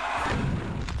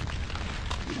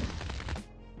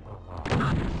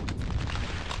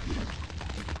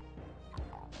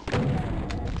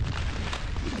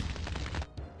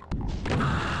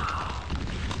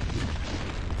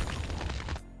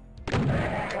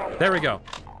 There we go.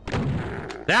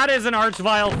 That is an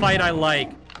arch-vile fight I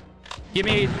like. Give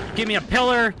me a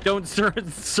pillar. Don't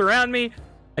surround me.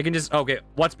 I can just... Okay,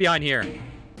 what's behind here?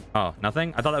 Oh,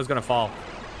 nothing? I thought that was gonna fall.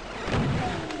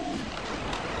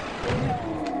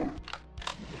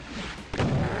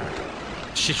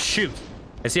 Shoot.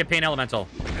 I see a pain elemental.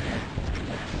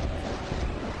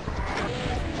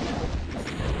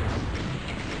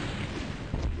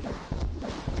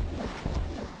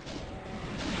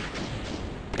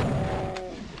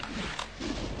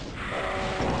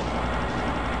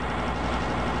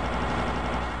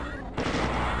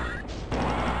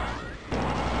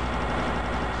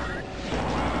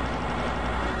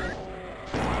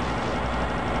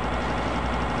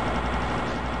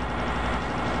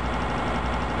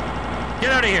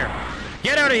 Get out of here.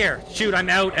 Get out of here. Shoot, I'm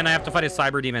out and I have to fight a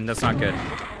cyber demon. That's not good.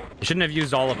 I shouldn't have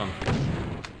used all of them.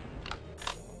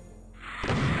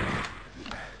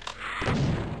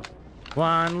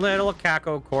 One little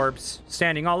Kako corpse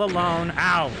standing all alone.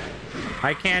 Ow.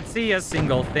 I can't see a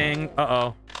single thing.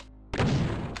 Uh-oh.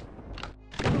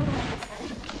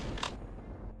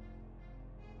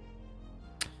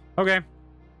 Okay.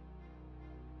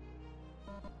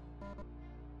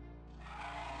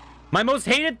 My most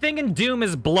hated thing in Doom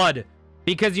is blood,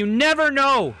 because you never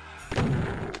know.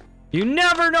 You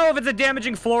never know if it's a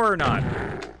damaging floor or not.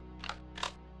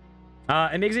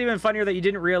 It makes it even funnier that you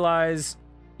didn't realize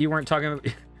you weren't talking about...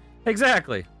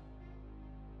 Exactly.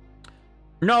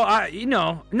 No, I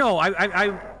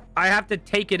have to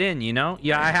take it in, you know?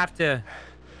 Yeah,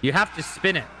 you have to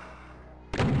spin it.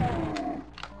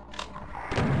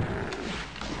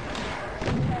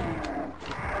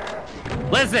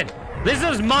 Listen. This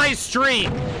is my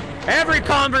stream. Every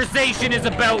conversation is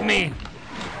about me.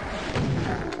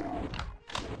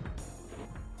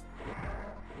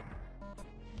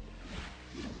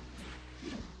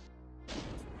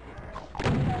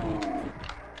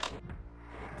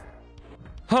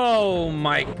 Oh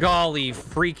my golly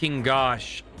freaking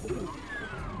gosh.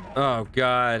 Oh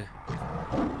god.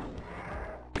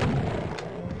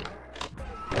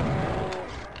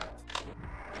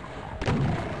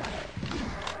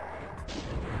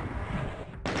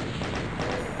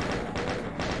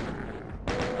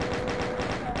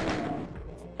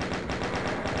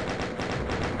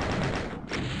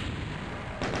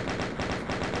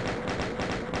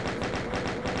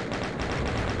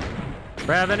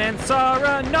 Revenants are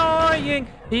annoying,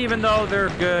 even though they're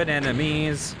good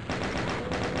enemies.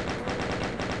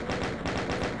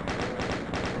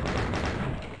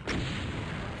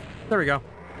 There we go.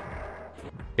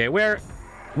 Okay,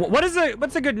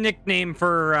 what's a good nickname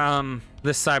for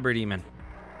this cyber demon?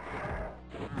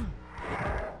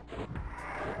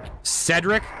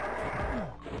 Cedric?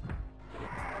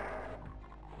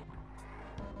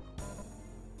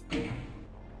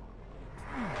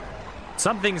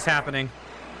 Something's happening.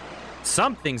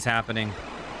 Something's happening.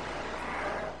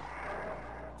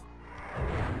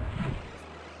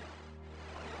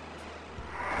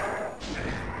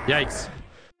 Yikes.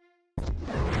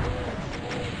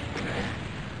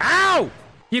 Ow!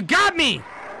 You got me!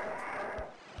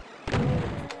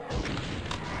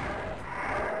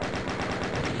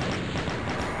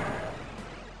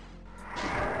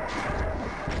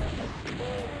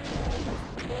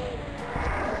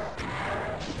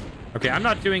 Okay, I'm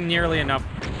not doing nearly enough.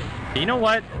 You know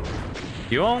what?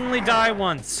 You only die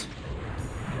once.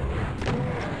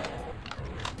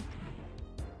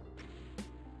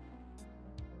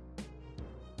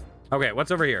 Okay,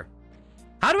 what's over here?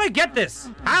 How do I get this?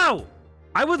 How?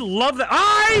 I would love that.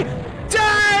 I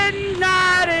did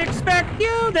not expect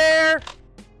you there.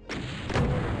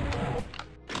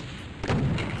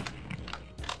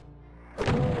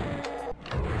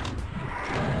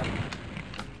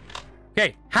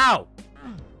 Okay, how?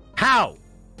 How?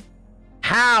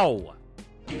 How?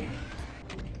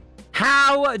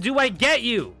 How do I get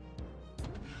you?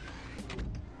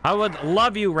 I would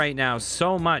love you right now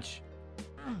so much.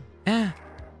 Do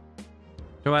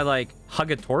I, like,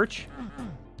 hug a torch?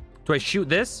 Do I shoot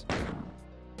this?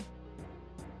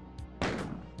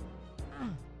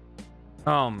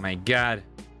 Oh my god.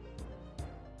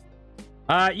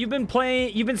 You've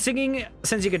been singing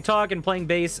since you could talk and playing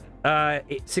bass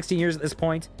 16 years at this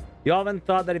point. You often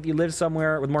thought that if you lived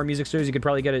somewhere with more music stores, you could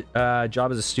probably get a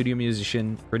job as a studio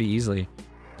musician pretty easily.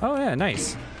 Oh yeah,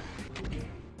 nice.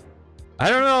 I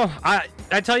don't know.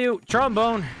 I tell you,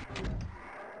 trombone.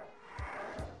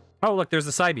 Oh look, there's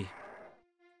the Cybe.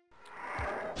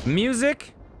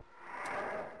 Music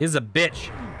is a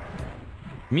bitch.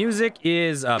 Music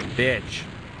is a bitch.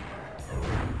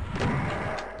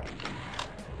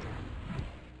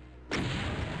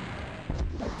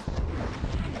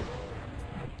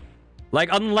 Like,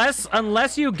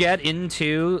 unless you get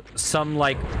into some,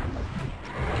 like,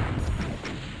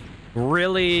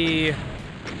 really...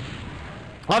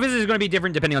 Obviously, it's going to be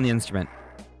different depending on the instrument,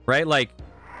 right? Like,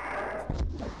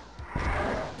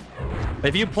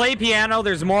 if you play piano,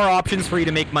 there's more options for you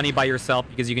to make money by yourself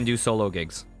because you can do solo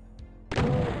gigs.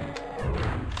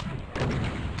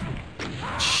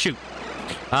 Shoot.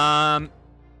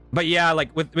 But yeah,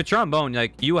 like, with trombone,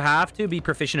 like, you have to be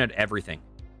proficient at everything.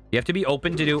 You have to be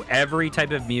open to do every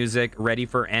type of music, ready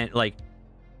for, like,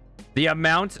 the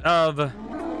amount of...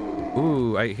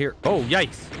 Ooh, I hear... Oh,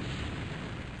 yikes.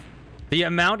 The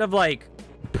amount of, like,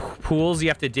 pools you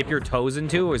have to dip your toes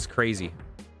into is crazy.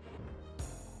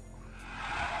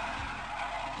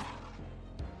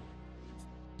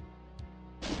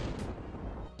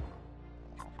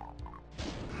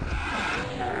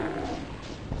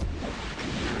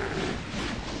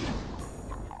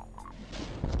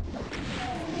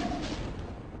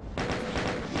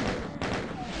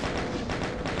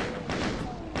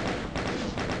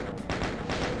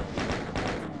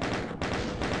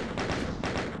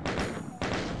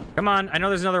 Come on, I know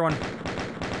there's another one.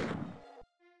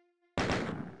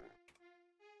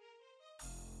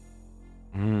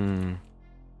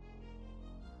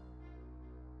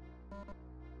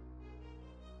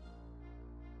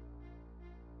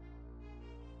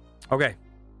 Okay.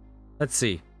 Let's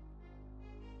see.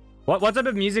 What type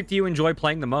of music do you enjoy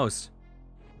playing the most?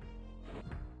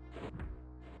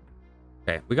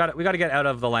 Okay, we got to get out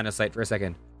of the line of sight for a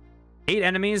second. 8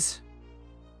 enemies.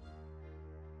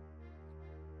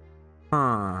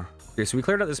 Huh. Okay, so we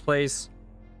cleared out this place.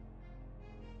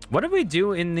 What did we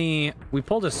do in the... We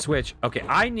pulled a switch. Okay,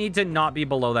 I need to not be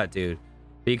below that dude.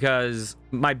 Because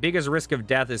my biggest risk of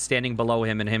death is standing below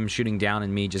him and him shooting down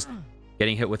and me just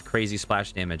getting hit with crazy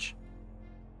splash damage.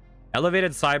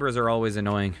 Elevated cybers are always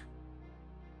annoying.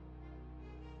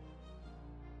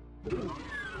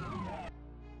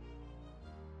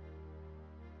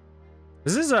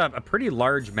 This is a pretty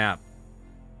large map.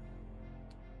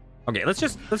 Okay, let's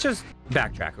just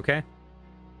backtrack, okay?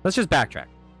 Let's just backtrack.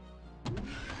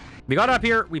 We got up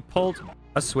here, we pulled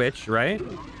a switch, right?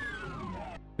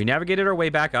 We navigated our way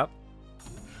back up.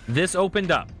 This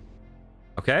opened up.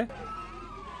 Okay?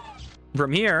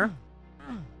 From here,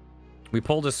 we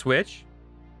pulled a switch.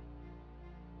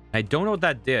 I don't know what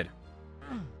that did.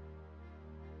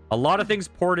 A lot of things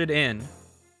ported in,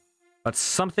 but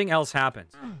something else happened.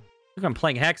 Look, I'm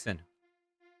playing Hexen.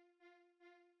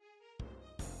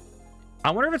 I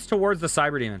wonder if it's towards the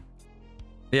Cyber Demon.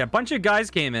 Yeah, a bunch of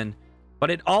guys came in, but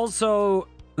it also...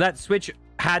 That switch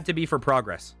had to be for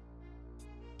progress.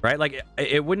 Right? Like,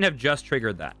 it wouldn't have just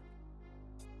triggered that.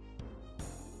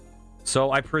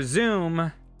 So, I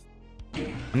presume...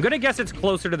 I'm gonna guess it's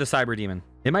closer to the Cyber Demon.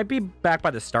 It might be back by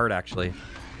the start, actually.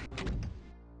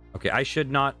 Okay, I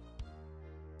should not...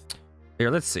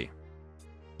 Here, let's see.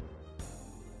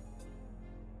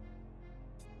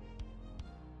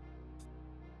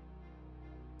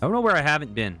 I don't know where I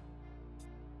haven't been.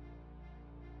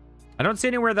 I don't see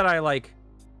anywhere that I, like,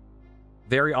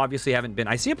 very obviously haven't been.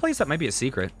 I see a place that might be a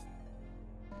secret.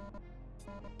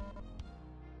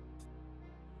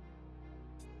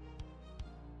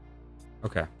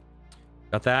 Okay.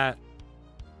 Got that.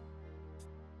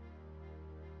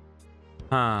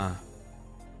 Huh.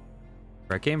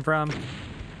 Where I came from.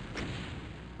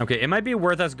 Okay, it might be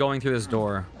worth us going through this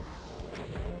door.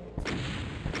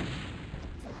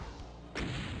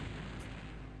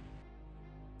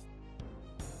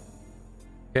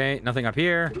 Okay, nothing up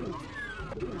here.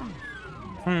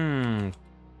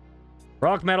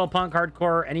 Rock, metal, punk,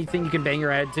 hardcore, anything you can bang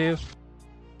your head to.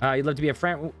 You'd love to be a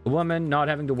front woman, not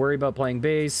having to worry about playing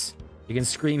bass. You can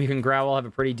scream, you can growl, have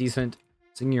a pretty decent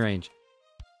singing range.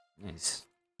 Nice.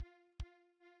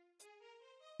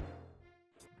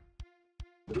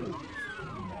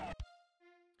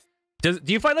 Do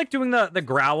you find like doing the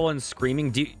growl and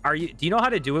screaming? Do you know how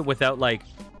to do it without like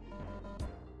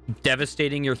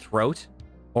devastating your throat?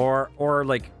 Or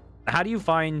like, how do you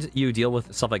find you deal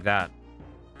with stuff like that?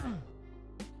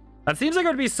 That seems like it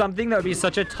would be something that would be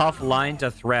such a tough line to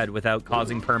thread without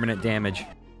causing permanent damage.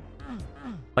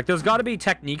 Like, there's got to be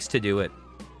techniques to do it.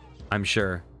 I'm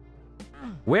sure.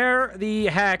 Where the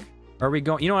heck are we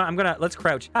going? You know what? Let's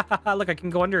crouch. Look, I can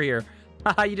go under here.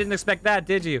 You didn't expect that,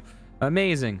 did you?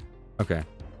 Amazing. Okay.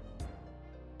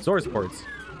 Source ports.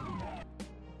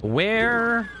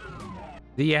 Where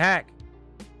the heck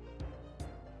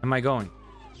am I going?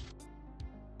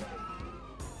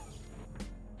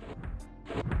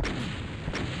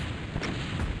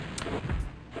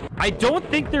 I don't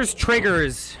think there's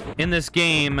triggers in this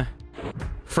game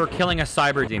for killing a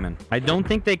cyber demon. I don't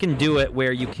think they can do it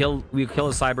where you kill a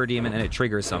cyber demon and it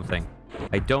triggers something.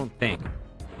 I don't think.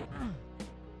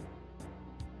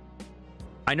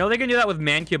 I know they can do that with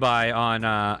Mancubi on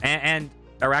and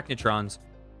Arachnotrons.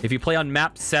 If you play on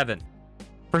map 7.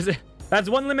 That's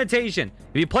one limitation.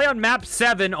 If you play on map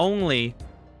 7 only,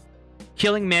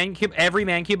 killing every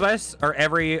Mancubus or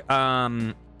every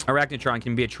Arachnotron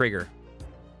can be a trigger.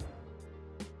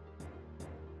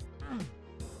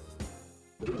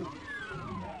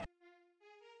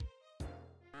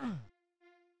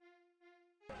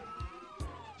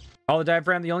 All the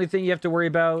diaphragm, the only thing you have to worry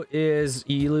about is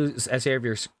you lose SA if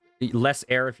you're less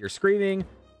air if you're screaming,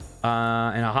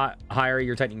 and a higher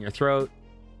you're tightening your throat.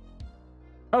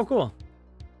 Oh, cool.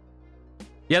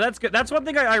 Yeah, that's good. That's one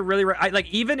thing I really like.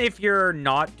 Even if you're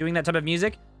not doing that type of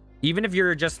music, even if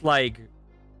you're just like,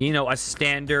 you know, a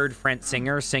standard French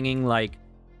singer singing like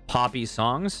poppy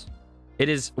songs, it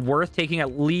is worth taking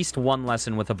at least one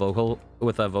lesson with a vocal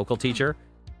teacher,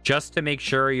 just to make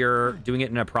sure you're doing it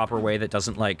in a proper way that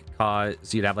doesn't like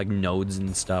cause you to have like nodes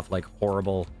and stuff, like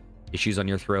horrible issues on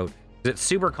your throat. It's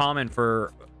super common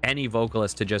for any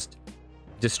vocalist to just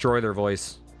destroy their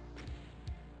voice.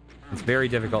 It's very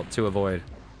difficult to avoid.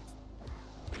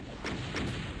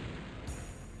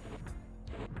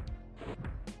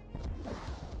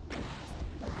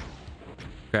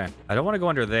 Okay, I don't want to go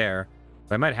under there,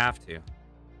 but I might have to.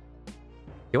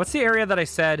 Okay, what's the area that I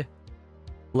said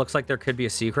looks like there could be a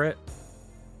secret?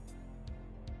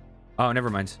 Oh, never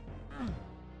mind.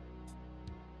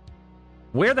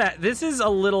 This is a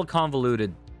little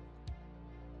convoluted.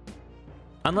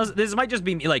 Unless this might just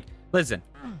be me. Like, listen,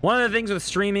 one of the things with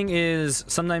streaming is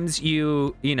sometimes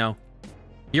you know,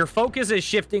 your focus is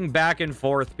shifting back and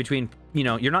forth between, you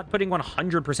know, you're not putting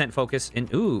 100% focus in.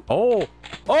 Ooh, oh,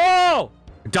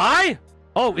 die?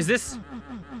 Oh, is this?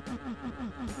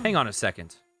 Hang on a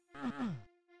second.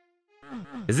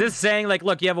 Is this saying like,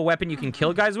 look, you have a weapon you can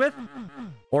kill guys with?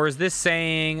 Or is this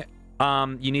saying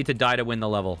you need to die to win the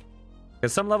level?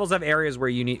 Because some levels have areas where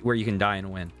you can die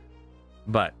and win.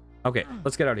 But okay,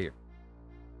 let's get out of here.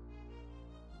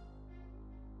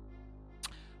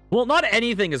 Well, not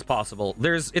anything is possible.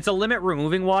 It's a limit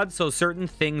removing WAD, so certain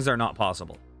things are not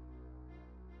possible.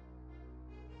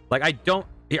 Like I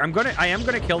am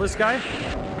gonna kill this guy.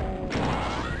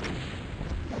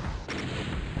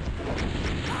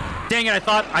 Dang it, I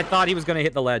thought he was gonna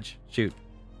hit the ledge. Shoot.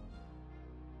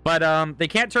 But they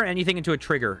can't turn anything into a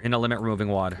trigger in a limit removing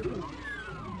WAD.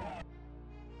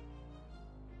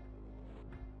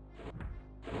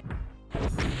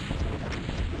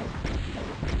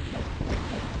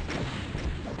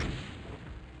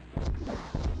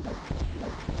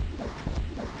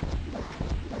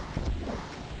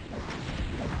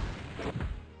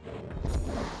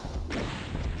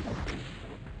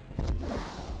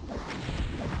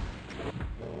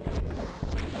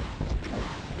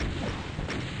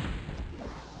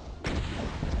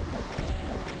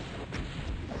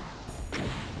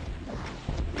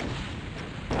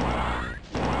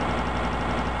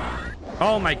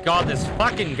 Oh my god, this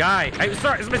fucking guy. I'm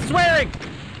sorry, it's swearing!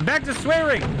 Back to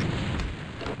swearing!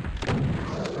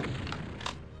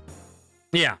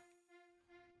 Yeah.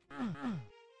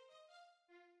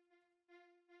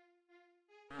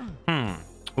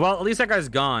 Well, at least that guy's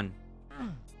gone.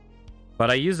 But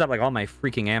I used up like all my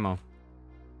freaking ammo.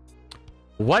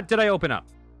 What did I open up?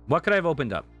 What could I have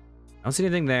opened up? I don't see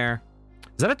anything there.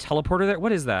 Is that a teleporter there?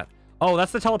 What is that? Oh,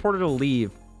 that's the teleporter to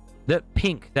leave. That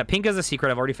pink is a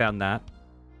secret. I've already found that.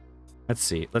 Let's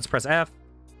see. Let's press F.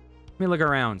 Let me look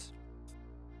around.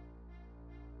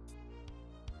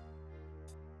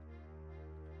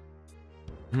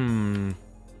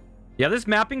 Yeah, this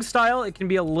mapping style, it can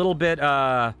be a little bit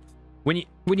when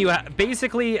you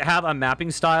basically have a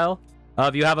mapping style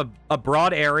of you have a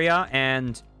broad area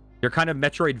and you're kind of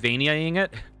Metroidvania-ing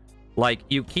it. Like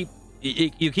you keep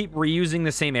reusing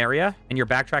the same area and you're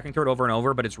backtracking through it over and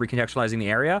over, but it's recontextualizing the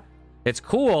area. It's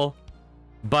cool,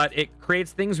 but it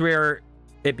creates things where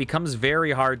it becomes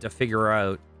very hard to figure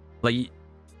out. Like,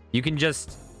 you can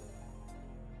just...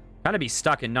 Kind of be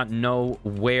stuck and not know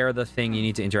where the thing you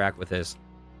need to interact with is.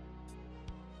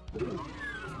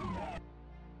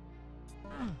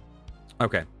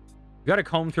 Okay. You gotta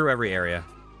comb through every area.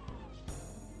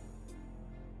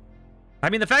 I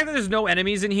mean, the fact that there's no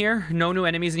enemies in here, no new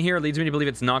enemies in here, leads me to believe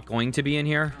it's not going to be in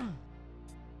here.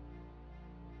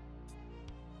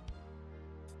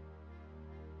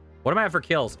 What am I at for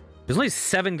kills? There's only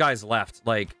 7 guys left.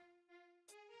 Like,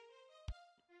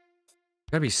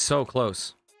 gotta be so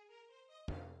close.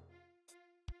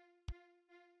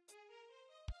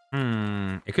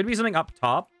 It could be something up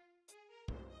top.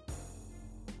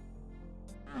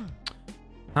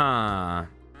 Huh.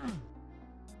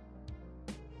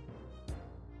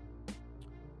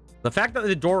 The fact that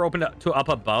the door opened up to up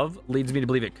above leads me to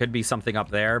believe it could be something up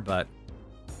there, but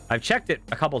I've checked it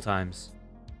a couple times.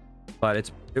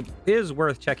 But it is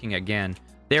worth checking again.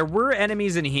 There were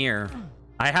enemies in here.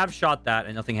 I have shot that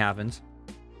and nothing happened.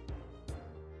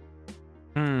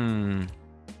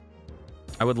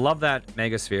 I would love that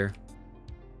megasphere.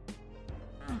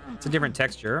 It's a different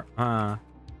texture.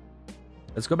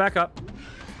 Let's go back up.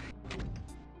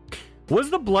 Was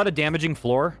the blood a damaging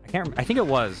floor? I can't remember. I think it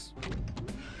was.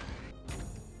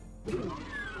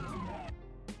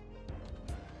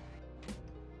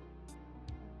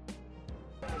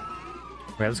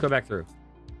 Okay, let's go back through.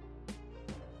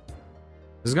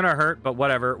 This is gonna hurt, but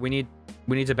whatever. We need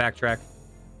to backtrack.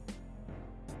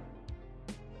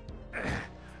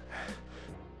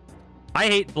 I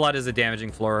hate blood as a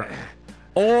damaging floor.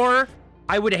 Or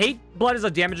I would hate blood as a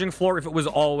damaging floor if it was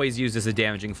always used as a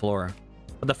damaging floor.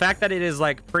 But the fact that it is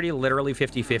like pretty literally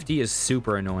 50-50 is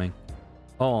super annoying.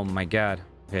 Oh my god.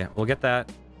 Okay, we'll get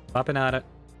that. Popping at it.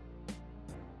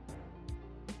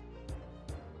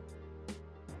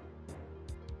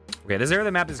 Okay, this area of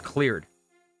the map is cleared.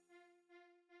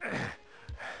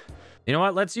 You know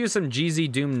what? Let's use some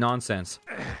GZ Doom nonsense.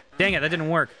 Dang it, that didn't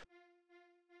work.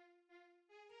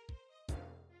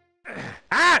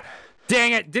 Ah!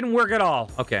 Dang it, didn't work at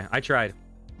all. Okay, I tried.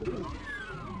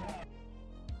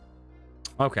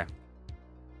 Okay.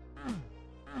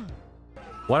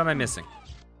 What am I missing?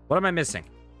 What am I missing?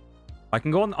 I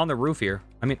can go on the roof here.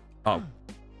 I mean, oh.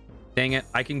 Dang it,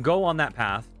 I can go on that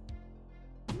path.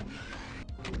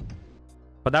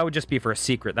 But that would just be for a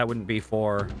secret. That wouldn't be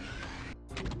for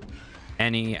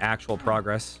any actual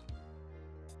progress.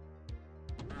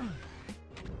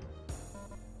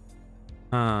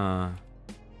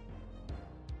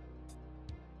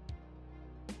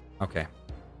 Okay.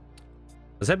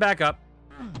 Let's head back up.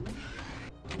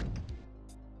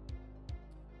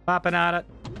 Popping at it.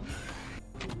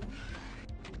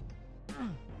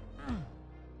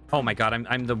 Oh my god,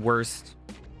 I'm the worst.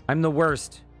 I'm the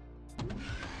worst.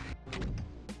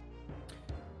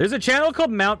 There's a channel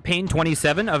called Mount Pain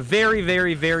 27, a very,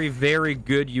 very, very, very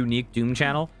good, unique Doom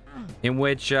channel, in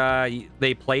which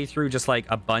they play through just like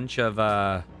a bunch of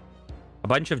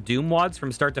Doom WADs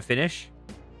from start to finish.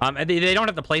 And they don't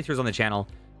have the playthroughs on the channel,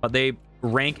 but they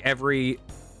rank every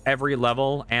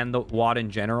level and the WAD in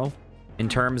general in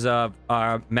terms of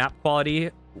map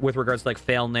quality with regards to like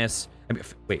fairness. I mean,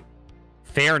 wait,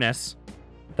 fairness?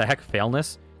 What the heck,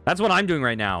 fairness? That's what I'm doing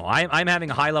right now. I'm having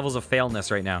high levels of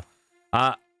fairness right now.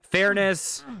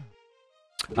 Fairness,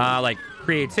 like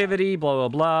creativity, blah blah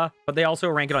blah. But they also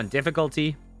rank it on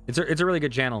difficulty. It's a really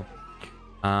good channel.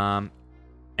 And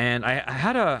I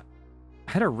had a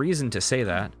reason to say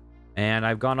that, and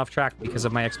I've gone off track because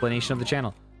of my explanation of the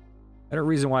channel. I had a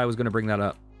reason why I was going to bring that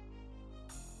up.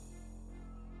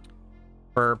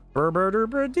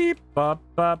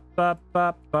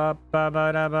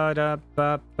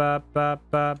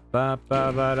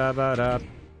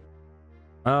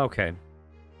 Okay.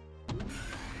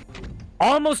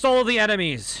 Almost all of the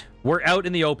enemies were out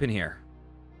in the open here.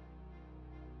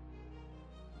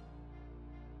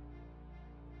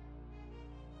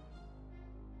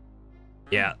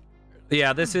 Yeah.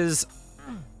 Yeah, this is...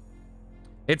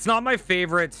 It's not my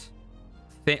favorite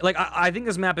thing. Like, I think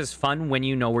this map is fun when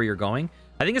you know where you're going.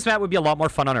 I think this map would be a lot more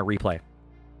fun on a replay.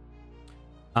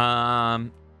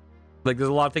 Like, there's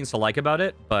a lot of things to like about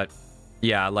it, but...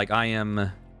 Yeah, like,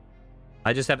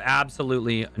 I just have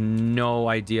absolutely no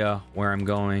idea where I'm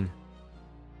going.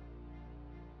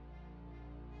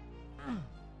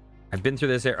 I've been through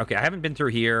this area. Okay, I haven't been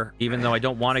through here, even though I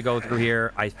don't want to go through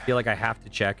here. I feel like I have to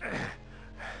check.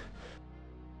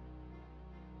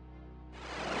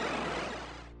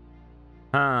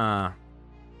 Huh.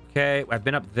 Okay, I've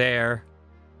been up there.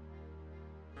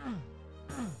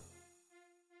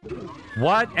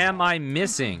 What am I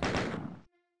missing?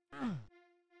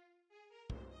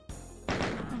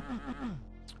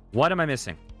 What am I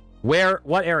missing? Where?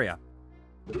 What area?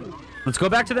 Let's go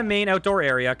back to the main outdoor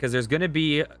area because there's going to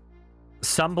be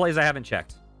some place I haven't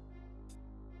checked.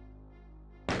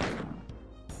 There's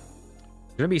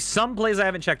going to be some place I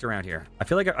haven't checked around here. I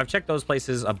feel like I've checked those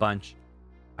places a bunch.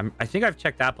 I think I've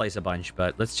checked that place a bunch,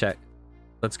 but let's check.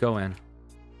 Let's go in.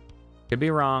 Could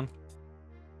be wrong.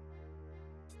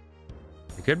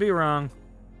 It could be wrong.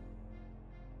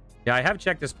 Yeah, I have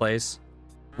checked this place.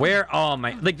 Where? Oh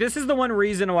my! Like, this is the one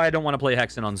reason why I don't want to play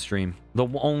Hexen on stream. The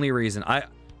only reason.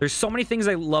 There's so many things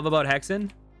I love about Hexen,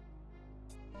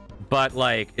 but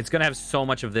like, it's gonna have so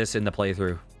much of this in the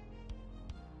playthrough.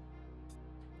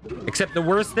 Except the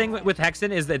worst thing with Hexen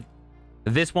is that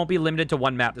this won't be limited to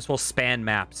one map. This will span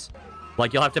maps.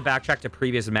 Like, you'll have to backtrack to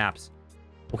previous maps.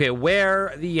 Okay,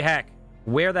 where the heck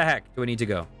do I need to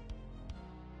go?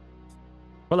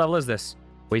 What level is this?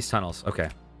 Waste tunnels. Okay.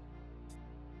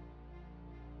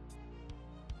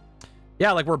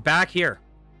 Yeah, like, we're back here.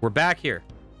 We're back here.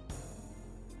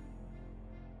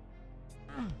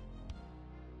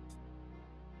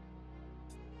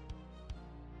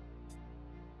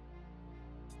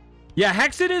 Yeah,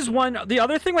 Hexen is one. The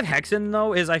other thing with Hexen,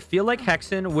 though, is I feel like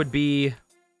Hexen would be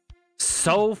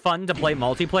so fun to play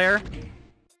multiplayer.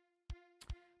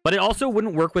 But it also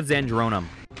wouldn't work with Zandronum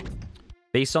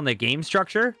based on the game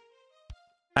structure.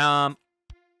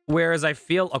 Whereas I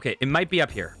feel... Okay, it might be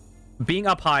up here. Being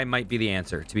up high might be the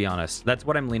answer, to be honest. That's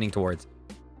what I'm leaning towards.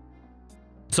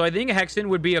 So I think Hexen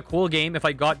would be a cool game if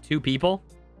I got 2 people.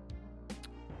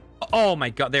 Oh my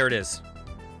god, there it is.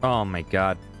 Oh my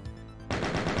god.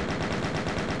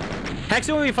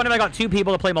 Hexen would be fun if I got 2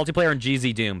 people to play multiplayer in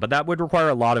GZ Doom, but that would require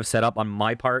a lot of setup on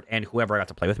my part and whoever I got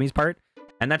to play with me's part.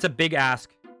 And that's a big ask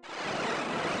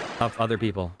of other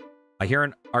people. I hear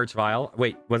an Arch Vial.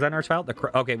 Wait, was that an Arch Vial?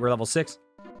 Okay, we're level 6.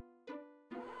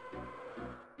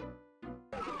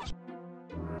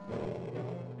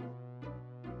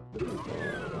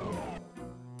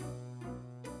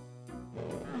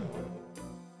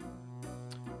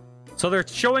 So they're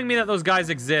showing me that those guys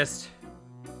exist.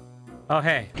 Oh,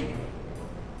 hey.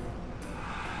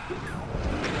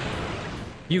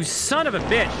 You son of a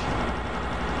bitch.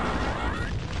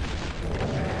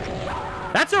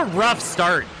 That's a rough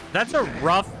start. That's a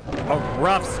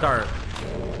rough start.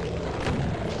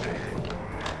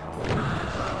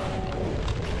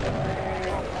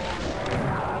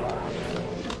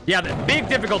 Yeah, the big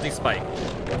difficulty spike.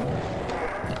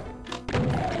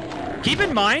 Keep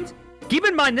in mind,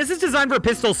 this is designed for a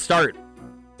pistol start.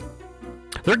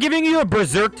 They're giving you a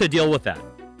berserk to deal with that.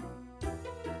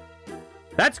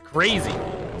 That's crazy.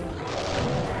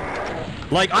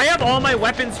 Like, I have all my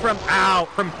weapons from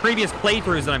previous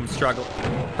playthroughs that I'm struggling,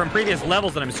 from previous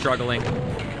levels that I'm struggling.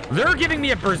 They're giving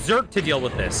me a berserk to deal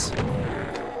with this.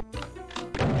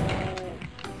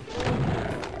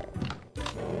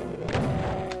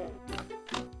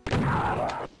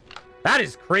 That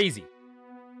is crazy.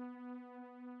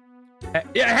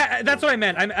 Yeah, that's what I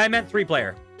meant. I meant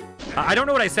 3-player. I don't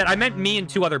know what I said. I meant me and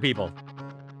 2 other people.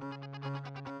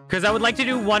 Because I would like to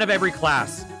do one of every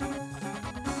class.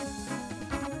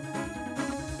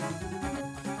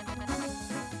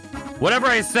 Whatever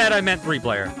I said, I meant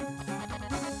 3-player.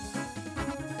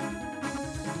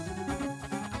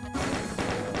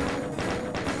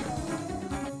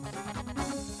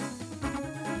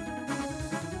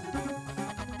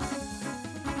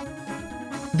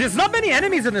 There's not many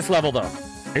enemies in this level, though.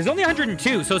 There's only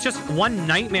 102, so it's just one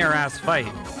nightmare-ass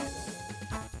fight.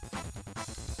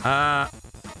 I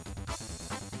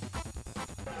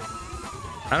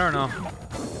don't know.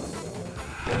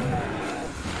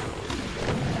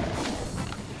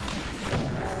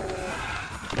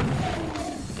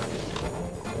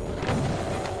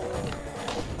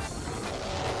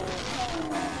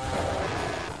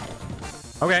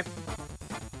 Okay.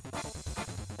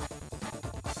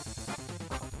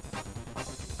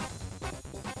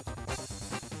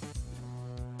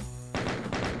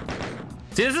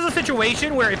 See, this is a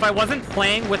situation where if I wasn't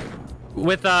playing with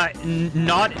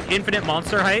not infinite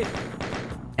monster height,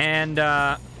 and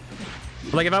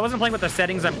like if I wasn't playing with the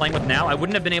settings I'm playing with now, I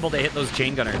wouldn't have been able to hit those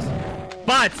chain gunners.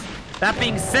 But that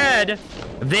being said,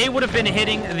 they would have been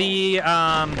hitting the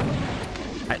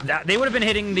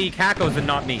Kakos and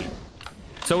not me.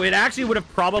 So it actually would have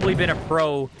probably been a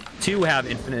pro to have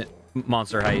infinite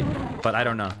monster height, but I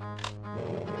don't know.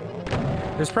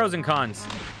 There's pros and cons.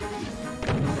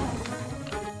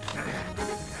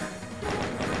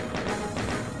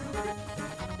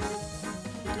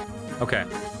 Okay.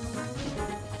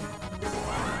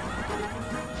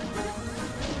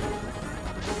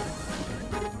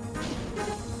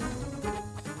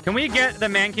 Can we get the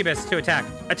Mancubus to attack?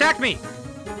 Attack me!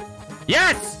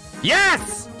 Yes!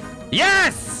 Yes!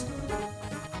 Yes!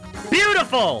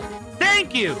 Beautiful!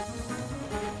 Thank you!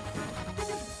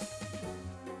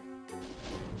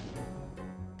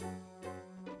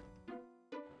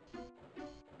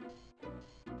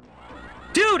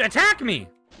 Dude, attack me!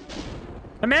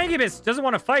 A Mangibus doesn't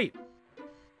want to fight.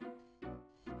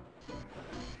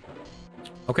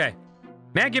 Okay.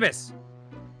 Mangibus.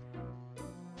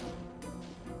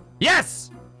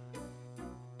 Yes!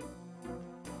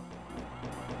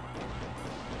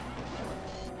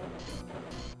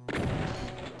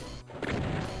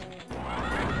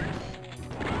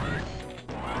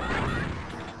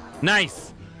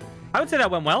 Nice. I would say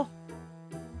that went well.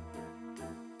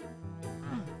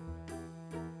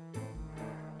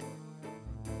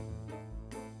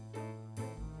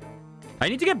 I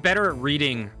need to get better at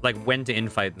reading, like, when to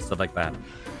infight and stuff like that.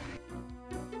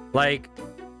 Like,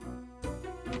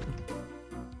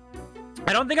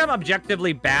 I don't think I'm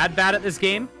objectively bad at this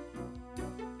game.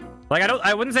 Like,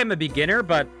 I wouldn't say I'm a beginner,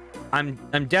 but I'm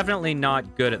definitely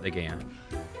not good at the game.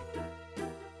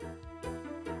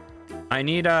 I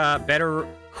need a better,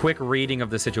 quick reading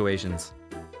of the situations.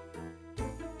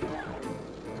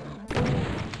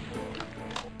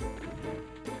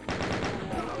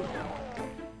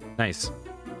 Nice.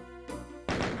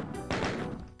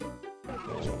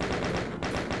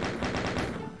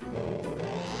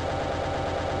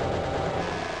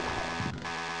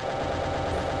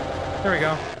 There we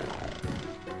go.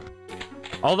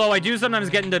 Although I do sometimes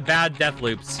get into bad death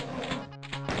loops.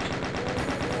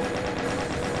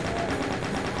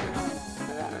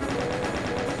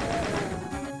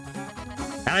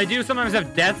 And I do sometimes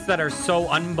have deaths that are so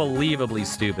unbelievably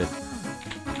stupid.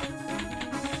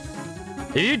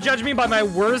 If you judge me by my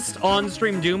worst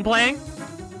on-stream Doom playing,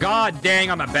 god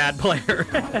dang, I'm a bad player.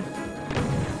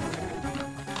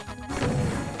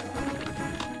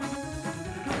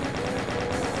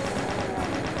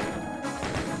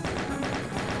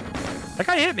 That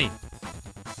guy hit me.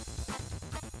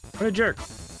 What a jerk.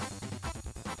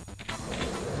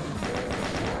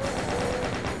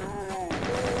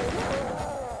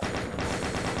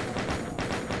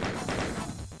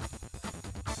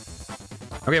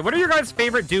 Okay, what are your guys'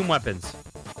 favorite Doom weapons?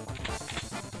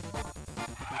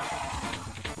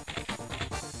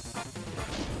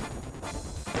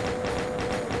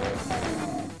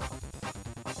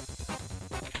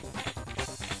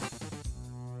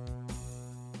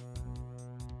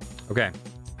 Okay.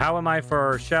 How am I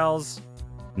for shells?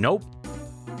 Nope.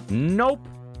 Nope.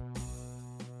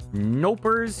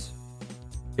 Nopers.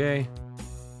 Okay.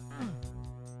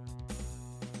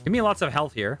 Give me lots of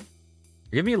health here.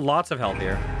 Give me lots of health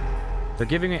here. They're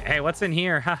giving me... Hey, what's in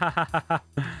here?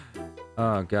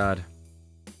 Oh, God.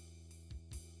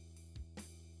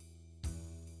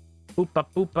 Boopa,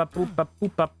 boopa, boopa,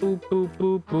 boopa, boop, boop,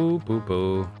 boop, boop, boop,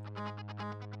 boop.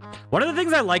 One of the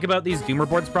things I like about these Doomer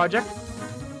Boards project,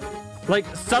 like,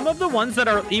 some of the ones that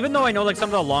are... Even though I know, like,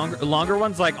 some of the longer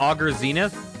ones, like Augur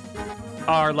Zenith,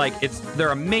 are, like,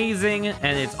 they're amazing,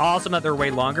 and it's awesome that they're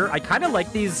way longer. I kind of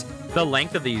like the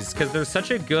length of these, because they're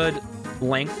such a good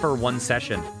length for one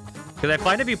session. Because I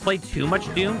find if you play too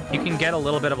much Doom, you can get a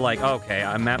little bit of like, okay,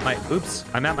 I'm at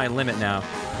my limit now.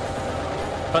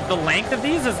 But the length of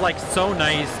these is like so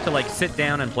nice to like sit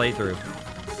down and play through.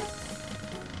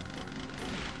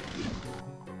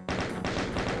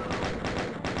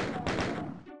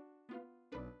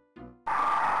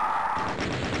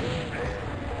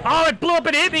 Oh, it blew up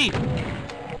and hit me!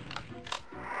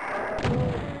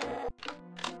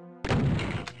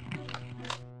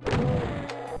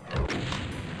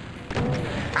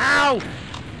 Ow!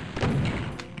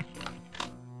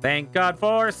 Thank God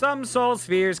for some soul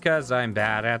spheres, cause I'm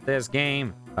bad at this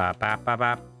game. Bop, bop, bop,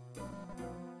 bop.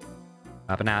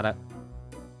 Up and at it.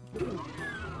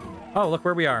 Oh, look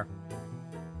where we are.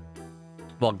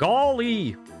 Well,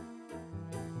 golly!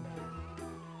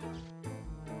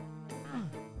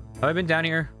 Have I been down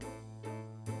here?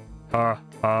 There's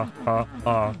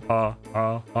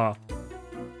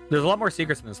a lot more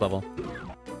secrets in this level.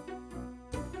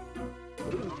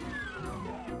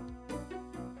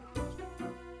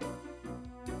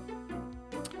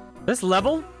 This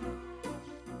level,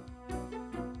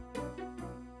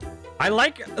 I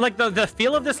like the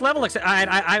feel of this level.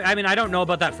 I mean, I don't know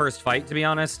about that first fight, to be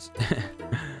honest,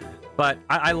 but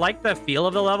I like the feel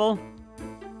of the level.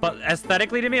 But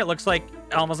aesthetically, to me, it looks like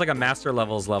almost like a Master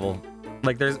Levels level.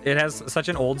 Like it has such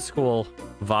an old school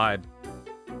vibe.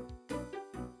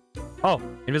 Oh,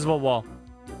 invisible wall.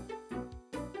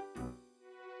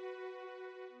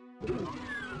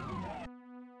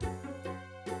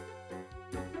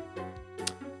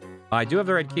 I do have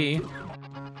the red key.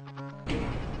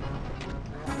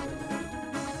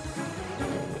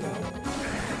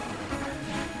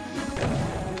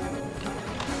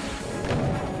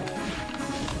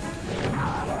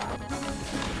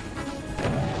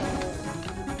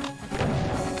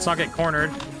 Let's not get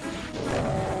cornered.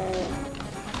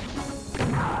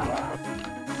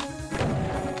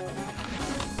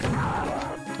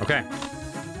 Okay.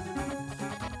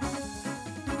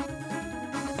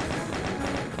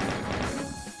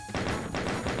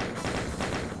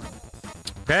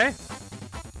 Okay.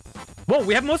 Whoa,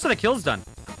 we have most of the kills done.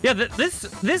 Yeah,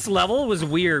 this level was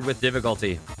weird with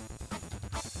difficulty.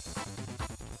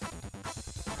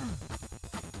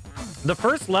 The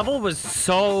first level was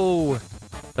so...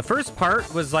 The first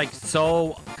part was like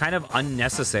so kind of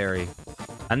unnecessary.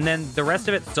 And then the rest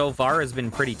of it so far has been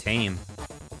pretty tame.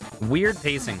 Weird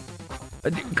pacing.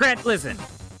 Grant, listen.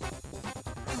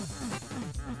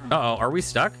 Uh-oh, are we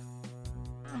stuck?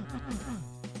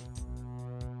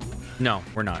 No,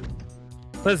 we're not.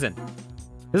 Listen,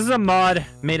 this is a mod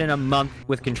made in a month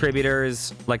with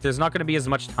contributors. Like, there's not going to be as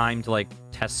much time to, like,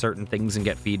 test certain things and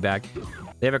get feedback.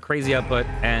 They have a crazy output,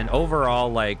 and overall,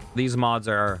 like, these mods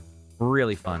are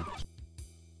really fun.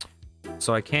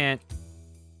 So I can't...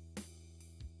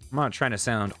 I'm not trying to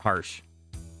sound harsh.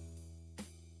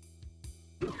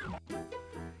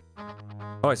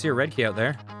 Oh, I see a red key out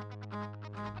there.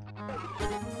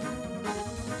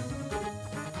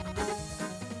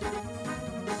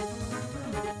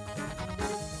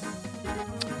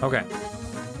 Okay.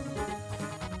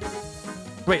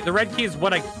 Wait, the red key is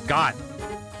what I got.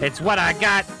 It's what I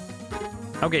got.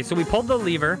 Okay, so we pulled the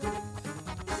lever.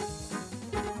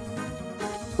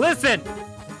 Listen!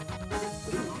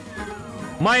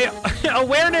 My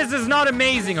awareness is not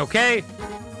amazing, okay?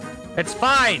 It's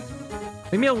fine.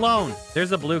 Leave me alone.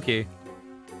 There's a blue key.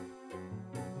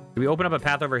 Do we open up a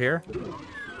path over here?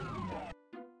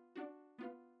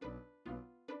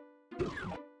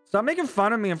 Stop making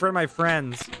fun of me in front of my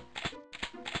friends.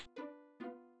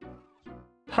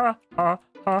 Ha ha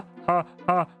ha ha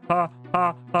ha ha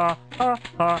ha ha ha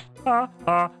ha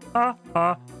ha ha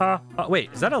ha ha.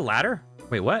 Wait, is that a ladder?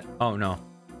 Wait, what? Oh no.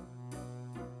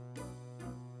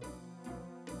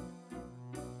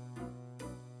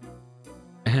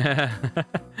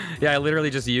 Yeah, I literally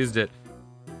just used it.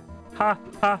 Ha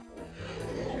ha.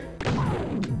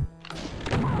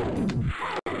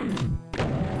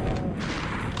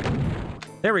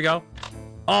 There we go.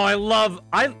 Oh,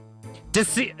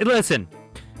 listen.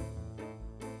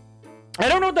 I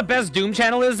don't know what the best Doom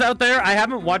channel is out there. I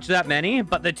haven't watched that many,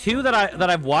 but the two that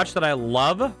I've watched that I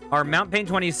love are Mount Pain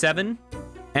 27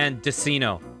 and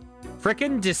Decino.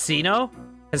 Frickin' Decino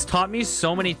has taught me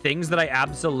so many things that I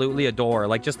absolutely adore.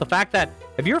 Like, just the fact that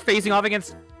if you're facing off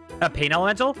against a pain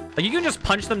elemental, like, you can just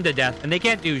punch them to death and they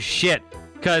can't do shit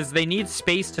because they need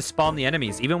space to spawn the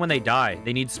enemies. Even when they die,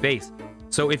 they need space.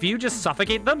 So if you just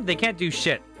suffocate them, they can't do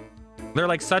shit. They're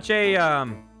like such a,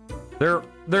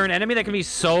 they're an enemy that can be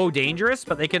so dangerous,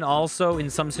 but they can also, in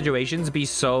some situations, be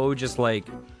so just like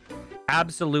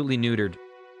absolutely neutered.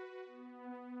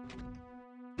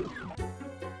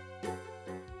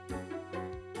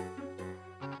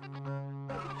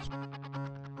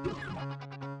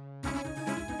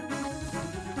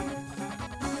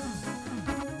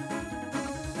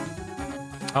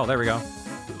 Oh, there we go.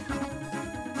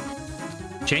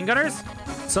 Chain gunners?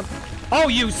 Oh,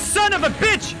 you son of a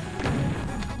bitch!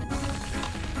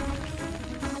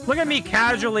 Look at me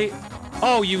casually.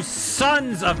 Oh, you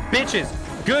sons of bitches.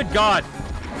 Good God.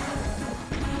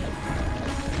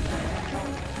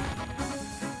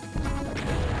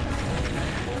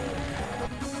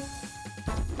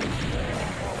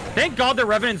 Thank God the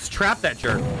Revenants trapped that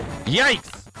jerk. Yikes.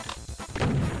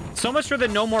 So much for the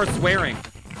no more swearing.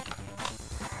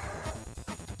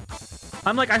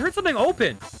 I'm like, I heard something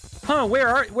open. Huh,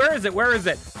 where is it? Where is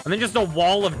it? And then just a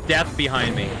wall of death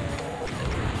behind me.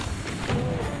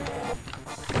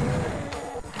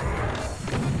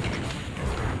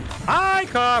 Hi,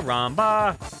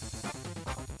 Karamba.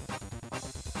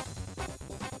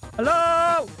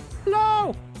 Hello?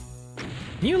 Hello?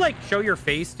 Can you, like, show your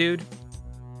face, dude?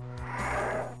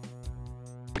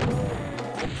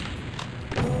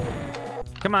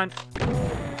 Come on.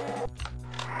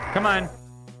 Come on.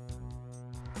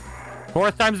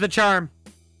 Fourth time's the charm.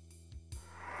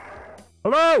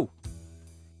 Hello?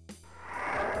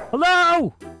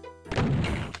 Hello?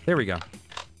 There we go.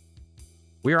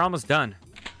 We are almost done.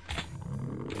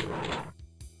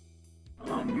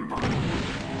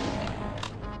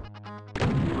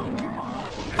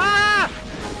 Ah!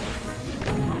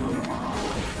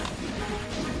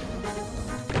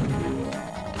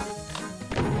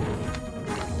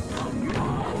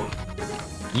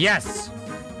 Yes.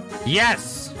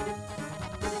 Yes.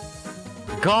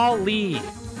 Golly.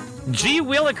 Gee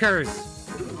Willikers.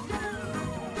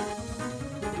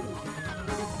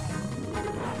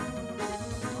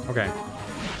 Okay.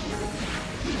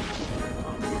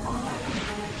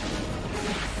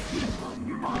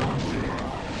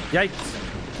 Yikes.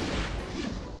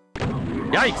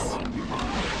 Yikes.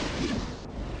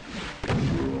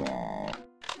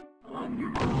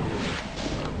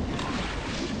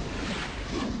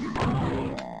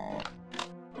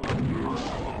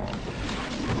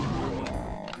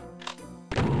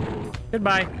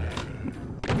 Goodbye.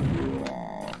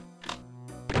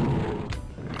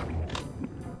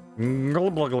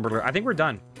 I think we're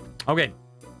done. Okay.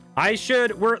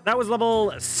 That was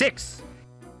level 6.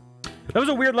 That was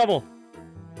a weird level.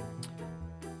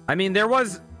 I mean, there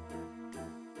was...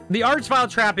 The Archvile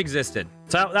trap existed.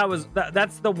 So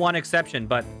that's the one exception.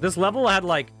 But this level had,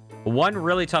 like, one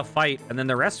really tough fight. And then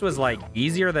the rest was, like,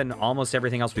 easier than almost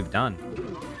everything else we've done.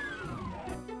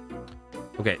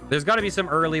 Okay, there's got to be some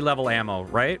early level ammo,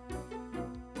 right?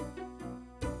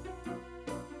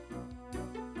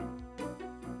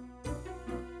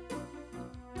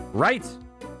 Right.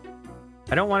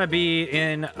 I don't want to be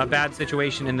in a bad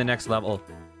situation in the next level.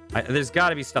 There's got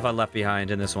to be stuff I left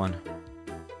behind in this one.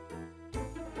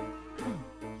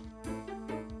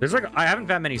 There's like... I haven't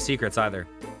found many secrets either.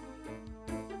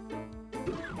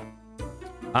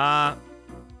 I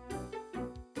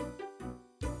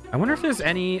wonder if there's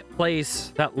any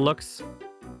place that looks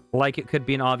like it could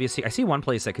be an obvious... I see one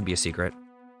place that could be a secret.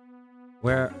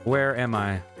 Where am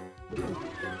I?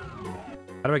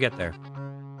 How do I get there?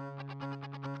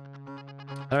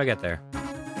 How do I get there?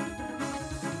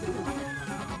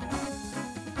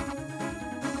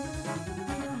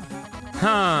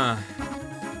 Huh.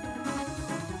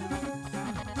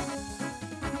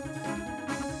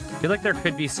 I feel like there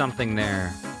could be something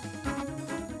there.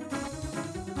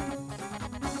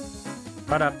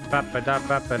 Wake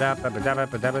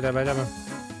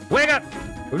up!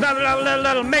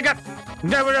 Little makeup!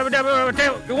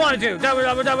 You wanted to!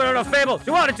 Fable!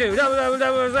 You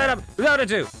wanted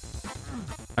to!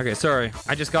 Okay, sorry.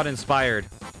 I just got inspired.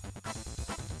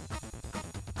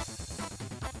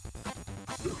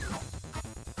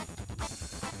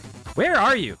 Where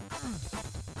are you?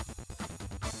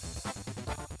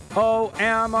 Oh,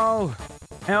 ammo.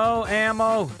 Oh,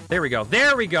 ammo. There we go.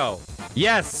 There we go.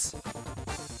 Yes.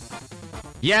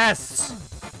 Yes.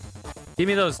 Give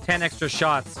me those 10 extra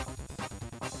shots.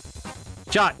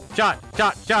 Shot.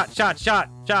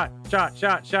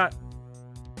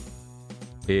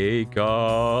 Make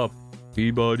up.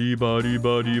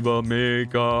 Dee-ba-dee-ba-dee-ba-dee-ba,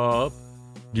 make up.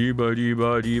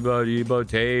 Dee-ba-dee-ba-dee-ba-dee-ba,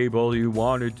 table you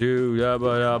wanted to.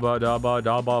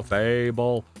 Da-ba-da-ba-da-ba-da-ba,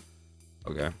 fable.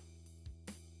 Okay.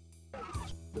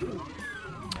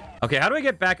 Okay, how do I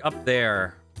get back up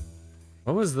there?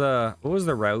 What was the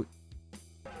route?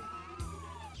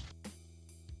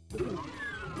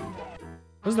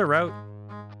 What was the route?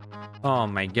 Oh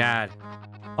my god.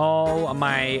 Oh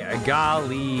my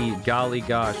golly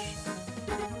gosh.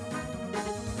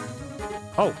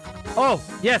 Oh,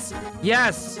 yes.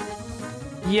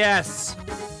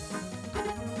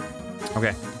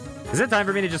 Okay. Is it time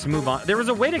for me to just move on? There was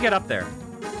a way to get up there.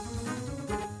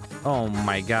 Oh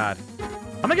my god.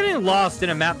 Am I getting lost in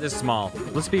a map this small?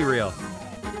 Let's be real.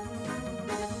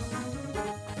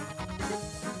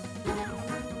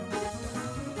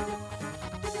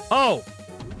 Oh!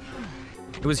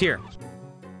 It was here.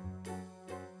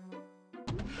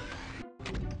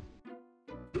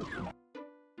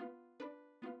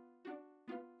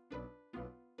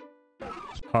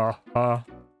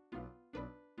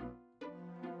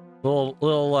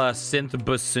 Little synth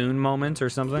bassoon moment or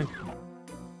something.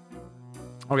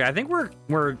 Okay, I think we're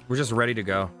just ready to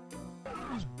go.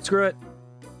 Screw it.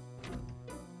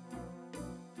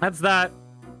 That's that.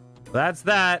 That's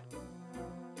that.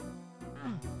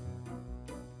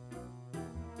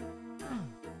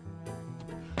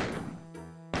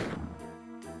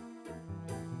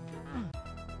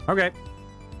 Okay.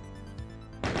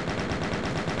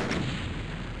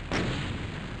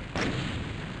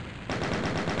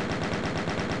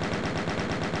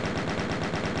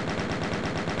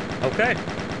 Okay.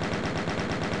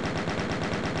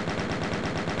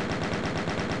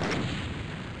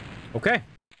 Okay.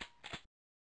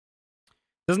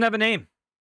 Doesn't have a name.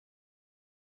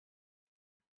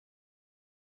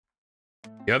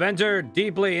 You have entered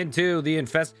deeply into the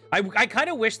infest. I kind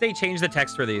of wish they changed the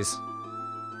text for these.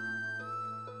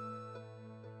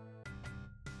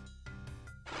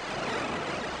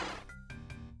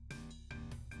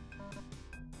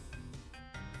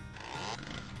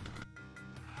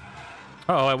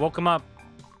 Oh, I woke him up.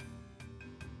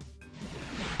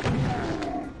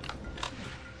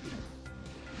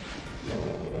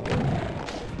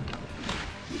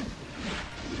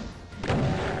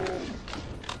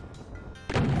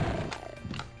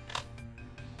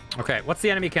 Okay, what's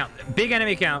the enemy count? Big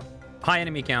enemy count. High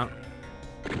enemy count.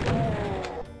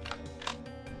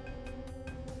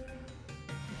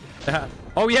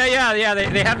 Oh, yeah.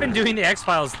 They have been doing the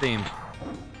X-Files theme.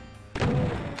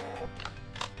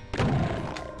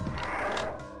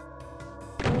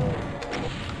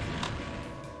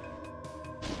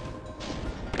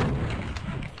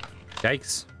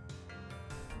 Yikes.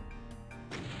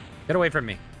 Get away from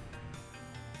me.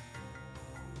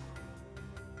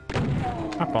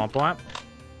 Bump, bump.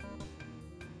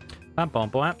 Bump,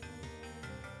 bump, bump.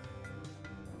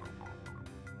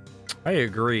 I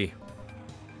agree.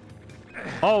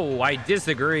 Oh, I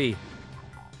disagree.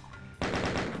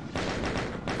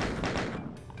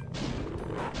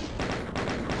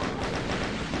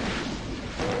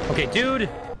 Okay, dude.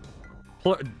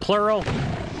 Plural.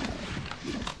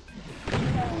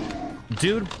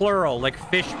 Dude, plural, like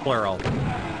fish, plural.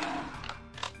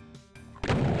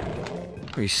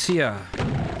 We see a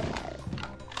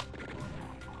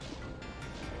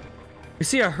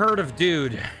herd of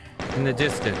dude in the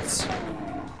distance.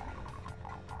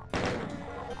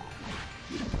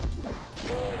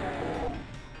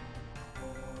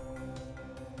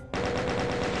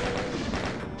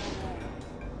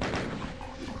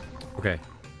 Okay,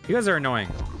 you guys are annoying.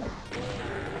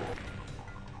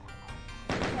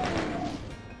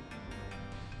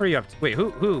 What are you up to? Wait,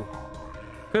 who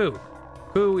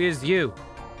is you?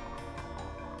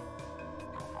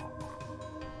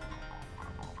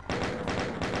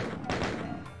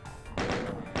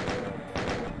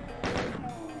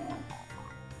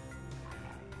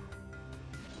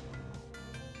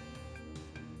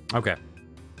 Okay.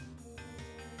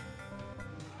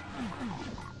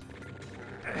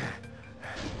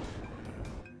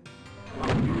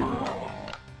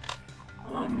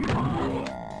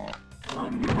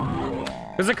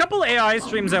 There's a couple AI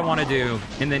streams I want to do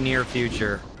in the near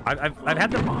future. I've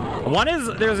had them. One is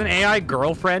there's an AI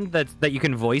girlfriend that you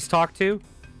can voice talk to,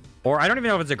 or I don't even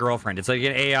know if it's a girlfriend. It's like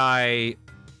an AI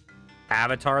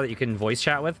avatar that you can voice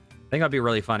chat with. I think that'd be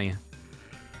really funny.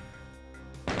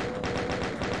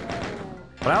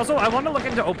 But I want to look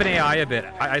into OpenAI a bit.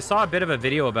 I saw a bit of a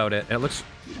video about it. And it looks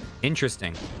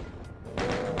interesting.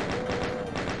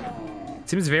 It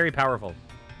seems very powerful.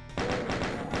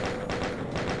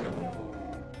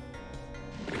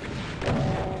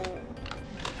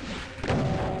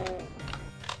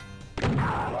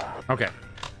 Okay.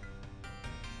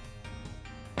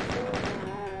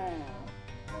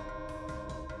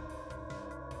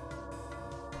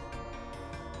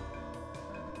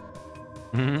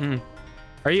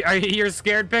 Are you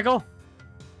scared, Pickle?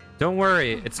 Don't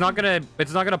worry. It's not gonna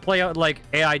play out like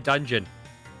AI Dungeon.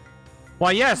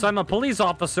 Why, yes, I'm a police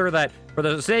officer that, for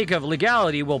the sake of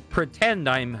legality, will pretend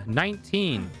I'm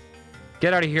 19.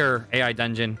 Get out of here, AI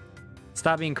Dungeon.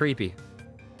 Stop being creepy.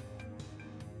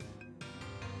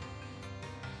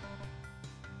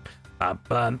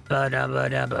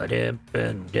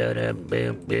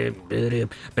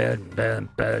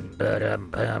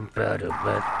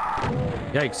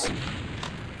 Yikes.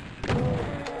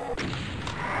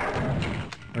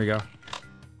 There we go.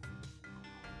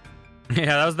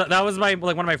 Yeah, that was my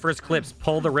one of my first clips.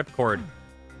 Pull the ripcord.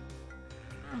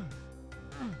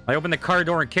 I opened the car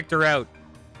door and kicked her out.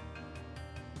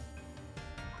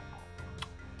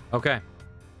 Okay.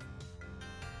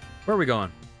 Where are we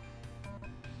going?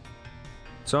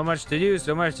 So much to do,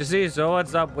 so much to see. So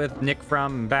what's up with Nick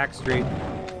from Backstreet?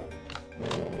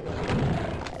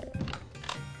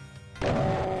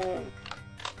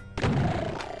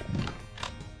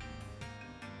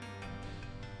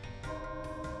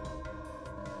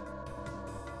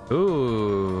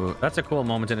 Ooh, that's a cool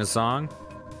moment in a song.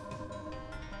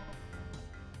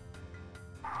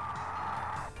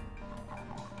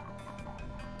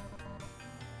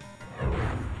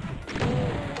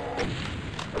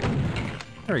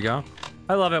 There we go.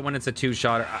 I love it when it's a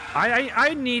two-shotter.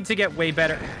 I need to get way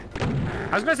better.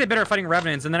 I was gonna say better at fighting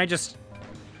revenants, and then I just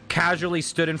casually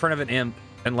stood in front of an imp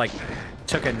and like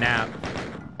took a nap.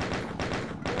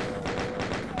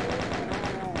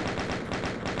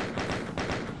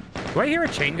 Do I hear a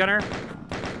chain gunner?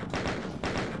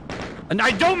 And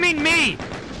I don't mean me!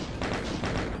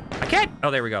 I can't.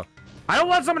 Oh, there we go. I don't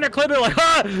want someone to clip it like,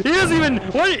 ha! He doesn't even.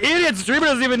 What idiot streamer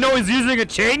doesn't even know he's using a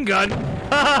chain gun? Ha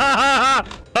ha ha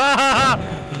ha!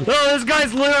 Oh, this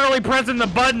guy's literally pressing the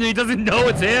button and he doesn't know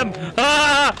it's him.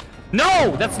 Ha!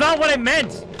 No, that's not what I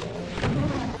meant.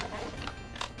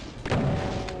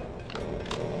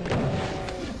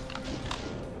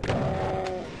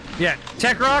 Yeah,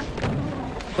 Tech Rock.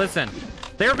 Listen,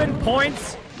 there have been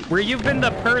points where you've been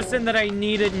the person that I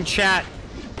needed in chat.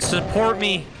 Support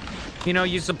me. You know,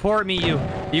 you support me. You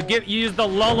use the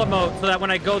lull emote so that when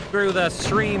I go through the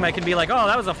stream, I can be like, oh,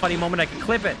 that was a funny moment. I can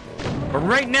clip it. But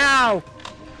right now,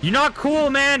 you're not cool,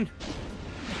 man.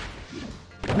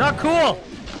 Not cool.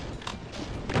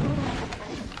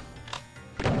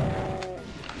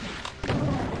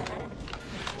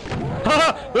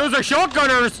 There's a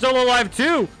shotgunner still alive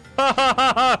too.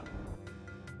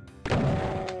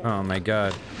 Oh my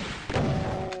god.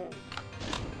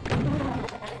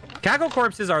 Cackle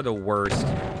corpses are the worst.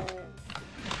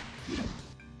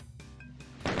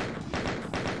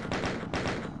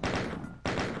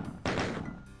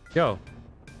 Yo.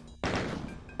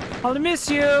 I'll miss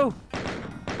you.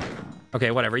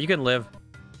 Okay, whatever. You can live.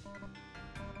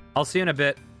 I'll see you in a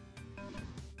bit.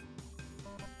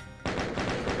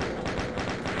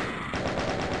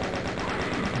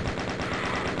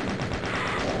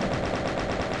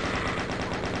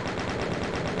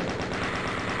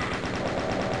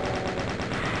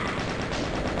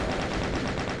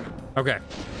 Okay.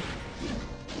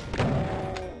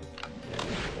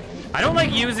 I don't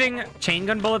like using chain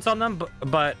gun bullets on them,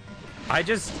 but I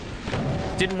just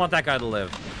didn't want that guy to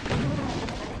live.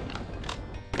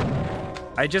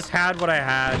 I just had what I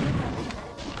had.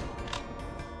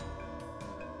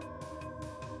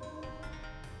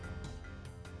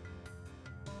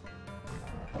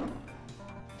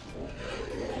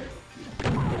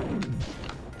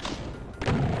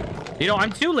 You know,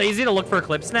 I'm too lazy to look for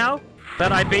clips now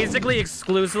that I basically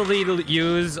exclusively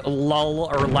use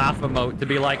lull or laugh emote to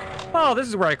be like, oh, this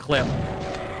is where I clip.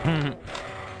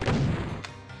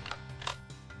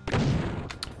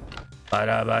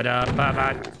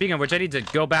 Speaking of which, I need to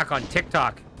go back on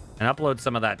TikTok and upload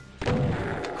some of that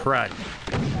crud.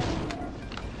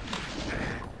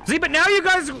 See, but now you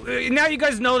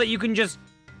guys know that you can just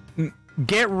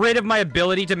get rid of my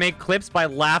ability to make clips by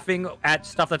laughing at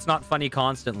stuff that's not funny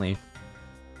constantly.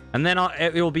 And then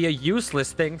it will be a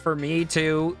useless thing for me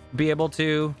to be able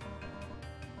to...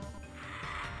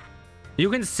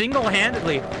 You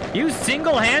single-handedly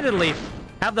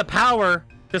have the power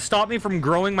to stop me from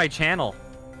growing my channel.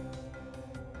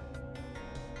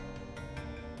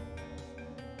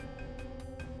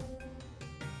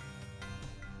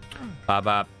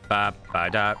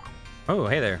 Ba-ba-ba-ba-da. Oh,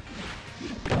 hey there.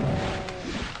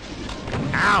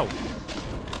 Ow!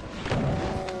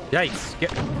 Yikes.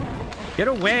 Get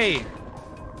away!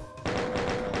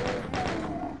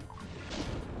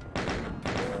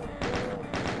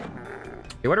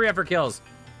 Okay, what do we have for kills?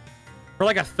 For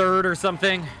like a third or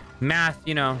something? Math,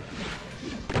 you know.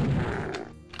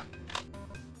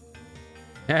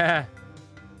 Yeah.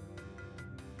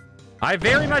 I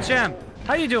very much am.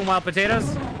 How you doing, Wild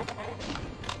Potatoes?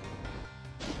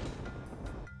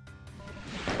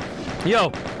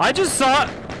 Yo, I just saw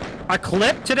a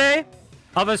clip today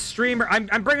of a streamer.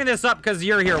 I'm bringing this up because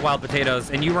you're here, Wild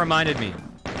Potatoes, and you reminded me.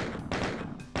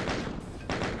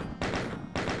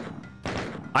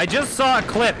 I just saw a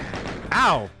clip.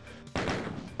 Ow.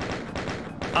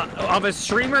 Of a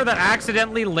streamer that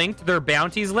accidentally linked their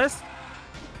bounties list.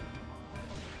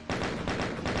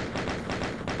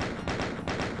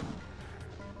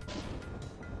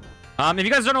 If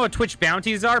you guys don't know what Twitch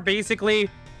bounties are, basically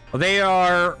they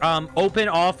are open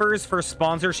offers for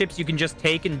sponsorships you can just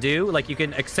take and do. Like, you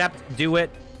can accept, do it,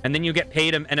 and then you get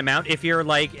paid an amount if you're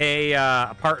like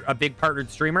a big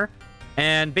partnered streamer.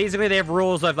 And basically they have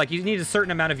rules of like you need a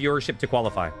certain amount of viewership to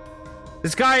qualify.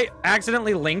 This guy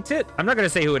accidentally linked it. I'm not gonna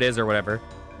say who it is or whatever,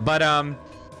 but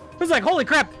it was like, holy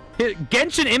crap,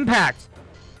 Genshin Impact.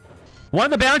 One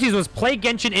of the bounties was play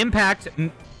Genshin Impact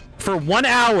for 1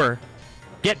 hour,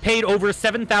 get paid over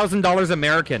 $7,000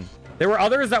 American. There were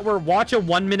others that were watch a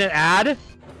 1-minute ad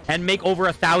and make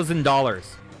over $1,000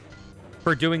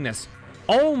 for doing this.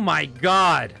 Oh my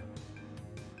god.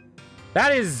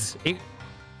 That is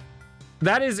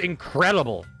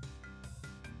incredible.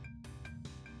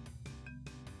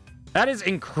 That is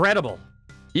incredible.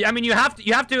 Yeah, I mean, you have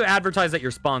to advertise that you're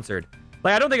sponsored.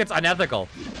 Like, I don't think it's unethical,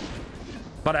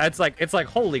 but it's like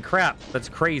holy crap, that's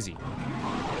crazy.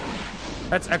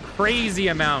 That's a crazy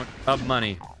amount of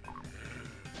money.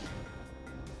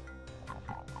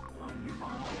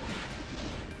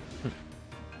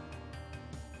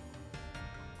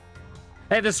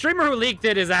 Hey, the streamer who leaked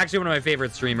it is actually one of my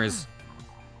favorite streamers.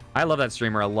 I love that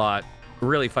streamer a lot.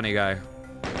 Really funny guy.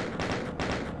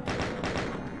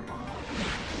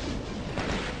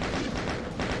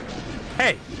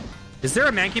 Hey, is there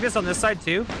a Mancubus on this side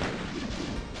too?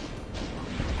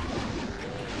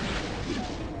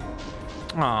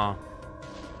 Aw.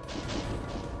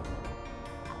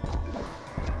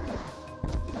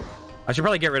 I should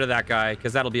probably get rid of that guy,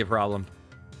 because that'll be a problem.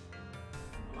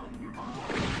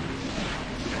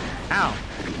 Ow.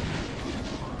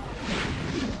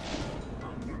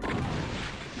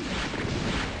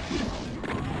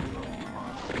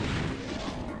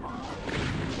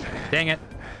 Dang it.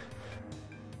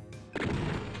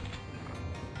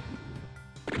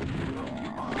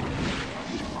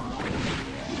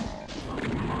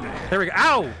 There we go.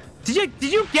 Ow! Did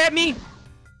you get me?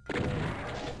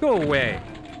 Go away.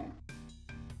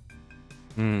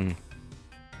 I'm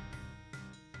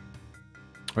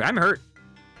hurt.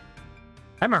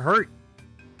 I'm hurt.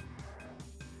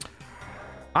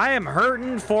 I am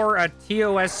hurting for a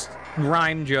TOS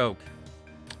rhyme joke.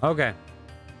 Okay.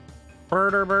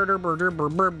 Where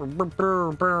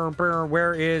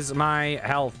is my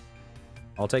health?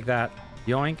 I'll take that.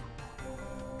 Yoink.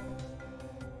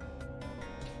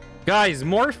 Guys,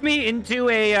 morph me into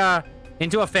a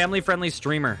family-friendly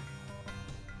streamer.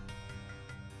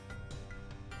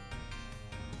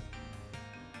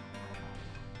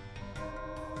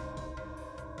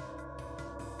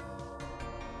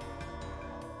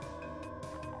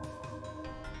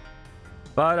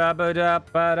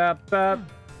 Ba-da-ba-da-ba-da-ba.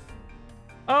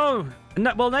 Oh,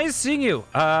 well, nice seeing you.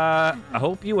 I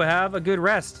hope you have a good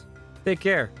rest. Take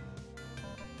care.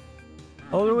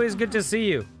 Always good to see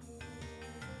you.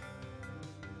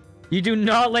 You do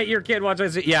not let your kid watch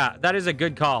us. Yeah, that is a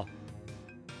good call.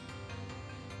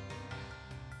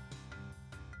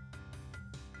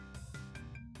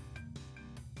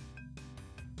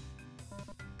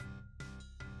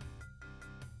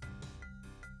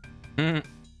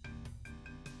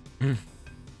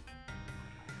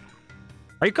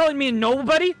 Are you calling me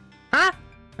nobody? Huh?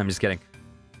 I'm just kidding.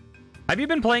 Have you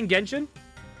been playing Genshin?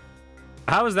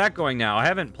 How is that going now? I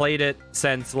haven't played it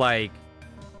since, like...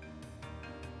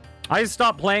 I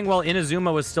stopped playing while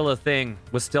Inazuma was still a thing.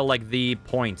 Was still, like, the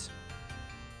point.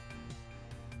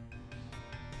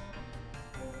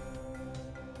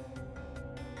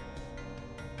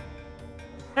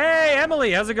 Hey,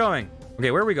 Emily! How's it going?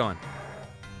 Okay, where are we going?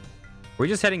 Are we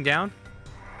just heading down?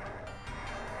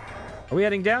 Are we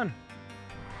heading down?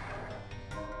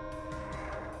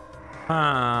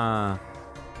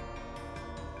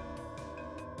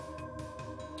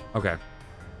 Okay.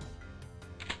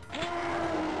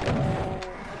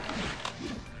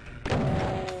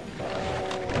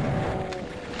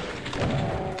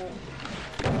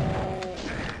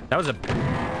 That was a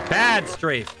bad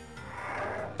strafe.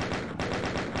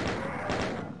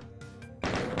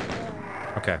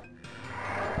 Okay.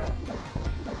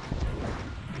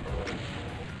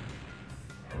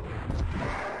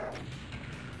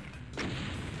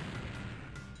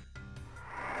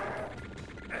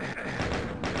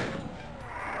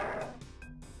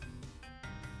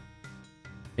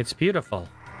 It's beautiful.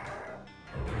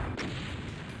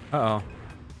 Uh-oh.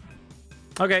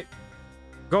 Okay.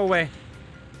 Go away.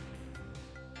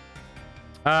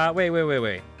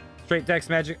 Wait. Straight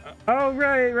text magic. Oh,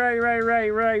 right.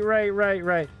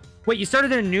 Wait, you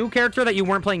started a new character that you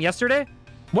weren't playing yesterday?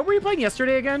 What were you playing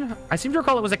yesterday again? I seem to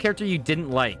recall it was a character you didn't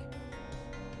like.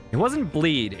 It wasn't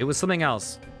Bleed. It was something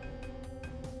else.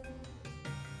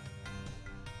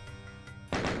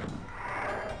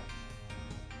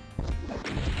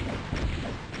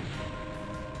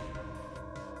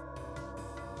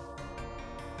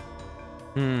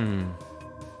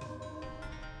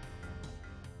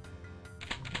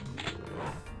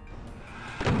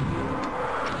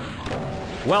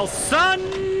 Well,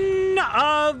 son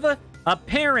of a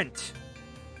parent.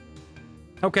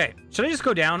 Okay, should I just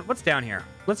go down? What's down here?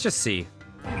 Let's just see.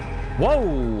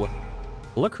 Whoa!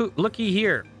 Looky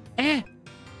here. I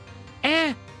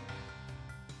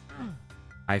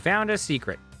found a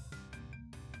secret.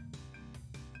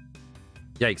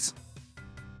 Yikes.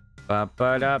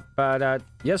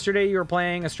 Yesterday you were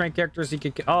playing a strength character so you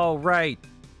could... Oh, right.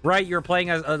 Right, you were playing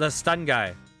the stun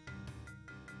guy.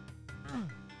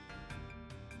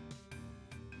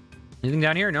 Anything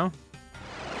down here? No?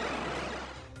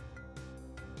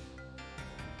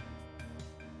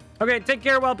 Okay, take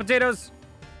care, wild potatoes.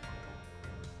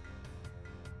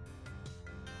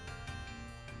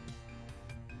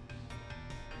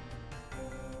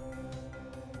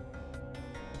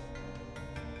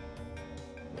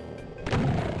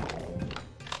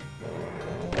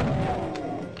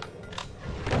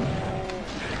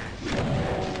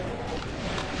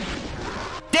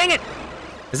 Dang it!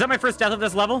 Is that my first death of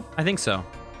this level? I think so.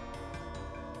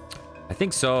 I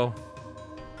think so.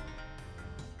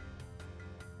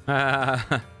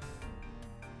 I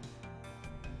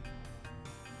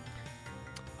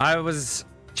was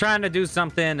trying to do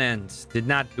something and did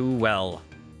not do well.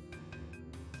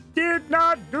 Did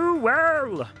not do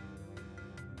well.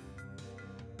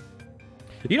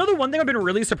 You know the one thing I've been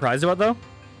really surprised about, though?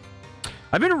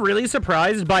 I've been really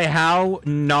surprised by how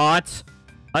not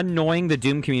annoying the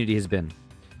Doom community has been.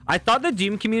 I thought the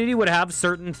Doom community would have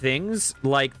certain things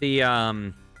like the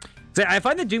I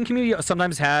find the Doom community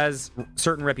sometimes has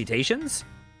certain reputations.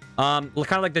 Kind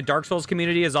of like the Dark Souls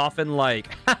community is often like,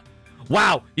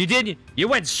 Wow, you did. You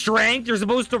went strength. You're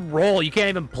supposed to roll. You can't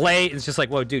even play. It's just like,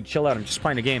 whoa, dude, chill out. I'm just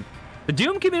playing a game. The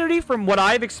Doom community, from what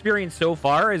I've experienced so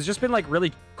far, has just been like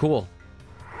really cool.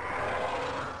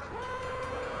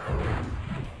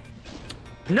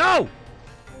 No!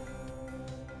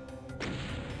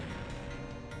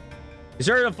 You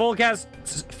started a full cast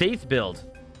Faith build.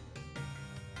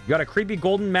 You got a creepy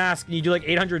golden mask and you do like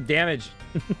 800 damage.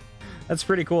 That's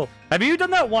pretty cool. Have you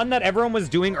done that one that everyone was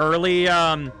doing early,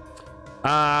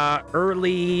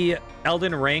 early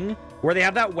Elden Ring, where they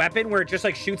have that weapon where it just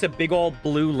like shoots a big old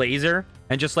blue laser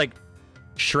and just like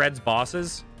shreds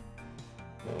bosses?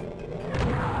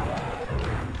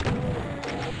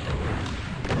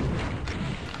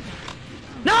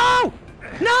 No!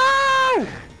 No!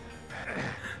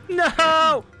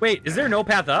 No! Wait, is there no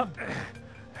path up?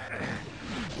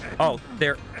 Oh,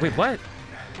 there. Wait, what?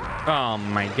 Oh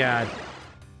my god.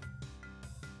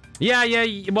 Yeah,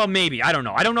 well, maybe. I don't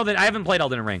know. I don't know that. I haven't played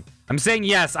Elden Ring. I'm saying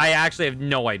yes. I actually have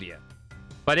no idea.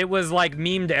 But it was like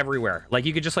memed everywhere. Like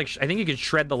you could just like, I think you could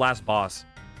shred the last boss.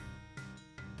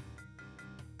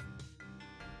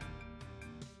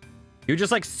 You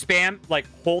just like spam, like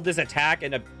hold this attack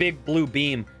and a big blue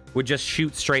beam would just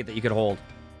shoot straight that you could hold.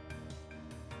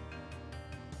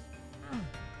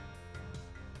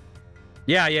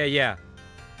 Yeah.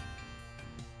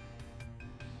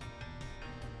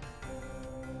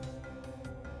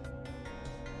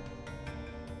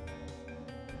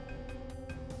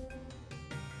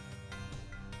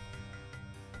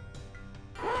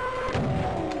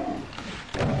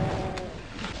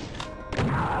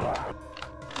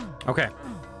 Okay.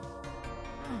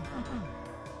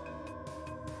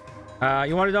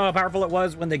 You want to know how powerful it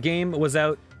was when the game was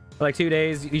out for like 2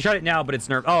 days? You shut it now, but it's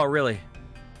nerfed. Oh, really?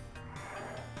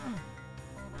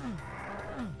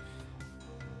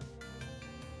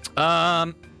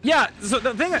 Yeah, so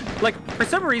the thing, like, for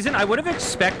some reason, I would have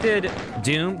expected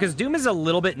Doom, because Doom is a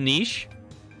little bit niche,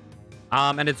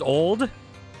 and it's old,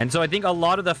 and so I think a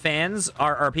lot of the fans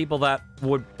are people that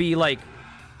would be, like,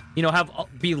 you know,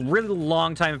 be really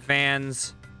long-time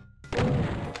fans.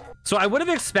 So I would have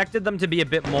expected them to be a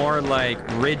bit more, like,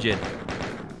 rigid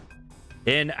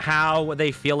in how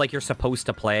they feel like you're supposed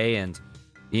to play, and,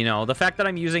 you know, the fact that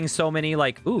I'm using so many,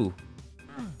 like,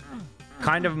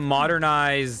 kind of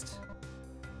modernized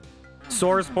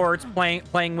source ports, playing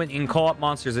in co-op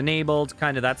monsters enabled,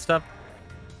 kind of that stuff.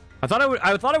 I thought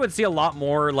I would see a lot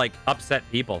more like upset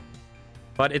people,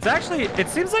 but it's actually, it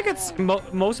seems like it's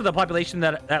most of the population,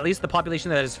 that at least the population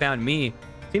that has found me,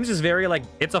 seems just very like,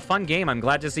 it's a fun game. I'm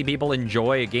glad to see people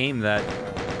enjoy a game that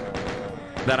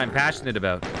I'm passionate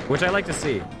about, which I like to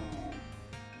see.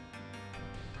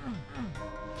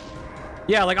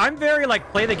 Yeah, like I'm very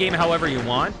like, play the game however you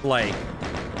want, like.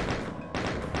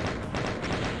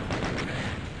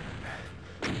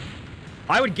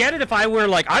 I would get it if I were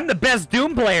like, I'm the best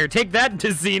Doom player, take that,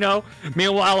 Casino.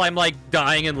 Meanwhile, I'm like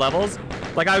dying in levels.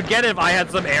 Like, I would get it if I had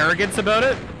some arrogance about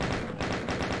it.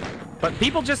 But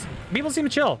people seem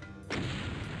chill.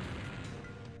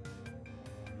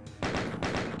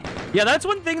 Yeah, that's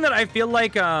one thing that I feel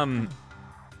like,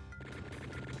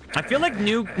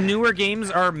 newer games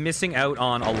are missing out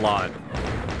on a lot.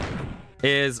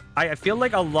 I feel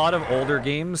like a lot of older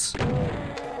games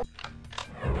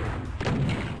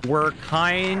were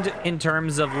kind in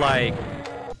terms of like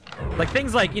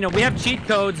things like, you know, we have cheat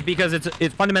codes because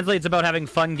it's fundamentally it's about having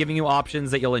fun, giving you options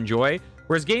that you'll enjoy.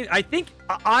 Whereas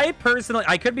I personally,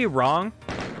 I could be wrong.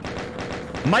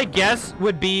 My guess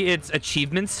would be it's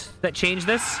achievements that change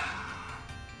this.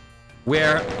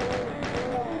 Where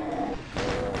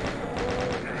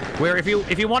if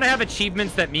you want to have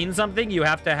achievements that mean something, you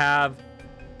have to have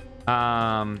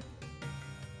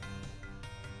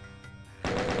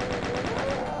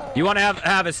you want to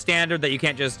have a standard that you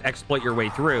can't just exploit your way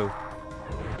through.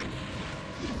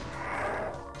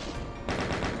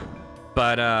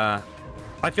 But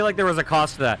I feel like there was a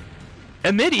cost to that.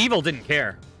 And Medieval didn't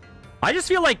care. I just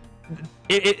feel like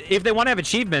if they want to have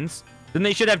achievements, then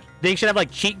they should have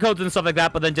like cheat codes and stuff like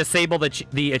that, but then disable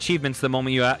the achievements the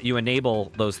moment you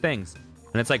enable those things.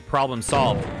 And it's like problem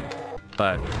solved.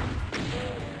 But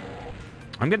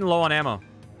I'm getting low on ammo.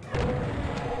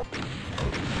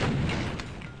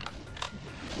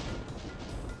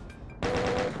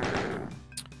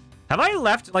 Have I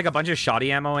left, like, a bunch of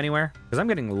shoddy ammo anywhere? Because I'm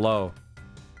getting low.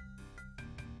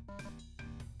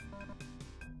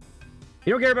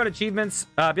 You don't care about achievements?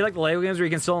 Be like the Lego games where you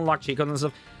can still unlock cheat codes and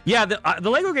stuff. Yeah, the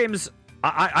Lego games,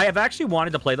 I have actually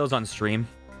wanted to play those on stream.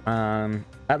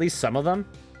 At least some of them.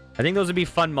 I think those would be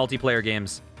fun multiplayer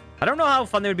games. I don't know how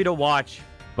fun they would be to watch,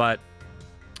 but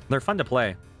they're fun to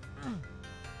play.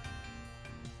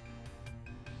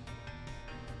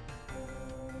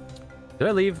 Did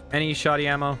I leave any shoddy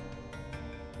ammo?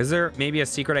 Is there maybe a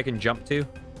secret I can jump to?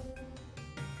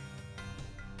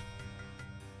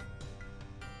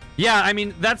 Yeah, I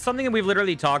mean, that's something that we've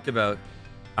literally talked about.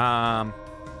 I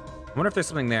wonder if there's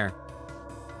something there.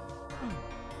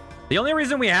 The only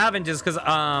reason we haven't is because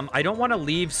I don't want to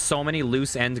leave so many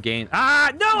loose end games.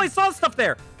 Ah, no, I saw stuff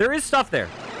there. There is stuff there.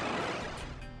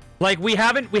 Like we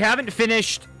haven't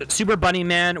finished Super Bunny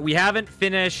Man. We haven't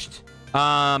finished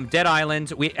Dead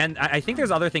Island. And I think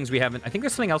there's other things we haven't. I think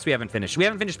there's something else we haven't finished. We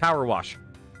haven't finished Power Wash.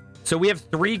 So we have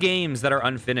 3 games that are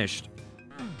unfinished.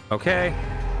 Okay.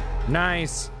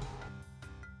 Nice.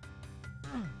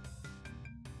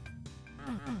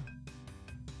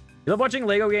 You love watching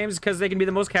Lego games because they can be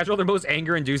the most casual, the most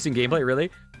anger-inducing gameplay,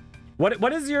 really? What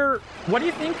do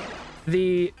you think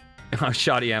the... Oh,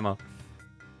 shoddy ammo.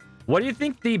 What do you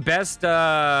think the best,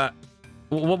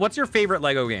 what's your favorite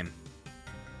Lego game?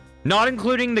 Not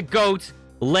including the GOAT,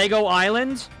 Lego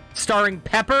Island, starring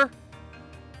Pepper.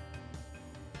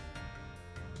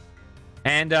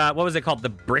 And, what was it called? The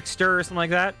Brickster or something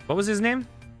like that? What was his name?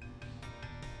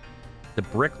 The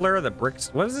Brickler, the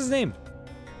Bricks... What was his name?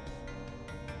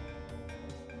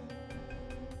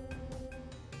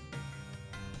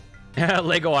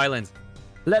 Lego Island.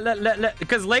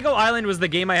 Because Lego Island was the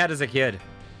game I had as a kid.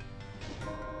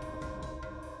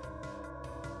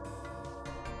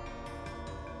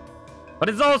 But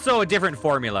it's also a different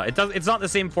formula. It's not the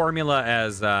same formula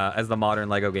as the modern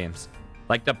Lego games.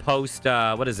 Like the post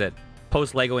what is it?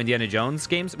 Post Lego Indiana Jones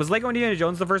games. Was Lego Indiana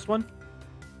Jones the first one?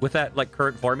 With that like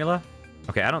current formula?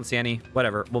 Okay, I don't see any.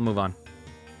 Whatever. We'll move on.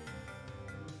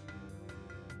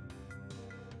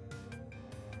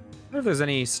 I wonder if there's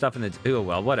any stuff in the... Oh,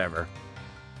 well, whatever.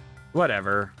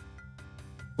 Whatever.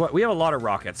 What? We have a lot of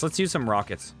rockets. Let's use some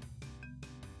rockets.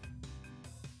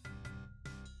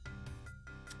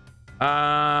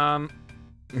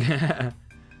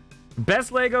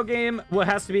 Best Lego game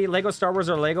has to be Lego Star Wars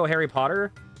or Lego Harry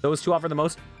Potter. Those two offer the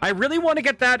most. I really want to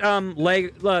get that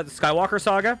Skywalker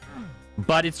Saga,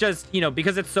 but it's just, you know,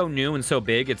 because it's so new and so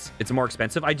big, it's more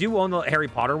expensive. I do own the Harry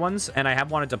Potter ones, and I have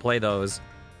wanted to play those.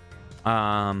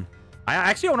 I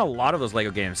actually own a lot of those Lego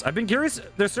games. I've been curious.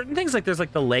 There's certain things like there's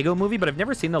like the Lego movie, but I've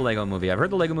never seen the Lego movie. I've heard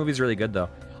the Lego movie is really good though.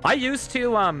 I used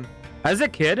to, as a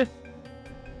kid,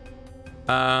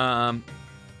 I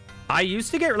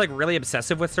used to get like really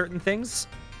obsessive with certain things,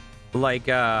 like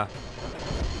I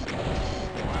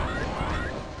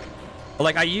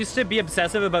used to be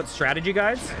obsessive about strategy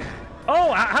guides.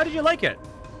 Oh, how did you like it?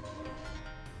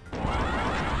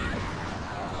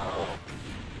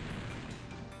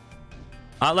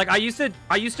 Like I used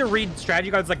to read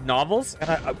strategy guides like novels,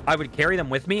 and I would carry them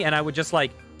with me, and I would just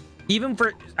like,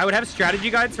 I would have strategy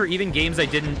guides for even games I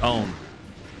didn't own.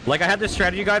 Like I had this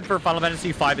strategy guide for Final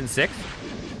Fantasy 5 and 6,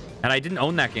 and I didn't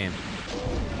own that game.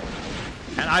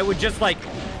 And I would just like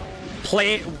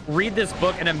read this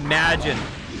book and imagine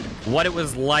what it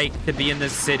was like to be in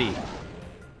this city.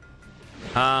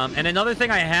 And another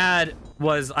thing I had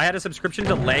was I had a subscription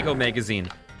to Lego magazine.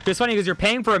 It's funny because you're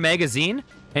paying for a magazine,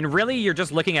 and really you're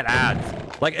just looking at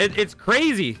ads. Like it's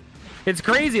crazy. It's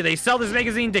crazy. They sell this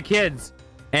magazine to kids,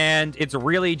 and it's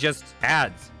really just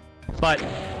ads. But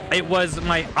it was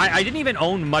I didn't even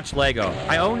own much Lego.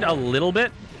 I owned a little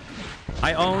bit.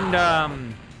 I owned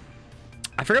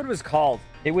I forget what it was called.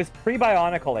 It was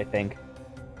pre-Bionicle, I think,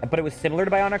 but it was similar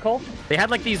to Bionicle. They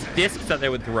had like these discs that they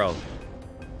would throw.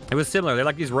 It was similar. They're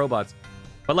like these robots.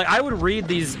 But like I would read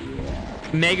these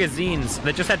magazines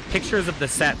that just had pictures of the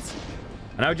sets,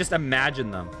 and I would just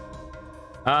imagine them.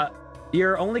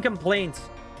 Your only complaint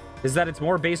is that it's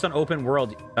more based on open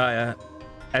world,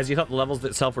 as you thought the levels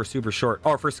itself were super short.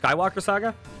 Oh, for Skywalker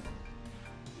Saga?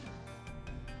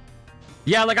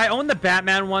 Yeah, like I own the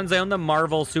Batman ones. I own the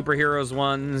Marvel superheroes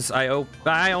ones. I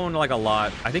own like a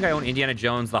lot. I think I own Indiana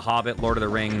Jones, The Hobbit, Lord of the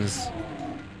Rings.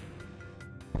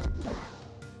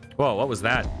 Whoa, what was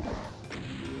that?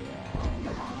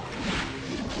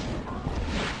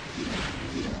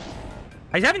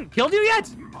 I haven't killed you yet?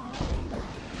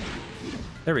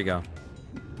 There we go.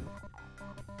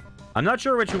 I'm not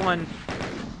sure which one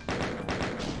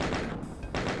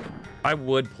I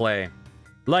would play.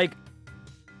 Like,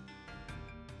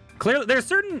 clearly, there's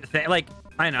certain things, like,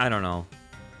 I don't know.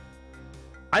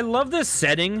 I love this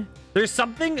setting. There's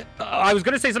something, I was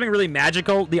going to say something really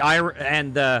magical,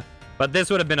 but this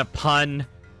would have been a pun,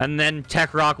 and then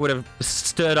Tech Rock would have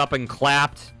stood up and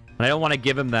clapped, and I don't want to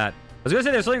give him that. I was gonna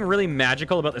say there's something really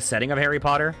magical about the setting of Harry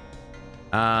Potter.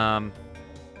 I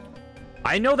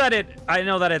know that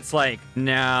it's like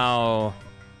now.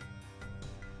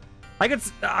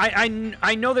 I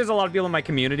know there's a lot of people in my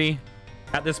community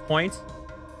at this point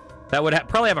that would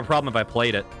probably have a problem if I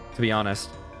played it, to be honest.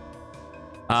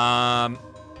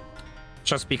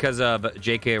 Just because of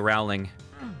J.K. Rowling.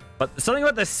 But something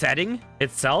about the setting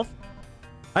itself,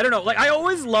 I don't know. Like, I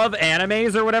always love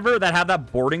animes or whatever that have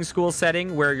that boarding school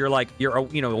setting where you're like, you're,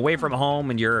 you know, away from home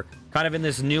and you're kind of in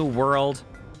this new world.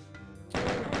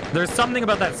 There's something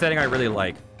about that setting I really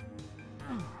like.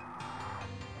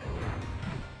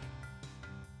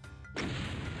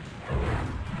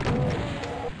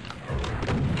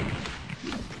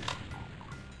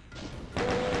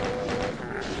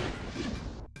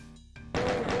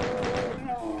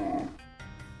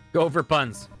 Go for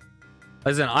puns.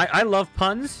 Listen, I love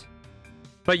puns,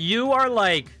 but you are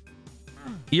like,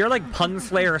 you're like Pun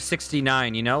Slayer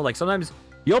 69, you know? Like, sometimes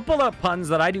you'll pull out puns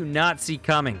that I do not see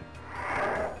coming.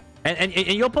 And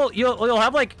you'll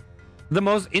have like the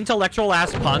most intellectual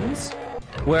ass puns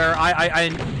where I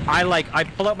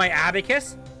pull out my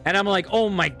abacus and I'm like, oh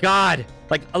my god.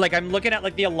 Like I'm looking at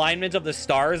like the alignment of the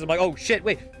stars. I'm like, oh shit,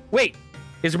 wait.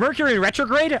 Is Mercury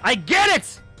retrograde? I get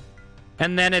it!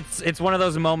 And then it's one of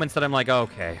those moments that I'm like,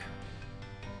 okay.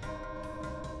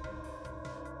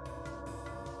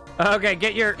 Okay,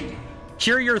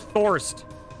 cure your thirst.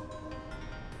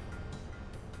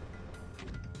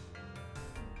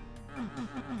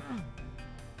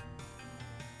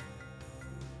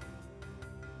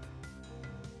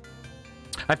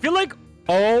 I feel like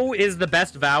O is the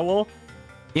best vowel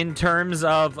in terms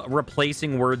of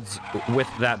replacing words with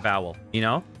that vowel, you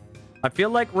know? I feel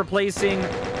like replacing...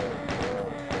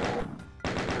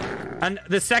 And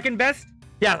the second best?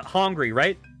 Yeah, hungry,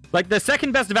 right? Like, the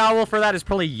second best vowel for that is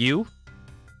probably U.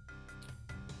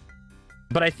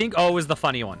 But I think O is the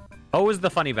funny one. O is the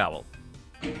funny vowel.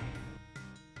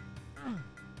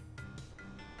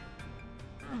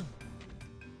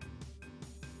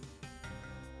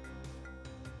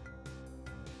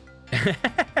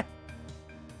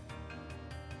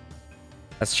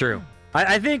 That's true.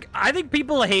 I think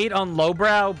people hate on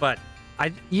lowbrow, but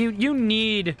you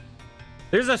need...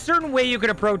 There's a certain way you can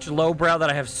approach lowbrow that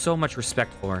I have so much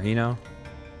respect for, you know?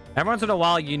 Every once in a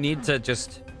while, you need to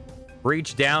just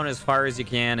reach down as far as you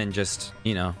can and just,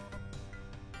 you know...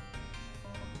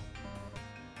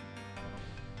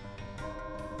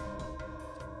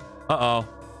 Uh-oh.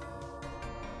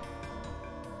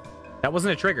 That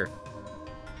wasn't a trigger.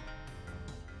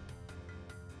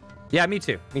 Yeah, me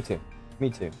too. Me too. Me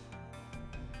too.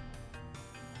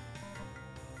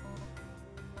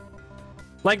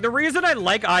 Like, the reason I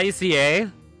like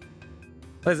ICA...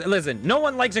 Listen, no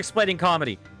one likes explaining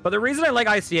comedy. But the reason I like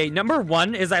ICA, number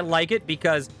one, is I like it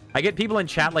because I get people in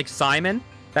chat like Simon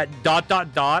that ...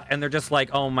 and they're just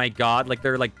like, oh my god. Like,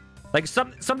 they're like...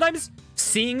 sometimes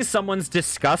seeing someone's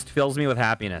disgust fills me with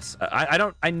happiness.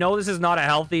 I know this is not a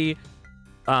healthy...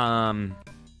 a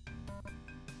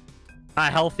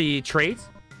healthy trait,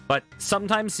 but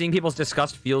sometimes seeing people's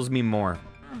disgust fuels me more.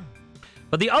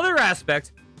 But the other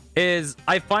aspect is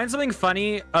I find something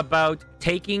funny about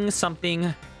taking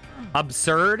something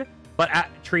absurd but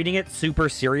treating it super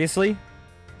seriously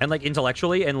and like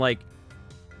intellectually and like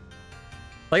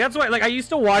that's why like I used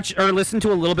to watch or listen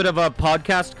to a little bit of a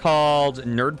podcast called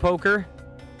Nerd Poker,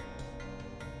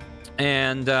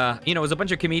 and you know, it was a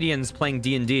bunch of comedians playing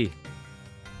D&D.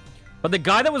 But the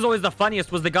guy that was always the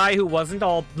funniest was the guy who wasn't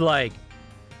all like,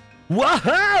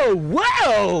 whoa,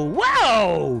 whoa,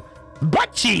 whoa,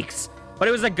 butt cheeks. But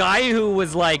it was a guy who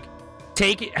was like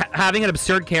having an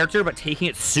absurd character, but taking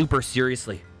it super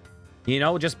seriously. You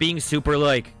know, just being super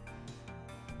like,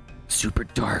 super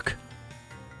dark.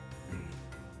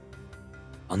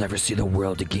 I'll never see the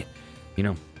world again. You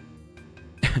know,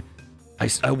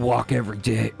 I walk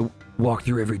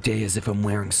through every day as if I'm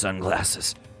wearing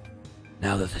sunglasses.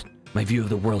 Now that my view of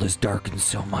the world has darkened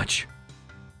so much.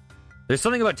 There's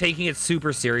something about taking it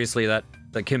super seriously that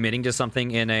committing to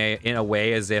something in a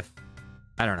way as if,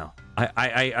 I don't know.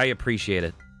 I appreciate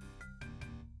it.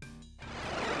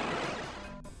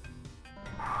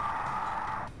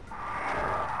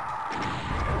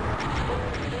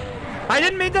 I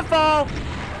didn't mean to fall.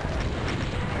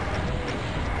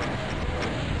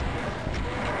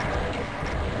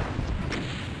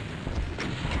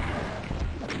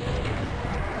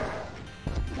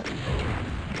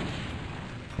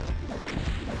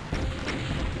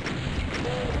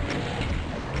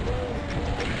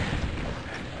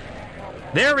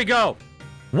 There we go.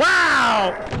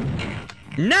 Wow!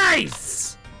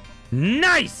 Nice!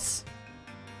 Nice!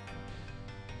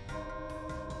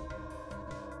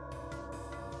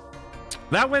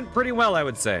 That went pretty well, I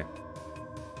would say.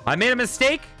 I made a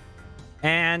mistake,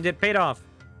 and it paid off.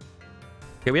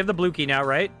 Okay, we have the blue key now,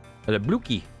 right? The blue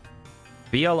key.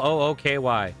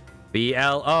 B-L-O-O-K-Y.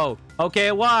 B-L-O.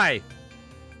 Okay, why?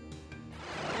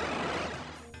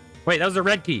 Wait, that was a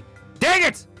red key. Dang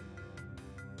it!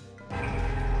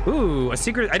 Ooh, a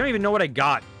secret. I don't even know what I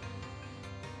got.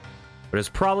 But it's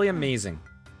probably amazing.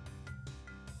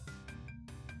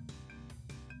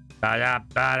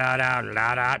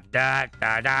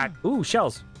 Ooh,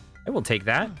 shells. I will take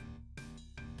that.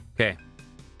 Okay.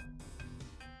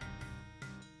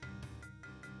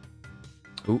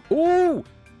 Ooh, ooh!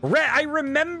 I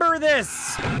remember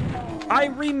this!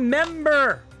 I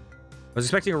remember! I was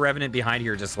expecting a revenant behind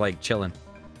here just like chilling.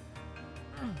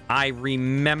 I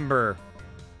remember.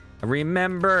 I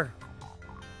remember.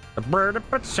 The bird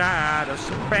of a child of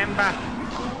September.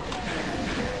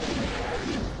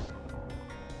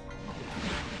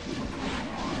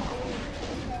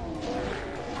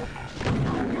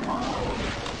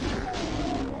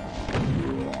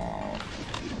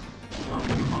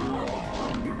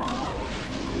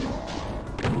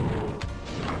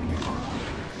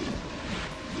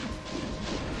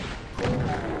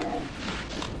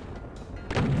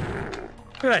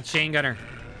 Look at that chain gunner.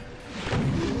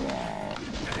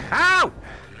 Ow!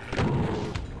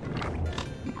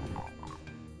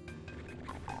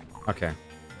 Okay.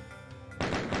 I'm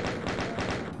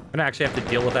gonna actually have to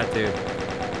deal with that dude.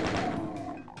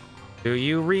 Do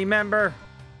you remember?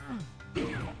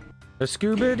 The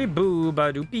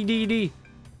Scooby-Doo-Boo-Ba-Doo-Dee-Dee.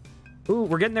 Ooh,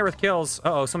 we're getting there with kills.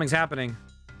 Uh-oh, something's happening.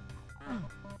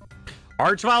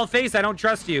 Archvile face, I don't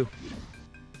trust you.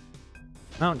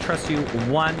 I don't trust you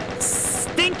one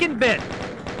stinking bit.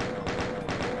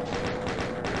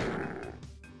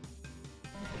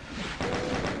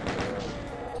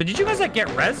 So did you guys like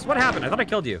get res? What happened? I thought I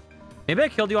killed you. Maybe I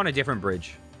killed you on a different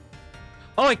bridge.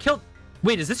 Oh, I killed...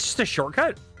 Wait, is this just a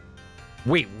shortcut?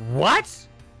 Wait, what?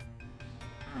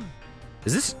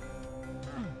 Is this...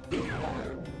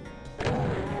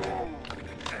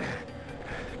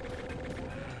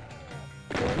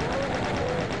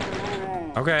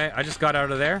 Okay, I just got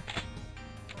out of there.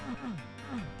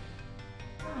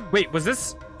 Wait, was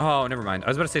this... Oh, never mind. I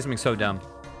was about to say something so dumb.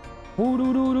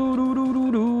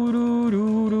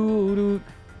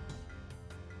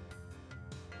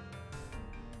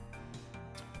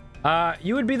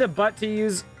 You would be the butt to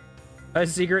use a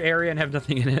secret area and have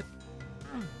nothing in it.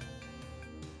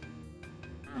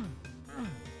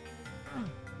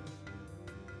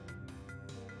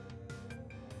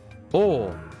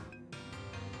 Oh.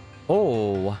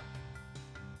 Oh.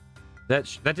 That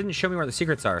didn't show me where the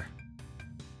secrets are.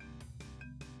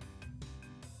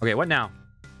 Okay, what now?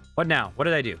 What now? What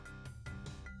did I do?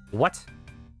 What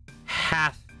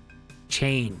hath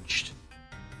changed?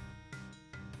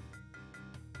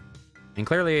 And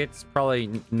clearly it's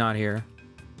probably not here.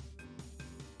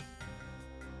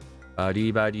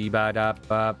 Okay, let's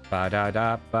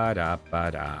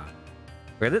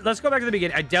go back to the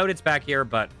beginning. I doubt it's back here,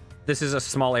 but this is a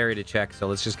small area to check, so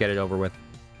let's just get it over with.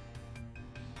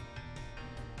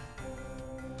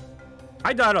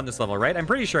 I died on this level, right? I'm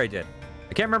pretty sure I did.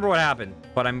 I can't remember what happened,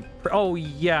 but oh,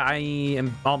 yeah, I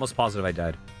am almost positive I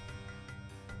died.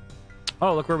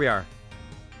 Oh, look where we are.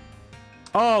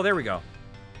 Oh, there we go.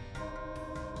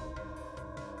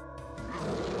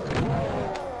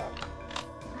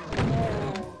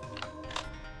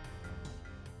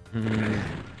 Here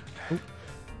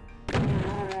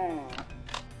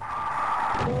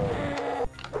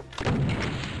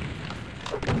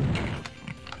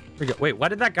we go. Wait, why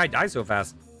did that guy die so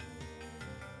fast?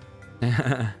 In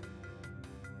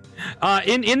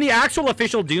the actual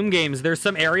official Doom games, there's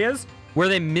some areas where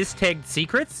they mistagged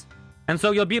secrets. And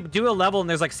so you'll do a level and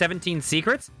there's like 17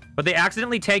 secrets, but they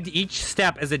accidentally tagged each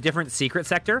step as a different secret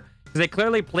sector. Because they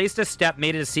clearly placed a step,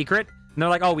 made it a secret, and they're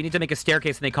like, oh, we need to make a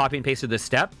staircase, and they copy and pasted this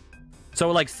step.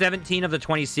 So like 17 of the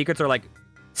 20 secrets are like,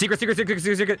 secret, secret, secret,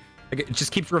 secret, secret. Like, it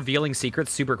just keeps revealing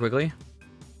secrets super quickly.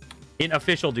 In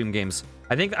official Doom games.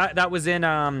 I think that was in,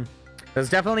 that was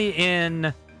definitely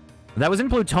in... That was in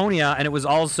Plutonia, and it was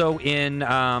also in,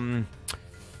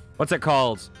 what's it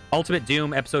called? Ultimate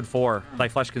Doom, Episode 4, Thy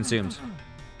Flesh Consumed.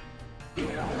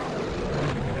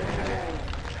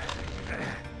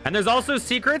 And there's also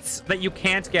secrets that you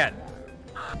can't get.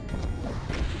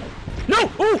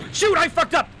 No! Oh, shoot, I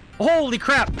fucked up! Holy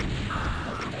crap!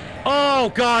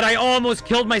 Oh, God, I almost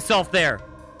killed myself there.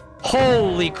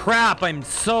 Holy crap, I'm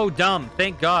so dumb.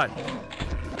 Thank God.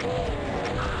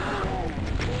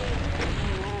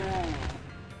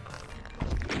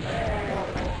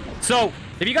 So,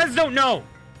 if you guys don't know,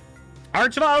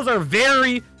 Archviles are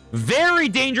very, very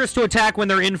dangerous to attack when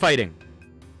they're infighting.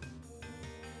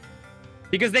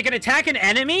 Because they can attack an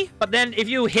enemy, but then if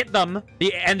you hit them,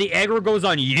 and the aggro goes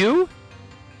on you,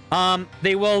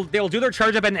 They'll do their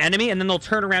charge up at an enemy, and then they'll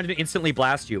turn around and instantly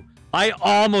blast you. I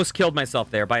almost killed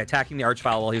myself there by attacking the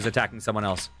Archvile while he was attacking someone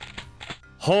else.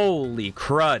 Holy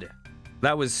crud.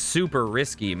 That was super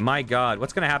risky. My god.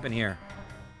 What's going to happen here?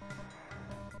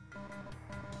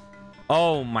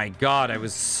 Oh my god. I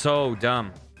was so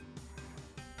dumb.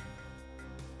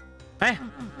 Hey,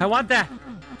 I want that.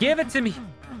 Give it to me.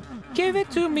 Give it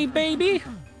to me, baby.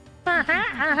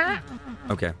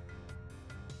 Okay.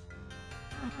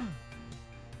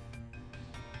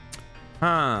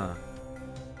 Huh.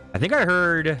 I think I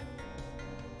heard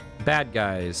bad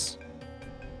guys.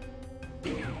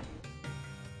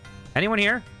 Anyone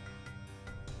here?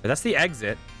 That's the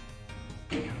exit.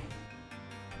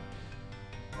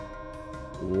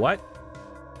 What?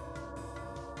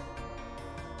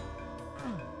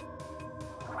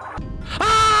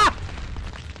 Ah!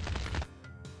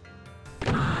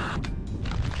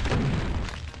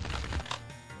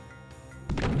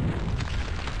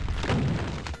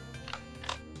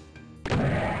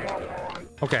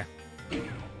 Okay.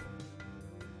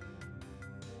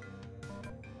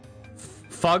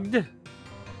 Fugged?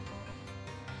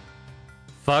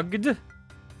 Fugged?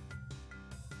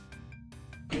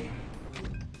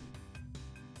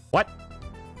 What?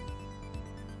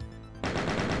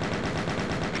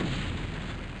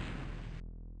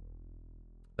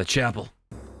 The chapel.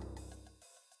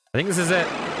 I think this is it.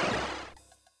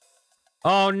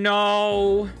 Oh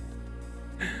no.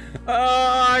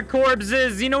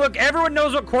 Corpses. You know what? Everyone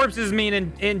knows what corpses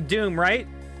mean in Doom, right?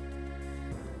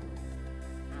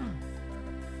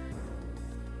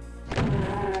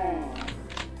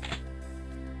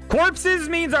 Corpses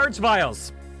means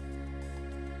Archviles.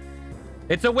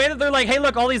 It's a way that they're like, hey,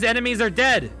 look, all these enemies are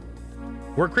dead.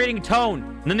 We're creating tone.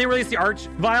 And then they release the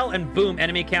Archvile, and boom,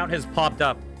 enemy count has popped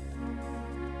up.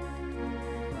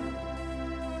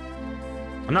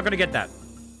 I'm not going to get that.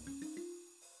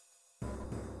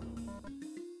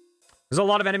 There's a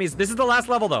lot of enemies. This is the last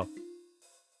level, though.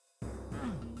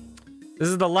 This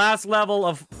is the last level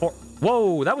of...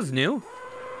 Whoa, that was new.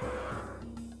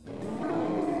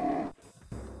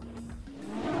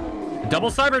 Double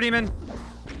Cyber Demon.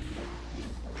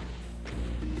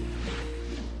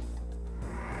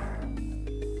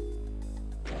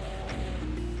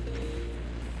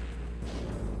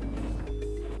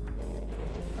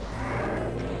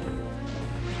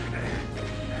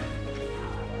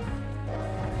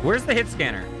 Where's the hit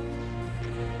scanner?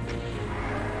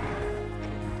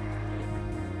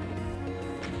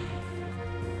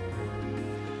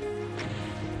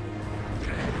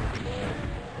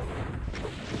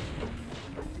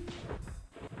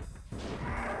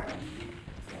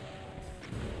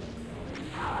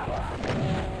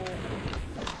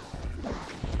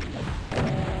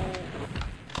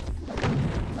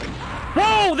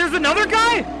 Whoa, there's another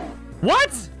guy?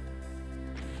 What?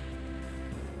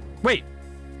 Wait.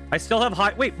 I still have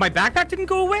high... Wait, my backpack didn't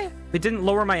go away? It didn't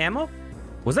lower my ammo?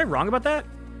 Was I wrong about that?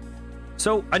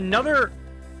 So, another...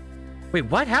 Wait,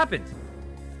 what happened?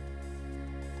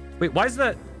 Wait, why is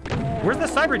the... Where's the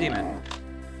Cyber Demon?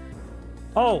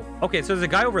 Oh, okay, so there's a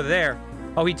guy over there.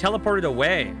 Oh, he teleported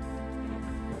away.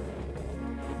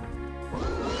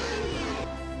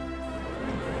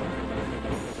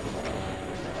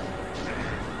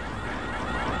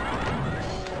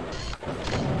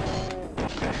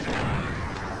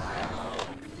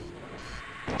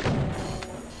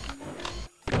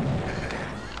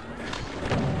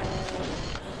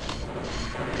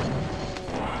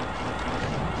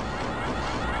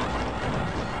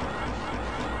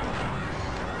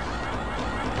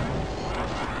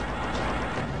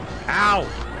 Ow!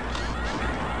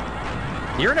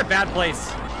 You're in a bad place.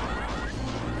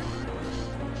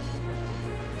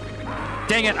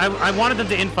 Dang it, I wanted them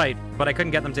to infight, but I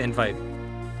couldn't get them to infight.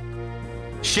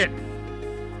 Shit.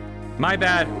 My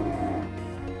bad.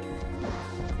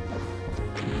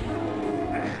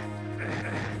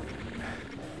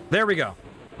 There we go.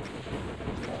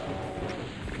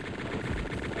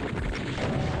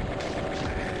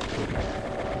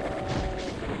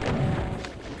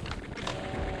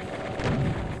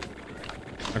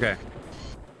 Okay.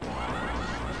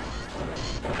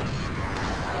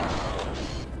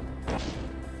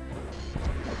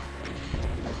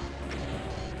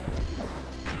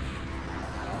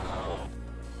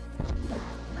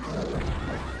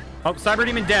 Oh, Cyber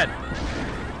Demon dead.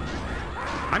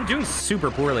 I'm doing super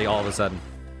poorly all of a sudden.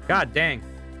 God dang.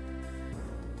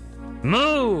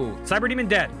 Moo! Cyber Demon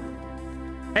dead.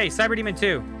 Hey, Cyber Demon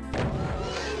 2.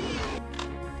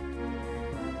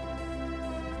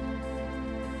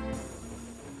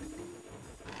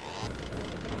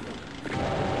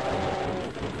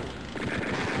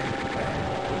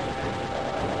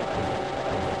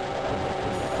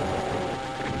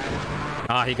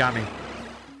 Ah, he got me.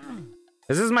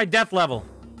 This is my death level.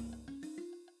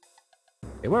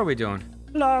 Hey, what are we doing?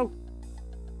 Hello.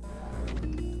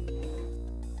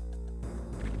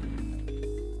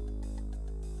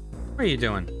 What are you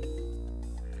doing?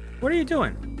 What are you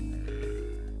doing?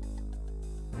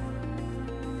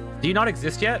 Do you not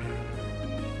exist yet?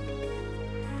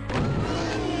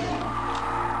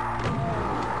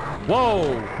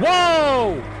 Whoa!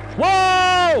 Whoa!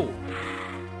 Whoa!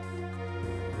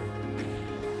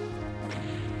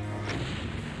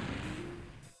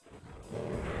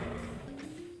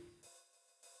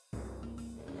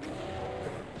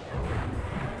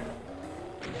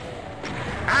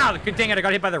 Ah, dang it, I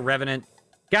got hit by the Revenant.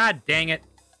 God dang it.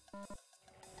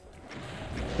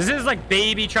 This is like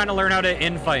Baby trying to learn how to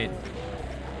infight.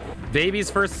 Baby's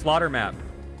first slaughter map.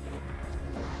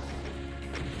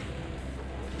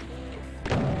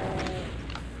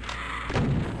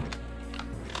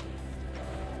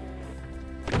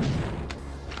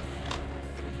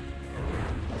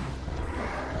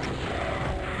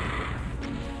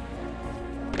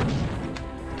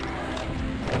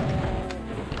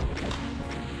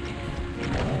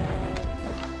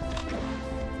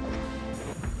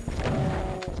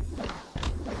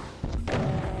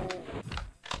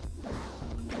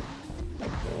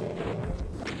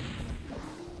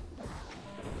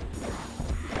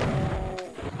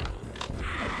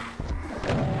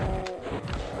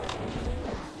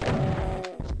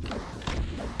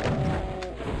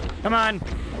 Come on.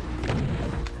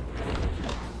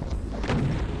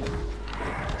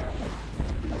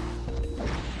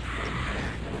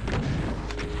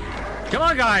 Come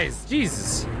on, guys.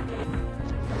 Jesus.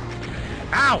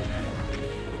 Ow.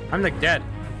 I'm like dead.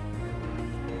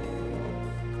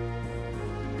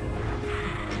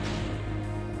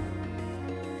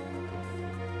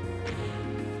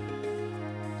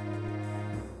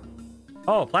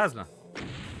 Oh, plasma.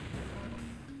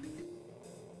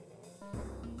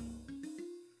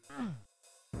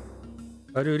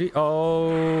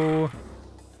 Oh.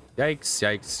 Yikes,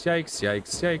 yikes, yikes,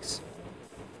 yikes, yikes.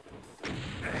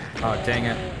 Oh, dang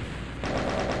it.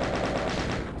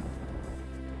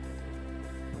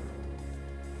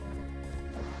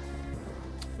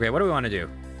 Okay, what do we want to do?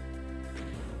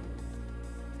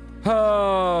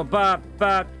 Oh, bop,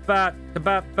 bop, bop,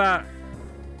 bop, bop.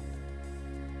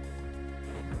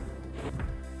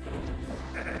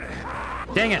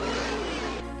 Dang it.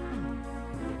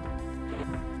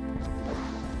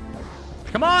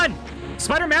 Come on!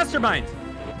 Spider Mastermind!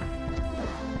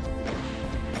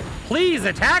 Please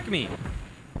attack me!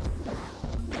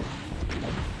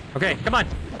 Okay, come on.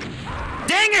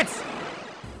 Dang it!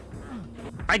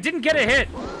 I didn't get a hit.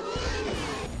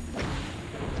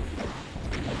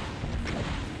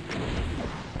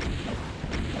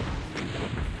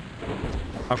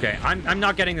 Okay, I'm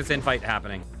not getting this infight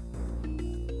happening.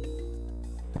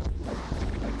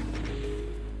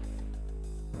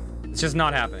 It's just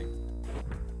not happening.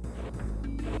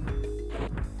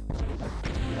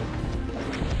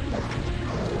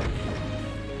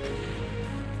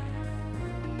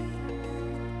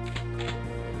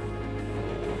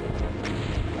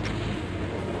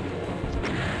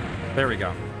 There we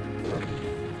go.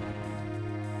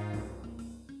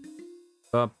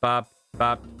 Bop, bop,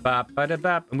 bop, bop, ba da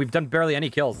bop. And we've done barely any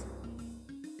kills.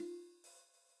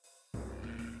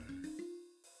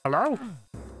 Hello?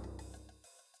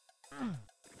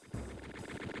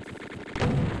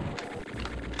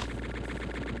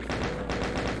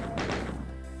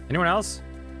 Anyone else?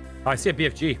 Oh, I see a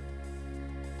BFG.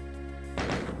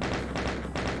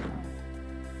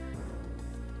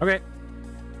 Okay.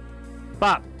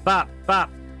 Bop, bop,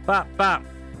 bop, bop, bop.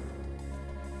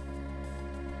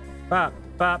 Bop,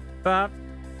 bop, bop.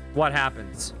 What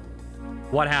happens?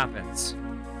 What happens?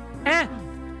 Eh.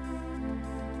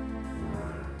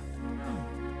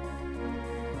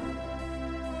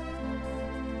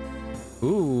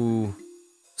 Ooh.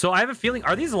 So I have a feeling,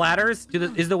 are these ladders,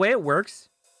 is the way it works,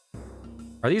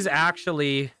 are these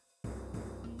actually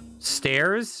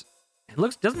stairs?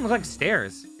 It doesn't look like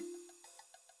stairs.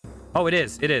 Oh, it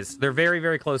is. It is. They're very,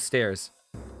 very close stairs.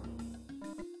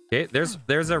 Okay,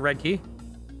 there's a red key.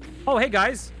 Oh, hey,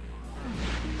 guys.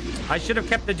 I should have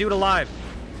kept the dude alive.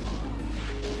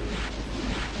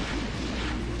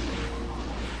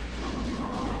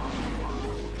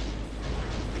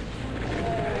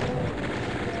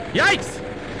 Yikes!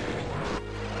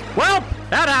 Well,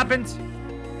 that happened.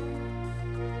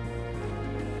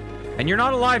 And you're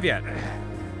not alive yet.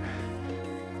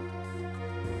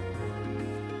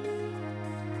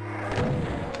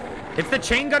 It's the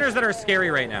chain gunners that are scary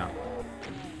right now.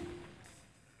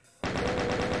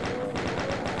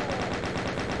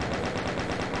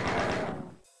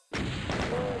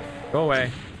 Go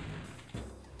away.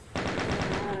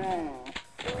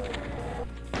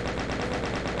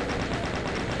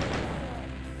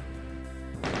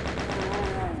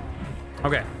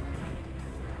 Okay.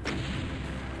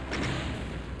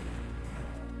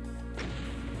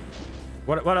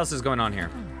 What else is going on here?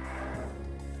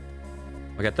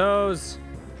 Look at those.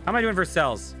 How am I doing for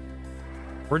cells?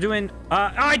 We're doing...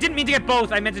 oh, I didn't mean to get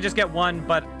both. I meant to just get one,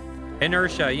 but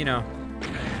inertia, you know.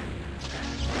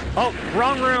 Oh,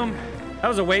 wrong room. That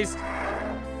was a waste.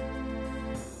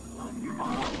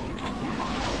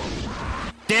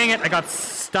 Dang it, I got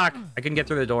stuck. I couldn't get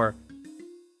through the door.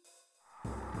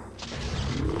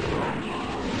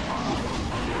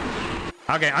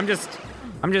 Okay, I'm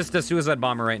just a suicide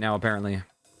bomber right now, apparently.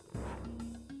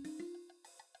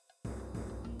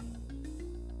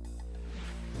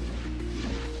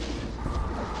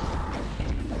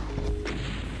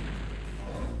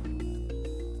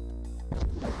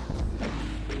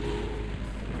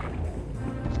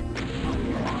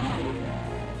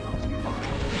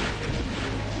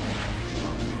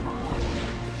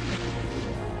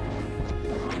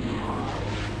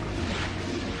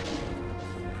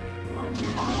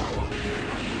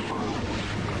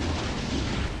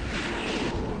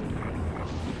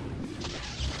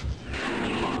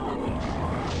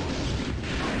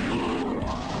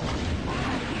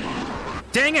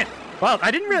 Dang it! Well, I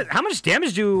didn't really... How much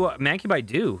damage do Mancubi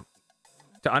do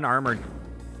to unarmored?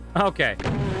 Okay.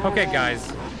 Okay,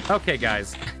 guys. Okay,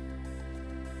 guys.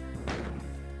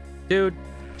 Dude.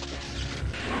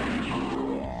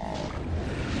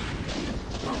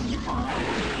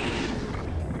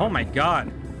 Oh my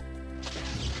god.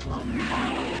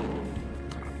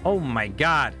 Oh my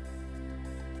god.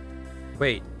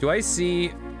 Wait, do I see...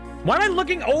 Why am I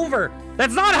looking over?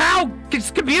 That's not how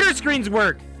computer screens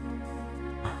work!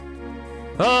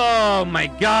 Oh my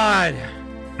god.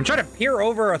 I'm trying to peer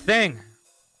over a thing.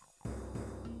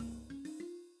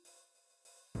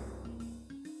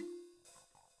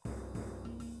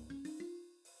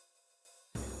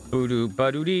 Boodoo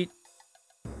badoo-deet.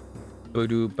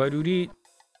 Boodoo badoo-deet.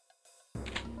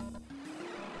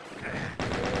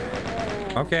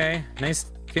 Okay,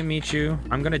 nice to meet you.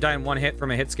 I'm gonna die in one hit from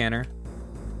a hit scanner.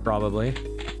 Probably.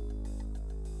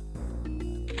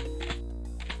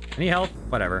 Any help?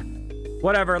 Whatever.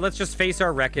 Whatever, let's just face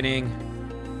our reckoning.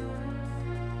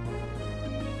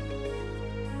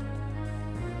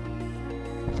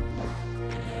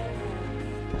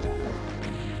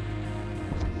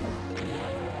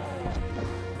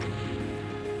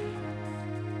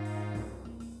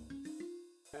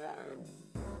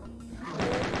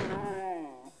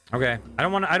 Okay, I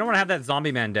don't want to have that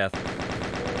zombie man death.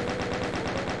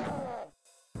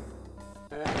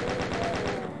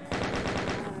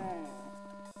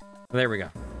 There we go.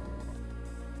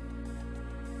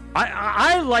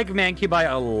 I like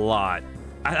Mancubi a lot.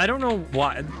 I don't know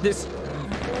why. There's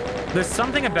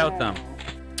something about them.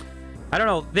 I don't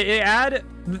know. They add...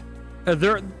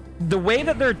 The way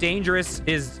that they're dangerous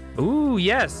is... Ooh,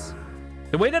 yes.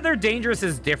 The way that they're dangerous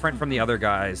is different from the other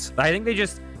guys. I think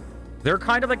they're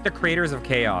kind of like the creators of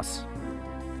chaos.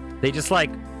 They just like...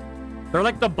 They're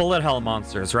like the bullet hell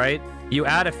monsters, right? You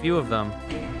add a few of them.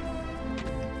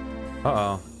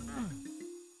 Uh-oh.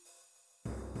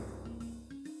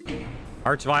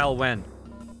 Archvile when?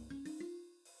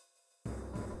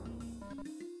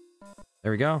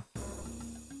 There we go.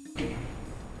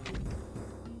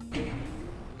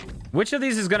 Which of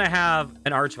these is gonna have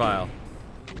an Archvile?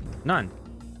 None.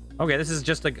 Okay, this is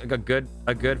just a good,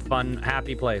 fun,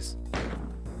 happy place.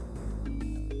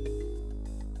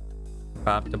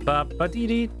 Bop da bop ba dee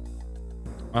dee.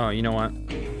 Oh, you know what?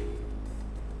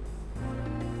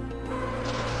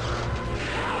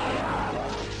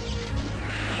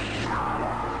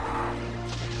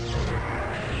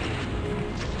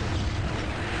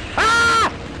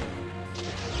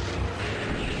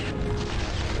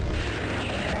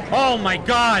 Oh my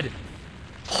god!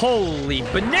 Holy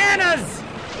bananas!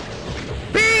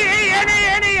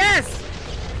 B-A-N-A-N-A-S!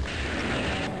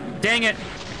 Dang it.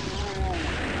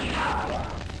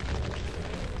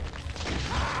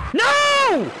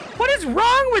 No! What is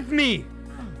wrong with me?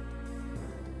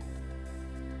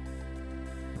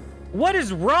 What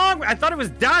is wrong? I thought it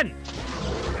was done.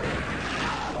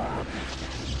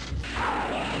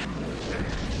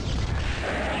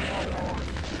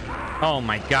 Oh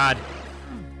my god.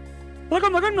 Look,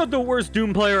 I'm not the worst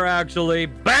Doom player, actually.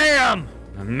 Bam!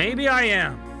 Maybe I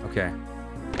am. Okay.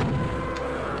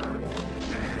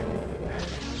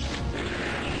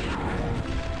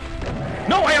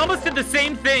 No, I almost did the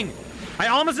same thing. I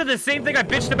almost did the same thing I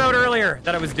bitched about earlier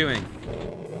that I was doing.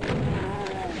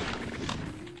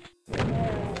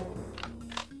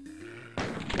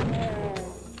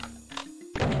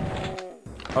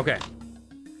 Okay.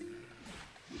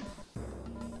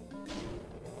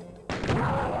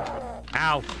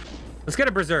 Ow. Let's get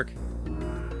a berserk.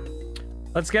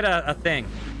 Let's get a thing.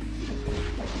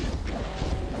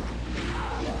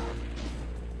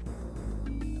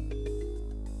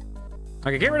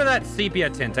 Okay, get rid of that sepia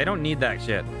tint. I don't need that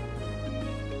shit.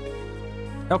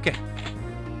 Okay.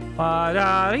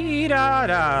 Wow.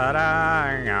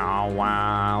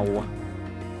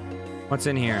 What's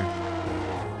in here?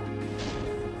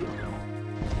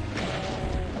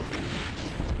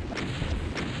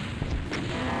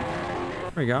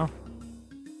 There we go.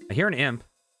 I hear an imp.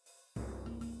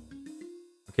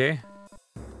 Okay.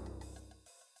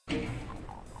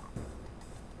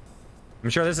 I'm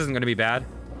sure this isn't going to be bad.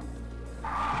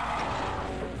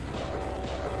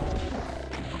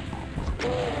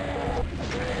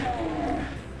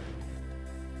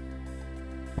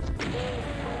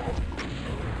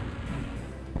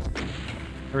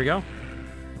 There we go.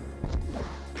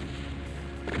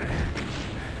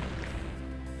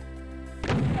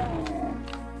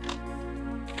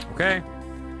 Okay.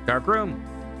 Dark room.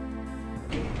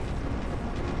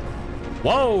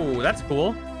 Whoa, that's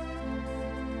cool.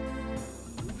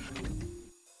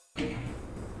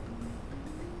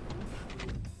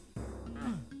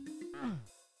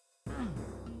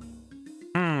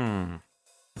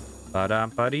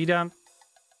 Ba-dum-ba-dee-dum.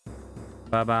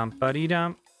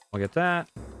 Ba-bum-ba-dee-dum. We'll get that.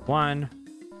 1,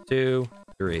 2,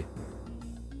 3.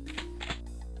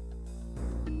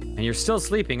 And you're still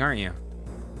sleeping, aren't you?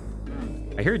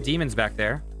 I hear demons back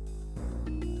there.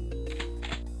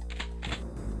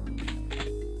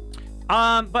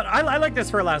 But I like this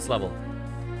for a last level.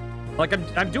 Like,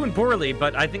 I'm doing poorly,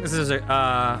 but I think this is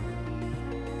a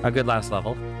good last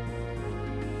level.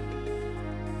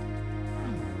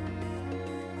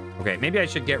 Okay, maybe I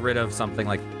should get rid of something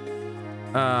like...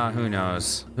 who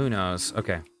knows? Who knows?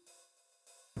 Okay.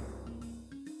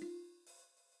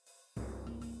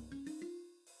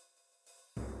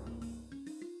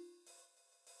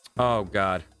 Oh,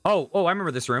 God. Oh, I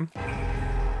remember this room.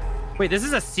 Wait, this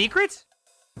is a secret?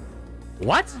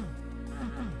 What?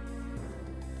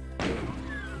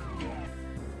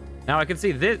 Now I can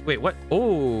see this. Wait, what?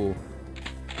 Oh.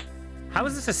 How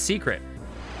is this a secret?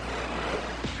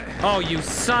 Oh, you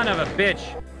son of a bitch.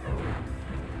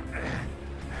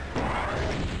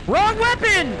 Wrong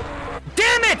weapon!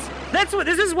 Damn it! That's what,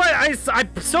 this is why I'm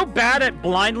so bad at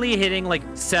blindly hitting like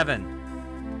 7.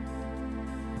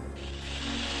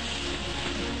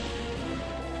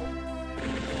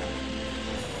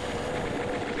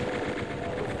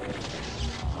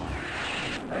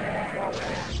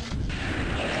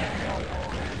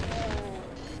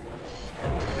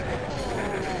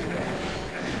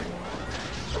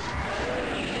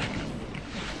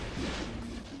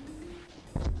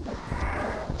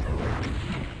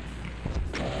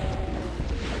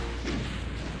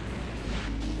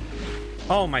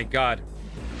 Oh my God.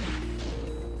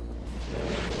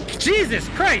 Jesus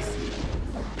Christ!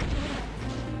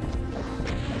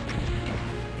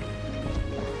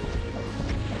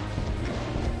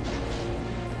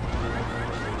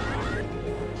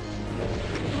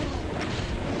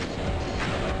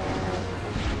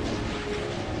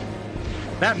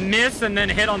 That miss and then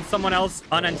hit on someone else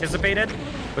unanticipated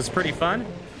was pretty fun.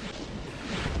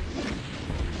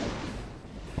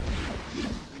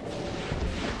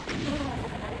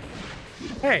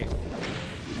 Hey.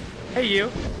 Hey,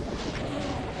 you.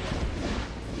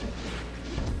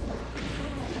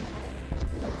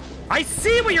 I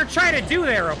see what you're trying to do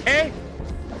there, okay?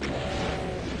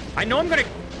 I know I'm gonna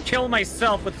kill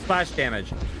myself with splash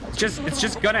damage. It's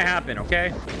just gonna happen,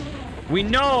 okay? We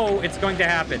know it's going to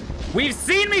happen. We've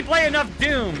seen me play enough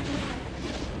Doom.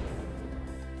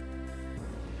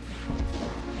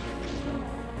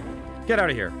 Get out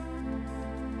of here.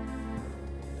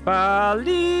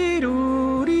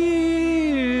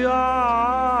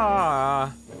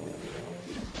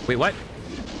 Wait, what?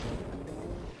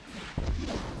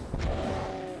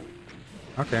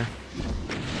 Okay.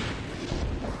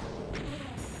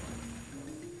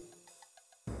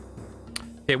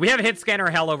 Okay, we have hit scanner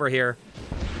hell over here.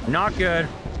 Not good.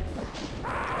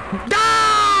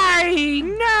 Die!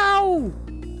 No!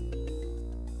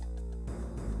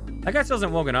 That guy still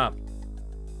hasn't woken up.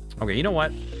 Okay, you know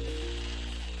what?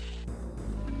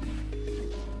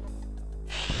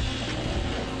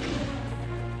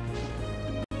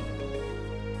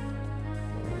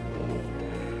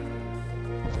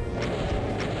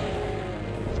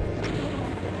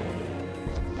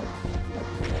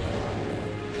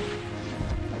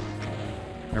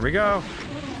 There we go.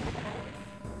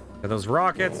 Got those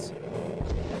rockets.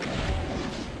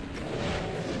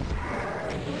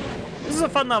 This is a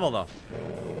fun level, though.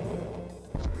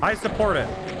 I support it.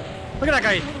 Look at that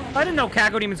guy. I didn't know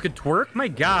Caco Demons could twerk. My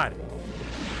God.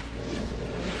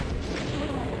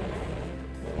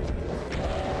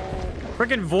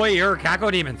 Freaking voyeur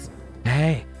Caco Demons.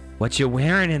 Hey, what you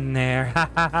wearing in there?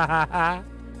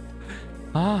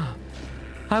 Oh,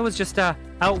 I was just out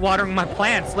watering my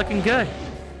plants, looking good.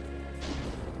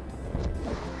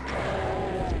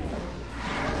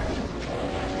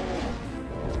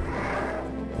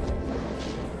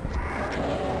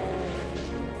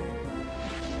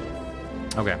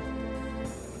 Okay.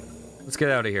 Let's get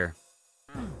out of here.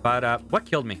 But, what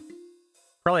killed me?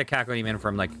 Probably a Caco Demon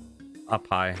from, like, up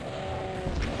high.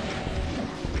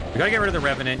 We gotta get rid of the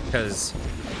Revenant, because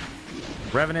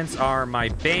Revenants are my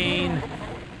bane.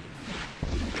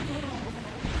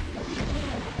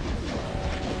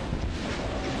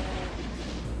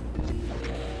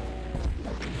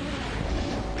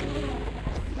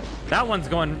 That one's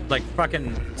going, like,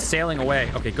 fucking sailing away.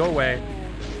 Okay, go away.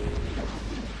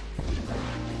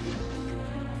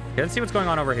 Okay, let's see what's going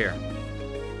on over here.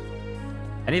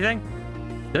 Anything?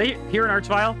 Did I hear an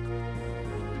Archvile?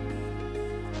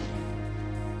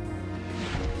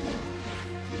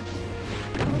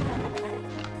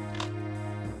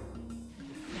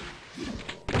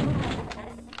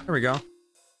 There we go.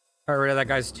 Got rid of that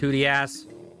guy's tooty ass.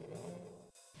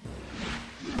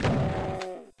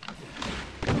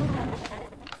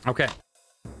 Okay.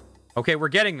 Okay, we're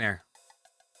getting there.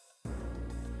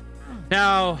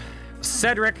 Now,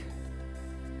 Cedric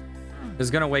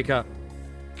is gonna wake up.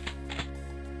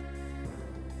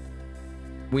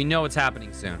 We know it's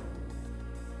happening soon.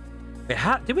 Wait,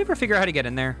 did we ever figure out how to get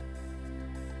in there?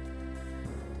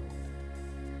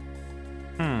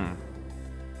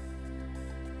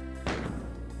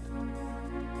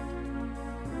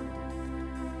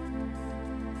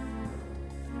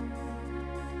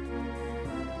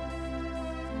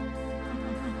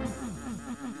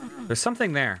 There's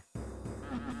something there.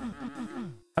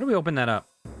 How do we open that up?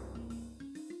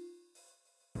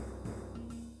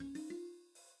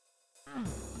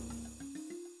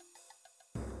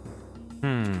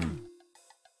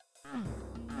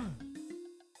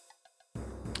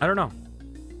 I don't know.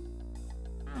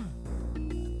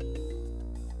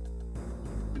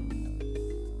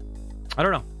 I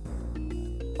don't know.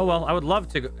 Oh well, I would love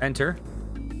to enter.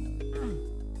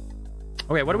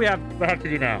 Okay, what do we have to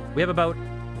do now? We have about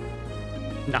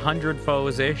 100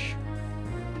 foes-ish.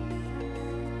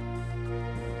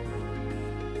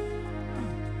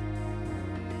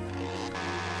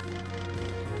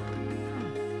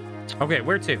 Okay,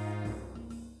 where to?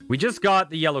 We just got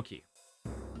the yellow key.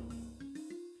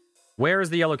 Where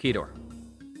is the yellow key door?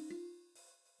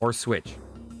 Or switch?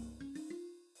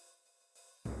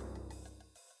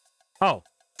 Oh.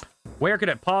 Where could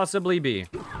it possibly be?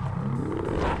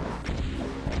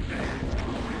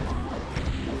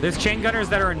 There's chain gunners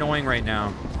that are annoying right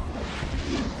now.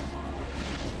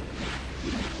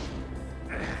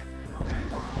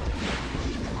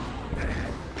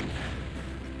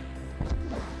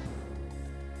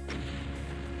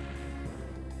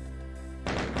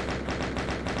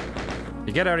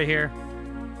 You get out of here.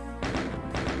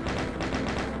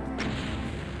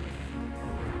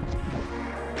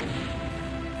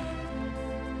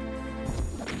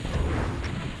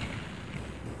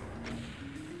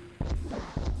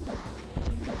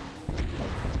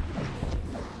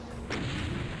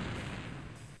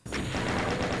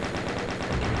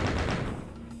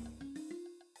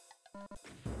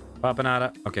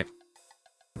 Papanada. Okay.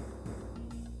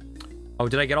 Oh,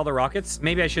 did I get all the rockets?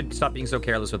 Maybe I should stop being so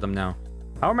careless with them now.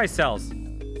 How are my cells?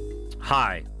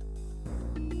 High.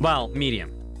 Well,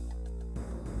 medium.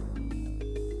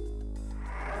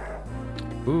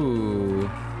 Ooh.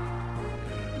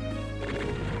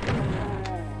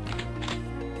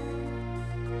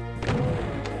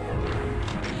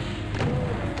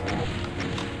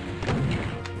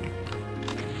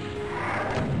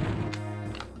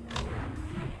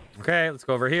 Okay, let's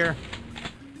go over here.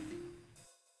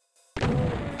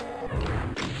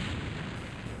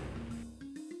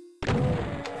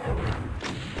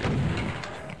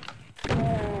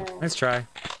 Let's try.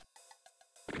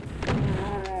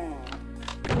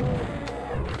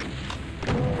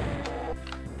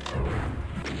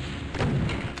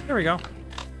 There we go. I'll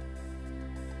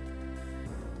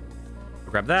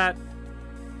grab that.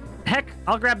 Heck,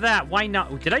 I'll grab that. Why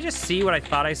not? Did I just see what I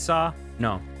thought I saw?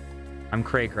 No. I'm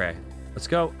cray-cray. Let's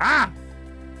go. Ah!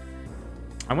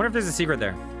 I wonder if there's a secret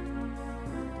there.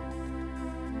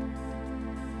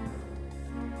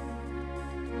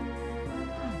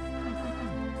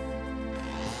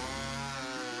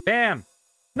 Bam!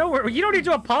 No, you don't need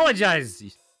to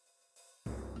apologize.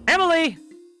 Emily!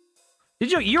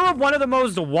 You're one of the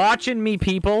most watching me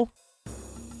people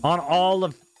on all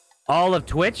of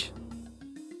Twitch.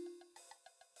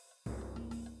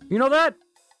 You know that?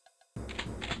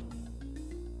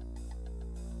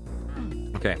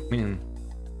 Okay.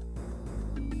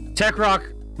 Tech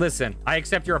Rock, listen, I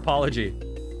accept your apology.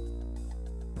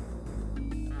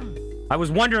 I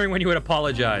was wondering when you would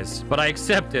apologize, but I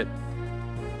accept it.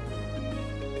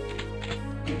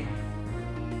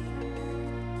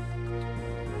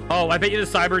 Oh, I bet you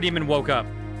the Cyber Demon woke up.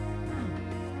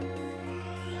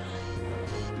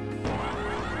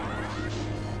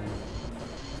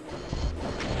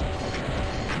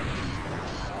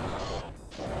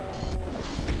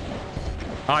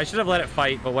 Oh, I should have let it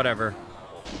fight, but whatever.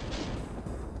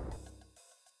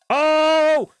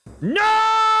 Oh!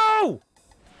 No!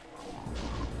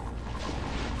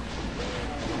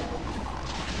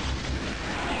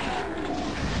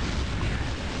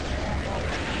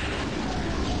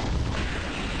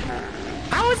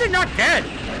 How is it not dead?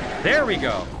 There we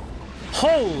go.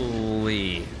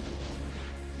 Holy.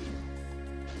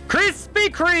 Krispy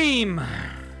Kreme!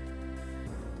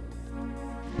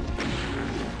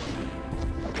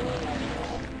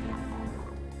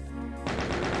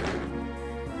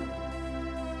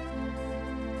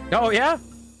 Oh, yeah?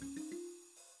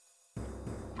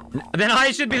 Then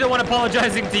I should be the one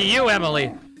apologizing to you,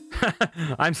 Emily.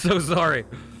 I'm so sorry.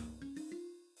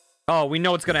 Oh, we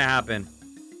know what's gonna happen.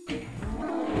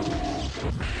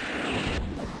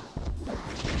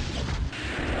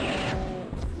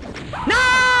 No!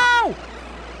 Oh,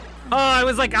 I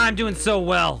was like, I'm doing so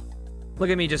well. Look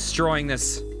at me destroying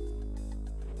this.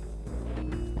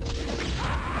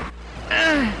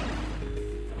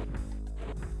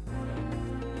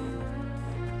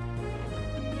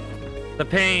 The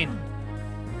pain.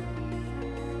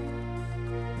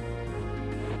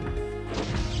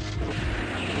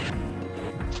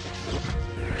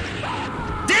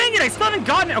 Dang it, I still haven't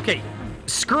gotten it. Okay,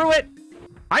 screw it.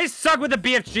 I suck with the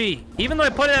BFG, even though I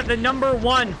put it at the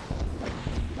 #1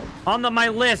 on my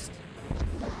list.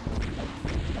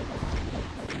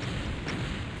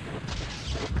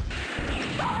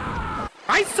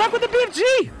 I suck with the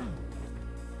BFG.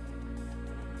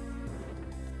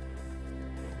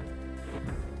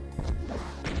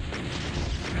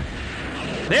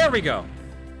 There we go.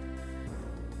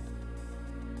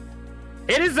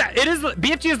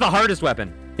 BFG is the hardest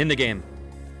weapon in the game.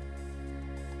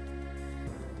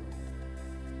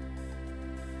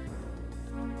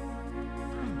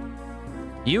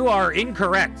 You are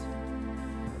incorrect.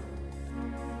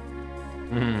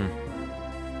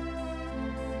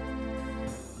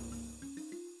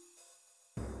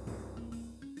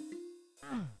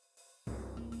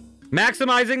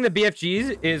 Maximizing the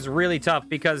BFGs is really tough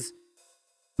because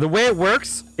the way it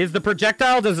works is the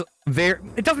projectile does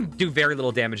it doesn't do very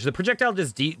little damage. The projectile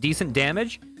does decent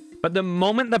damage, but the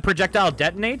moment the projectile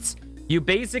detonates, you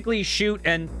basically shoot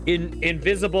an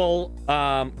invisible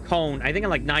cone, I think at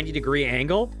like 90-degree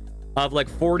angle of like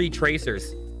 40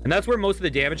 tracers. And that's where most of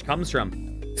the damage comes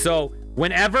from. So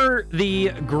whenever the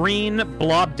green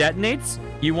blob detonates,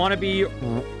 you want to be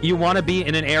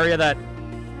in an area that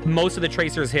most of the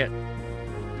tracers hit.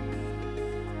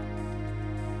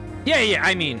 Yeah,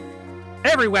 I mean,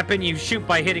 every weapon you shoot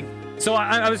by hitting. So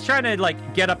I was trying to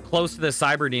like get up close to the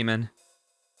Cyber Demon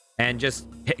and just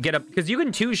get up, because you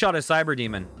can two-shot a Cyber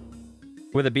Demon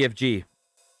with a BFG.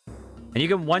 And you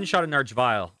can one-shot an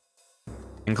Archvile.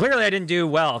 And clearly I didn't do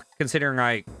well, considering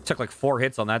I took like 4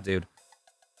 hits on that dude.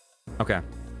 Okay.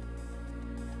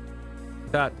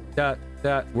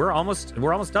 We're almost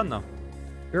done though.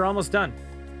 We're almost done.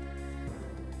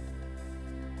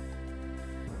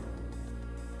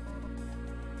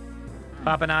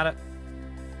 Popping at it.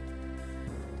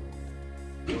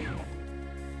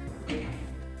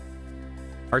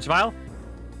 Archvile?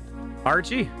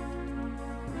 Archie?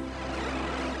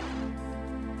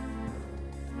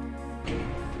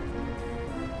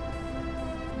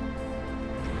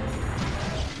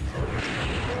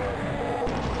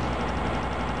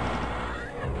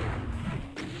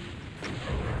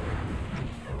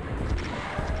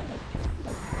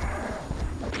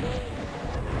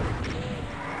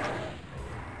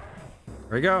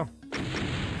 There we go.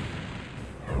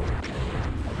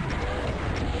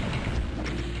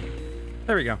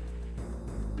 There we go.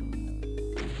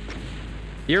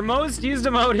 Your most used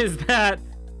emote is that.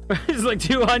 It's like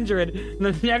 200. And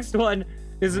the next one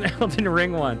is an Elden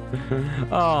Ring one.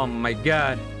 Oh my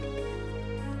god.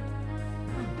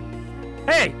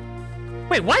 Hey!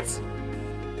 Wait, what?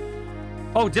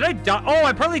 Oh, did I die? Oh,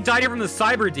 I probably died here from the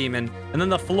Cyber Demon. And then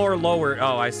the floor lowered.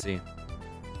 Oh, I see.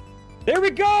 There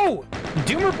we go!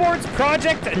 Doomer Boards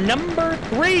project number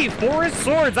 3, Forest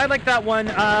Swords. I like that one.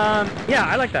 Yeah,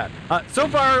 I like that. So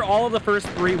far, all of the first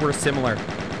 3 were similar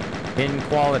in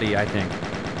quality, I think.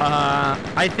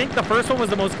 I think the first one was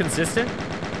the most consistent.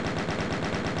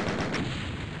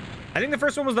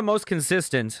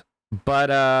 But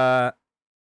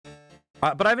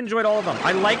I've enjoyed all of them.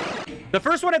 I like... The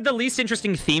first one had the least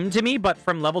interesting theme to me, but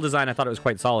from level design, I thought it was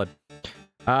quite solid.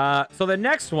 So the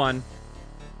next one...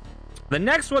 The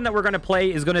next one that we're going to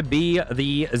play is going to be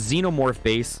the Xenomorph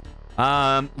base.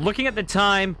 Looking at the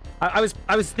time, I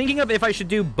was thinking of if I should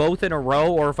do both in a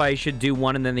row or if I should do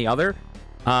one and then the other.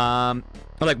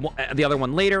 Like the other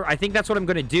one later. I think that's what I'm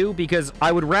going to do because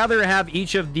I would rather have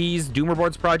each of these Doomer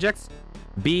Boards projects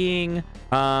being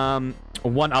one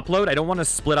upload. I don't want to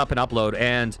split up an upload.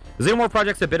 And the Xenomorph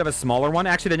project's a bit of a smaller one.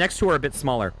 Actually, the next 2 are a bit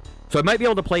smaller. So I might be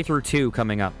able to play through 2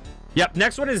 coming up. Yep,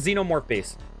 next one is Xenomorph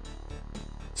base.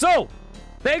 So...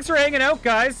 Thanks for hanging out,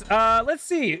 guys. Let's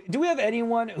see. Do we have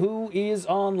anyone who is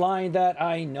online that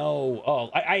I know?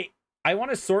 Oh, I want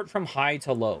to sort from high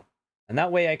to low. And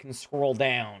that way I can scroll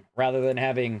down rather than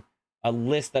having a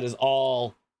list that is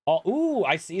all... Ooh,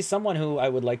 I see someone who I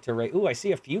would like to raid. Ooh, I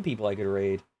see a few people I could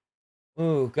raid.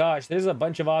 Ooh, gosh, there's a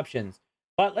bunch of options.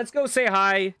 But let's go say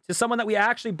hi to someone that we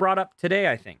actually brought up today,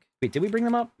 I think. Wait, did we bring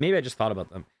them up? Maybe I just thought about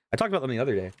them. I talked about them the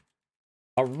other day.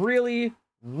 A really,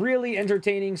 really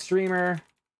entertaining streamer...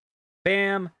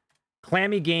 Bam.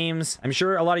 Clammy Games. I'm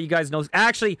sure a lot of you guys know.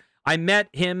 Actually, I met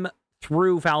him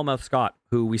through Foulmouth Scott,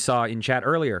 who we saw in chat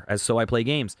earlier as So I Play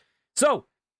Games. So,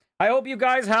 I hope you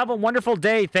guys have a wonderful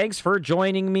day. Thanks for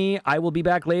joining me. I will be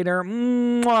back later.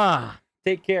 Mwah.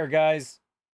 Take care, guys.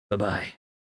 Bye-bye.